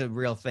Gardner is a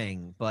real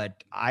thing,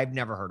 but I've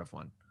never heard of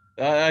one.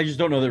 I just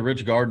don't know that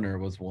Rich Gardner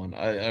was one.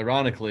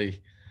 Ironically,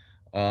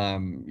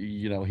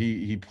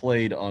 he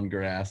played on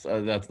grass.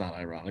 That's not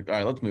ironic. All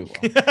right, let's move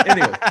on.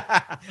 Anyway,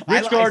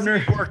 Rich Gardner I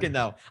see you working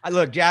though.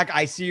 Look, Jack,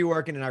 I see you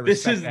working, and I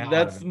respect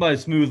that's my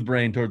smooth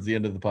brain towards the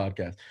end of the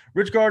podcast.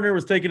 Rich Gardner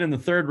was taken in the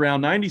third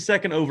round,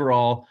 92nd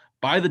overall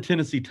by the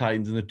Tennessee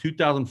Titans in the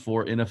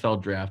 2004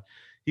 NFL Draft.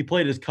 He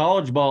played his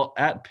college ball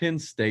at Penn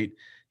State.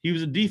 He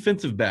was a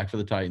defensive back for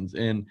the Titans,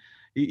 and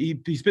he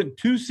spent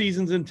 2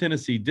 seasons in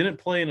Tennessee, didn't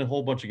play in a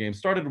whole bunch of games,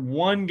 started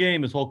 1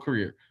 game his whole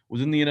career,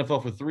 was in the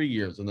NFL for 3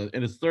 years. And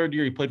in his third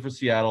year, he played for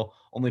Seattle,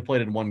 only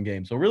played in 1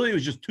 game. So really, it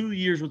was just 2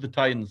 years with the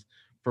Titans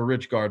for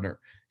Rich Gardner.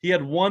 He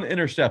had 1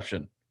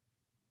 interception.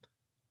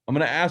 I'm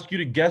going to ask you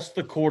to guess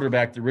the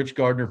quarterback that Rich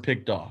Gardner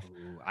picked off.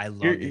 Ooh, I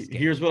love this game.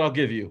 Here's what I'll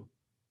give you.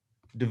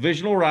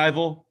 Divisional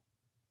rival,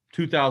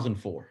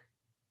 2004.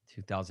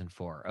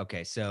 2004.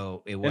 Okay,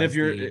 so it was.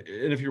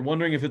 And if you're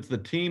wondering if it's the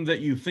team that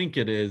you think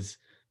it is,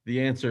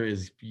 the answer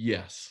is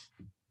yes.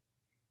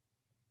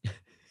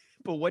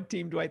 But what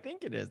team do I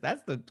think it is?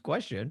 That's the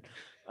question.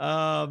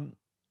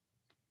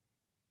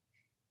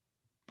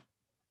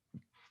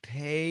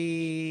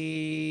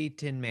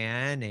 Peyton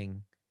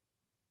Manning.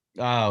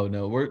 Oh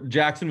no, we're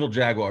Jacksonville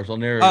Jaguars. I'll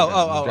narrow it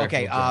down.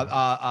 Okay.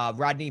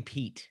 Rodney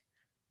Peete.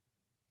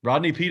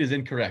 Rodney Peete is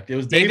incorrect. It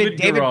was David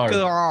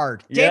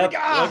Garrard. Yep.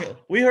 Okay.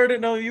 We heard it.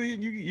 No,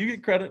 you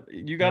get credit.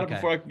 You got it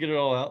before I can get it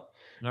all out.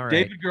 All right.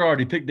 David Garrard.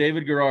 He picked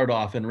David Garrard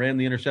off and ran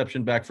the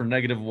interception back for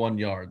 -1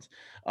 yards.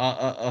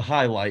 A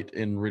highlight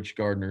in Rich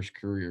Gardner's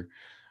career.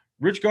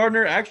 Rich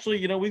Gardner,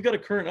 actually, we've got a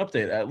current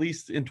update. At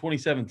least in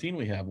 2017,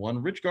 we have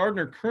one. Rich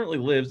Gardner currently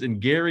lives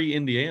in Gary,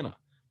 Indiana,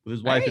 with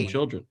his wife and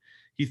children.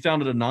 He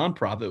founded a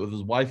nonprofit with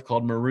his wife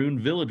called Maroon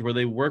Village, where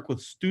they work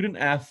with student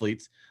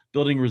athletes,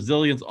 building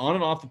resilience on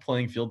and off the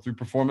playing field through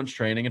performance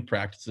training and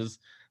practices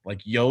like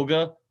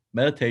yoga,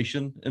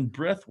 meditation, and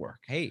breath work.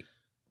 Hey,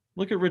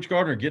 look at Rich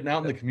Gardner getting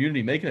out in the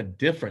community, making a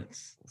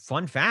difference.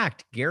 Fun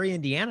fact, Gary,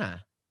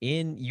 Indiana,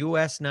 in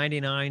US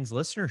 99's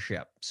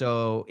listenership.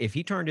 So if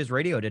he turned his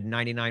radio to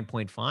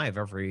 99.5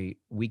 every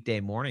weekday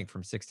morning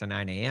from 6 to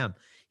 9 a.m.,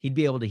 he'd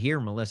be able to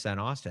hear Melissa and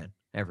Austin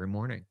every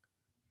morning.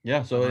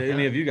 Yeah, so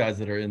any of you guys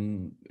that are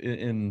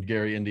in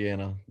Gary,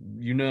 Indiana,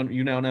 you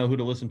now know who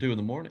to listen to in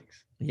the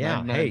mornings.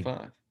 Yeah, hey,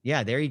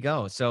 yeah, there you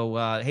go. So,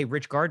 hey,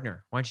 Rich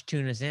Gardner, why don't you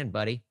tune us in,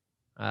 buddy?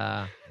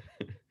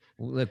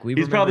 Look, we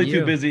he's remember probably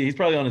you. too busy. He's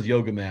probably on his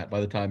yoga mat by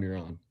the time you're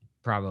on.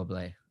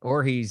 Probably,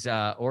 or he's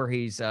or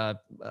he's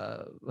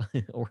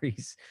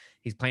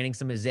planting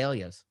some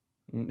azaleas.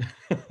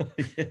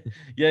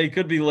 Yeah, he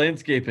could be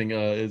landscaping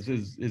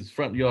his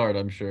front yard,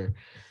 I'm sure.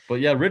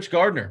 But yeah, Rich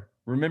Gardner.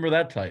 Remember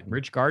that Titan.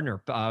 Rich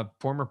Gardner,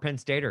 former Penn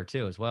Stater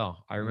too, as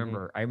well. I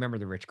remember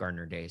the Rich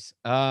Gardner days.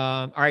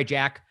 All right,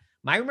 Jack.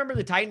 My remember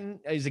the Titan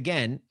is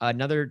again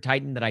another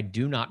Titan that I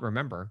do not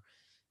remember.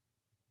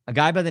 A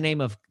guy by the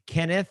name of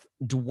Kenneth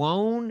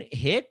Dwone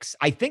Hicks.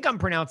 I think I'm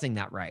pronouncing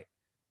that right.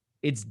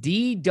 It's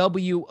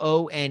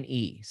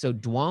Dwone. So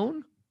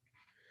Dwone?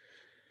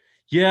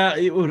 Yeah,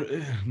 it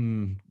would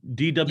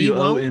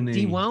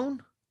DWONE.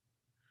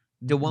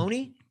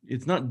 Dwone?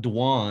 It's not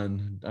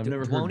Dwan. I've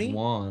never heard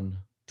Dwone?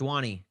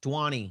 Dwan.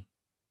 Dwani.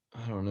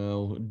 I don't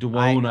know.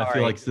 Dwone, I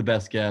feel like it's the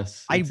best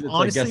guess. It's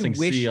like guessing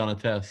C on a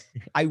test.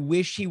 I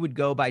wish he would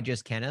go by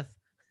just Kenneth,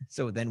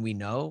 so then we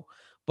know.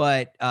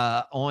 But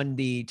on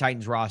the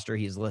Titans roster,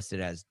 he's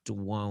listed as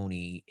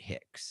Dwone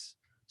Hicks.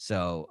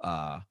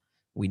 So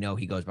we know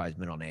he goes by his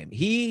middle name.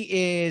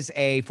 He is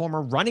a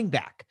former running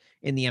back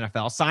in the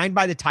NFL, signed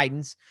by the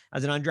Titans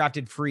as an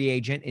undrafted free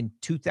agent in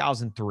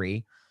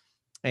 2003,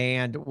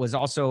 and was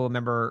also a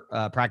member,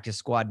 practice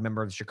squad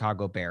member of the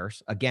Chicago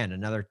Bears. Again,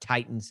 another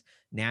Titans,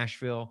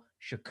 Nashville,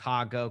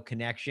 Chicago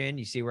connection.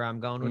 You see where I'm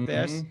going with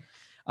this?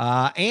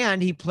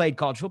 And he played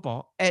college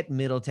football at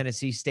Middle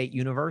Tennessee State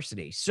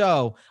University.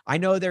 So I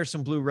know there's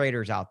some Blue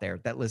Raiders out there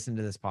that listen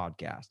to this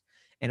podcast.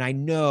 And I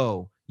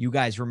know you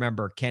guys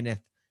remember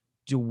Kenneth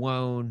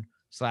Dwone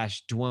 /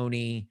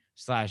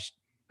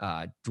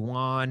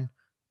 Dwan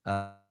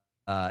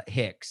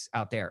Hicks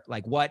out there.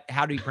 Like what?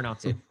 How do you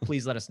pronounce it?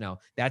 Please let us know.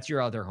 That's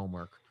your other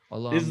homework.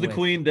 Is the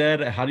Queen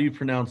dead? How do you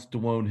pronounce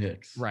Dwone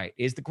Hicks? Right.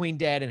 Is the Queen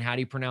dead? And how do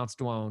you pronounce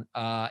Dwone?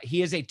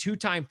 He is a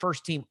two-time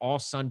first-team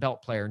All-Sun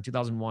Belt player in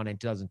 2001 and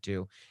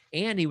 2002.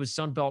 And he was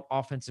Sun Belt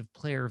Offensive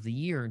Player of the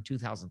Year in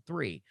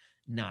 2003.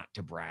 Not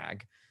to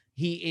brag.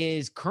 He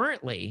is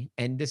currently,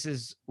 and this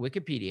is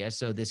Wikipedia,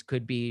 so this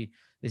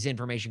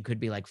information could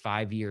be like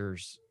 5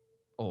 years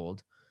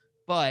old,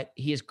 but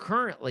he is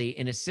currently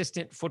an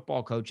assistant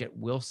football coach at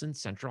Wilson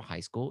Central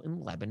High School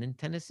in Lebanon,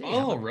 Tennessee.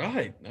 All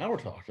right. Now we're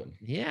talking.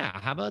 Yeah.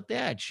 How about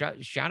that?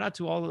 Shout out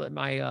to all of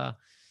my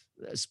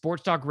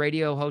sports talk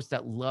radio hosts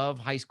that love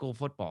high school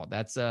football.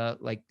 That's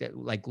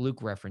like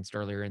Luke referenced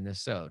earlier in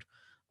this episode.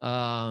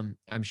 I'm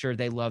sure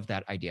they love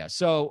that idea.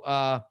 So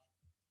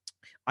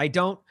I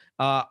don't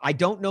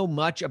know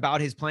much about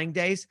his playing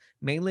days,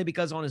 mainly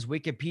because on his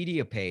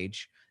Wikipedia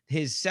page,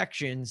 the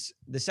sections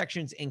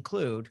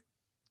include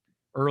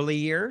early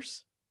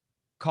years,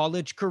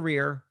 college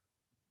career,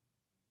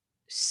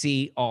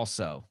 see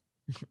also,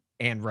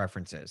 and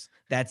references.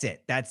 That's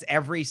it. That's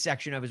every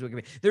section of his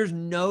Wikipedia. There's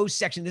no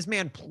section. This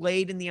man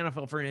played in the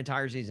NFL for an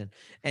entire season,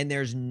 and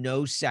there's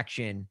no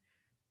section.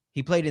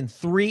 He played in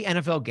 3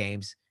 NFL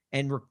games,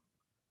 and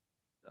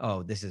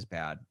this is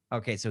bad.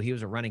 Okay, so he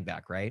was a running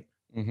back, right?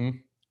 Mm-hmm.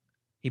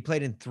 He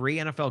played in 3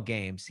 NFL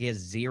games. He has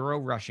 0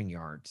 rushing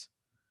yards,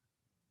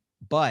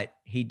 but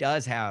he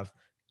does have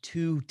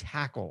 2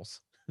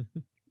 tackles.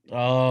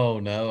 Oh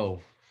no,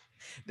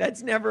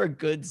 that's never a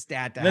good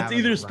stat to that's have.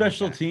 Either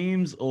special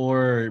teams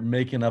or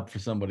making up for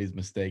somebody's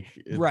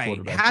mistake. Right,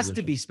 it has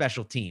to be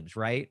special teams,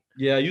 right?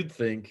 Yeah, you'd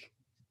think.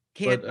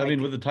 But I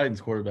mean, with the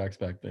Titans quarterbacks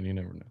back then, you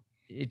never know.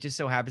 It just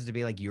so happens to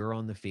be like you're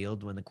on the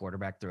field when the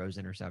quarterback throws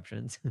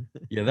interceptions.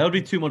 Yeah, that would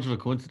be too much of a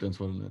coincidence,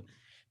 wouldn't it?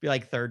 Be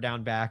like third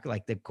down back,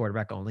 like the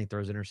quarterback only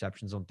throws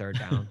interceptions on third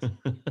downs.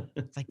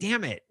 It's like,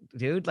 damn it,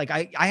 dude. Like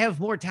I have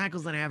more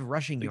tackles than I have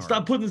rushing yards.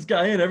 Stop putting this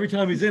guy in. Every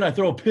time he's in, I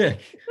throw a pick.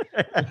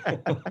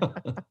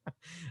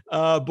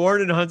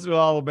 Born in Huntsville,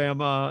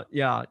 Alabama.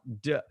 Yeah.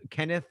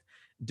 Kenneth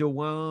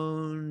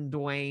Dwone.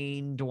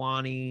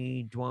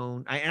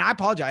 And I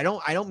apologize.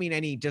 I don't mean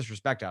any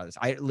disrespect out of this.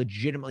 I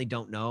legitimately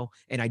don't know.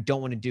 And I don't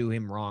want to do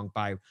him wrong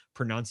by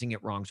pronouncing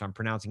it wrong. So I'm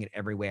pronouncing it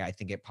every way I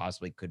think it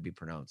possibly could be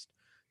pronounced.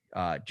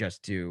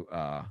 Just to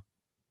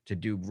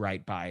do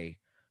right by,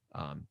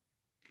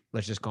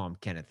 let's just call him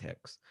Kenneth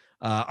Hicks.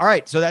 All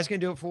right, so that's gonna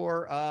do it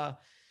for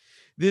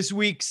this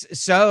week's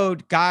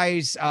episode,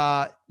 guys.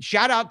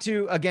 Shout out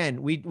to,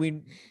 again,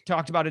 we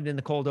talked about it in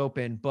the cold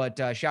open, but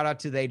shout out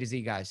to the A to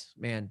Z guys,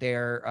 man.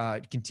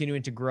 They're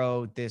continuing to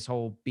grow this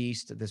whole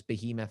beast, this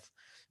behemoth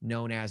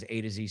known as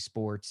A to Z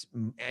Sports,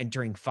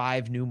 entering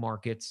 5 new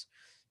markets: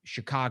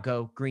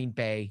 Chicago, Green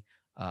Bay,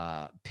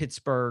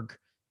 Pittsburgh,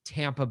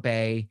 Tampa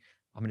Bay.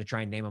 I'm going to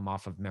try and name them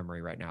off of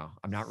memory right now.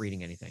 I'm not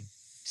reading anything.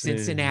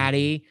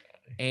 Cincinnati,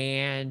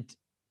 and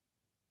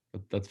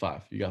that's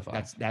 5. You got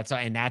 5.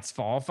 That's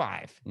fall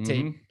 5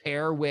 to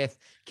pair with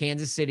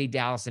Kansas City,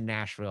 Dallas, and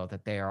Nashville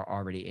that they are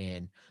already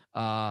in.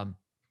 A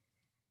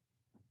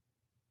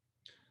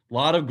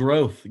lot of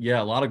growth.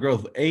 Yeah, a lot of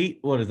growth. 8,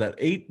 what is that?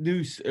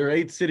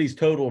 8 cities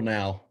total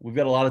now. We've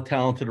got a lot of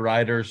talented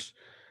riders.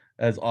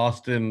 As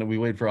Austin, we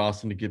wait for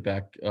Austin to get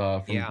back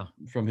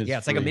from his. Yeah,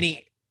 it's like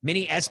a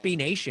mini SB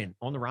Nation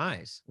on the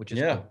rise, which is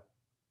cool.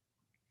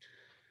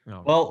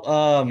 Oh. Well,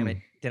 damn it.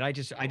 Did I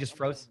just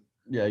froze?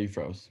 Yeah, you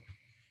froze.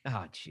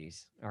 Oh,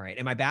 jeez. All right.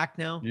 Am I back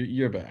now?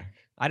 You're back.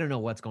 I don't know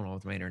what's going on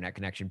with my internet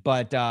connection,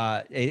 but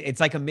it's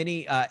like a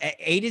mini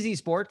A to Z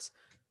Sports,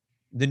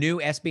 the new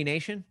SB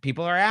Nation.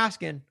 People are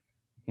asking.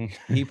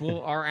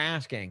 People are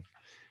asking.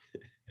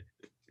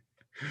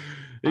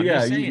 I'm Yeah,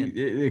 just saying.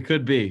 it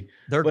could be.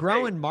 They're But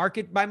growing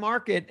market by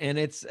market, and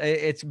it's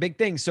a big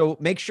thing. So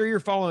make sure you're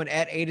following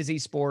at A to Z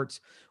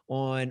Sports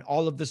on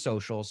all of the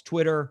socials,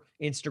 Twitter,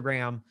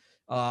 Instagram,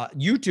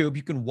 YouTube.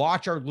 You can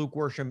watch our Luke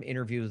Worsham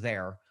interview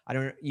there. I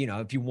don't,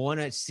 if you want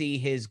to see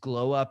his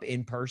glow up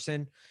in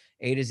person,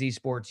 A to Z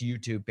Sports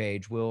YouTube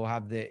page, we'll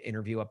have the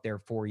interview up there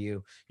for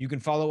you. You can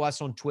follow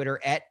us on Twitter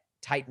at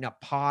Tighten Up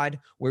Pod,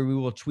 where we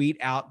will tweet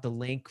out the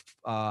link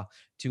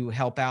to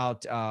help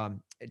out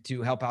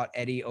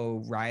Eddie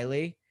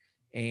O'Reilly.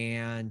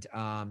 And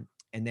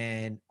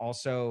then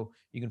also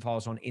you can follow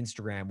us on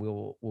Instagram.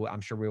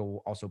 I'm sure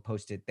we'll also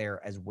post it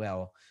there as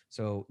well.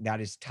 So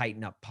that is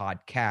Tighten Up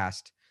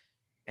Podcast.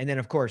 And then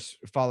of course,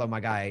 follow my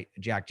guy,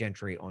 Jack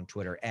Gentry, on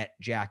Twitter at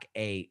Jack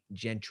A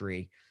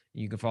Gentry.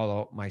 You can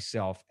follow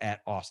myself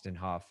at Austin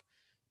Huff.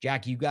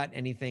 Jack, you got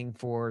anything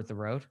for the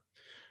road?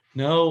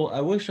 No, I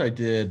wish I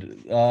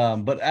did.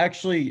 But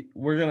actually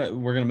we're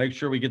gonna make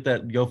sure we get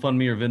that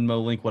GoFundMe or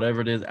Venmo link,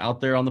 whatever it is, out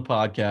there on the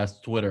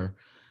podcast Twitter.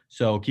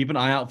 So keep an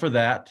eye out for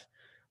that.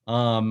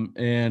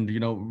 And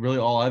really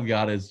all I've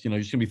got is,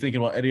 just gonna be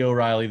thinking about Eddie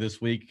O'Reilly this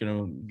week.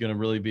 Gonna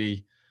really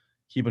be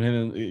keeping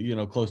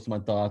him, close to my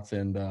thoughts.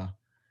 And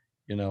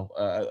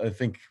I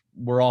think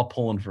we're all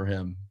pulling for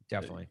him.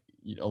 Definitely.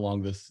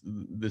 Along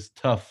this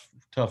tough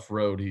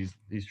road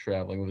he's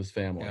traveling with his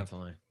family.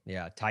 Definitely.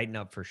 Yeah. Tighten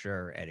up for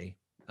sure, Eddie.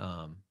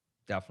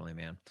 Definitely,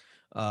 man.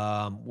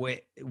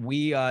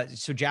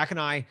 So Jack and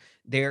I,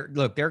 there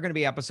are going to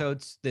be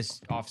episodes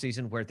this off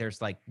season where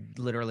there's like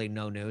literally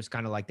no news,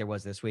 kind of like there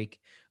was this week.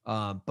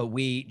 But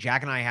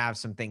Jack and I have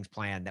some things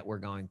planned that we're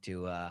going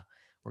to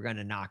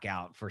knock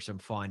out for some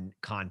fun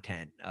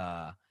content,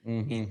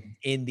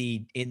 in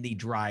the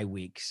dry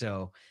week.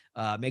 So,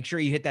 make sure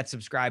you hit that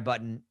subscribe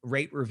button,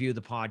 rate, review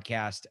the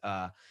podcast.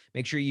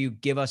 Make sure you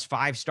give us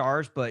 5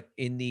 stars, but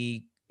in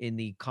the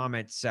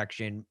comments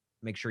section,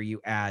 make sure you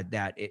add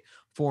that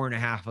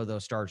 4.5 of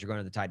those stars are going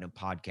to the Tighten Up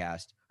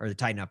Podcast or the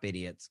Tighten Up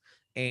Idiots,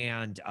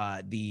 and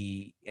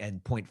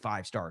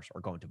 0.5 stars are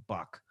going to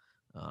Buck,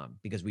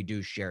 because we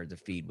do share the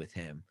feed with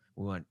him.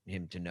 We want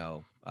him to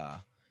know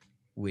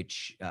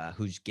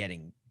who's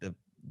getting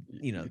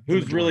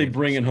who's really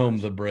bringing home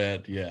the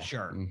bread. Yeah,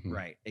 sure.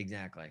 Right,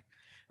 exactly.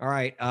 All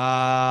right,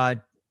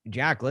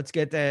 Jack, let's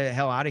get the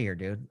hell out of here,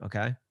 dude.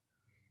 Okay.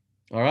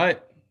 All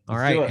right.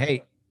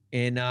 Hey,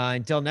 and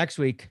until next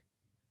week,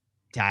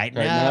 tighten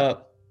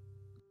up.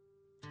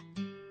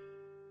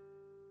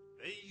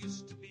 They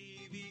used to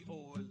be the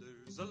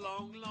Oilers a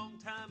long, long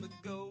time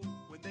ago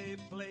when they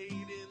played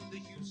in the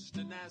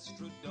Houston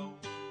Astrodome.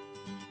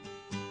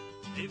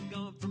 They've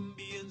gone from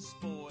being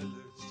spoilers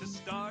to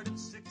starting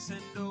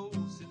 6-0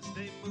 since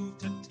they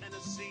moved to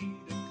Tennessee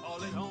to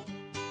call it home.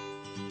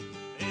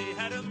 They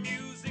had a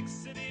Music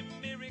City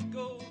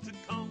miracle to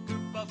conquer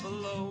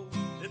Buffalo.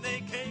 Then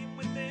they came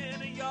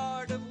within a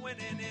yard of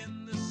winning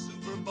in the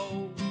Super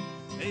Bowl.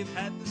 They've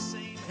had the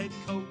same head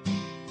coach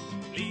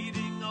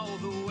leading all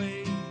the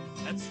way.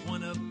 That's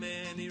one of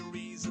many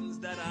reasons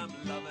that I'm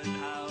loving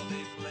how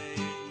they play.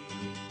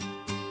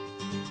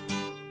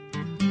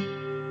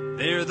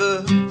 They're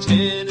the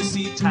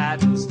Tennessee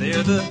Titans.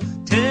 They're the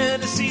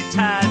Tennessee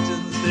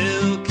Titans.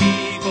 They'll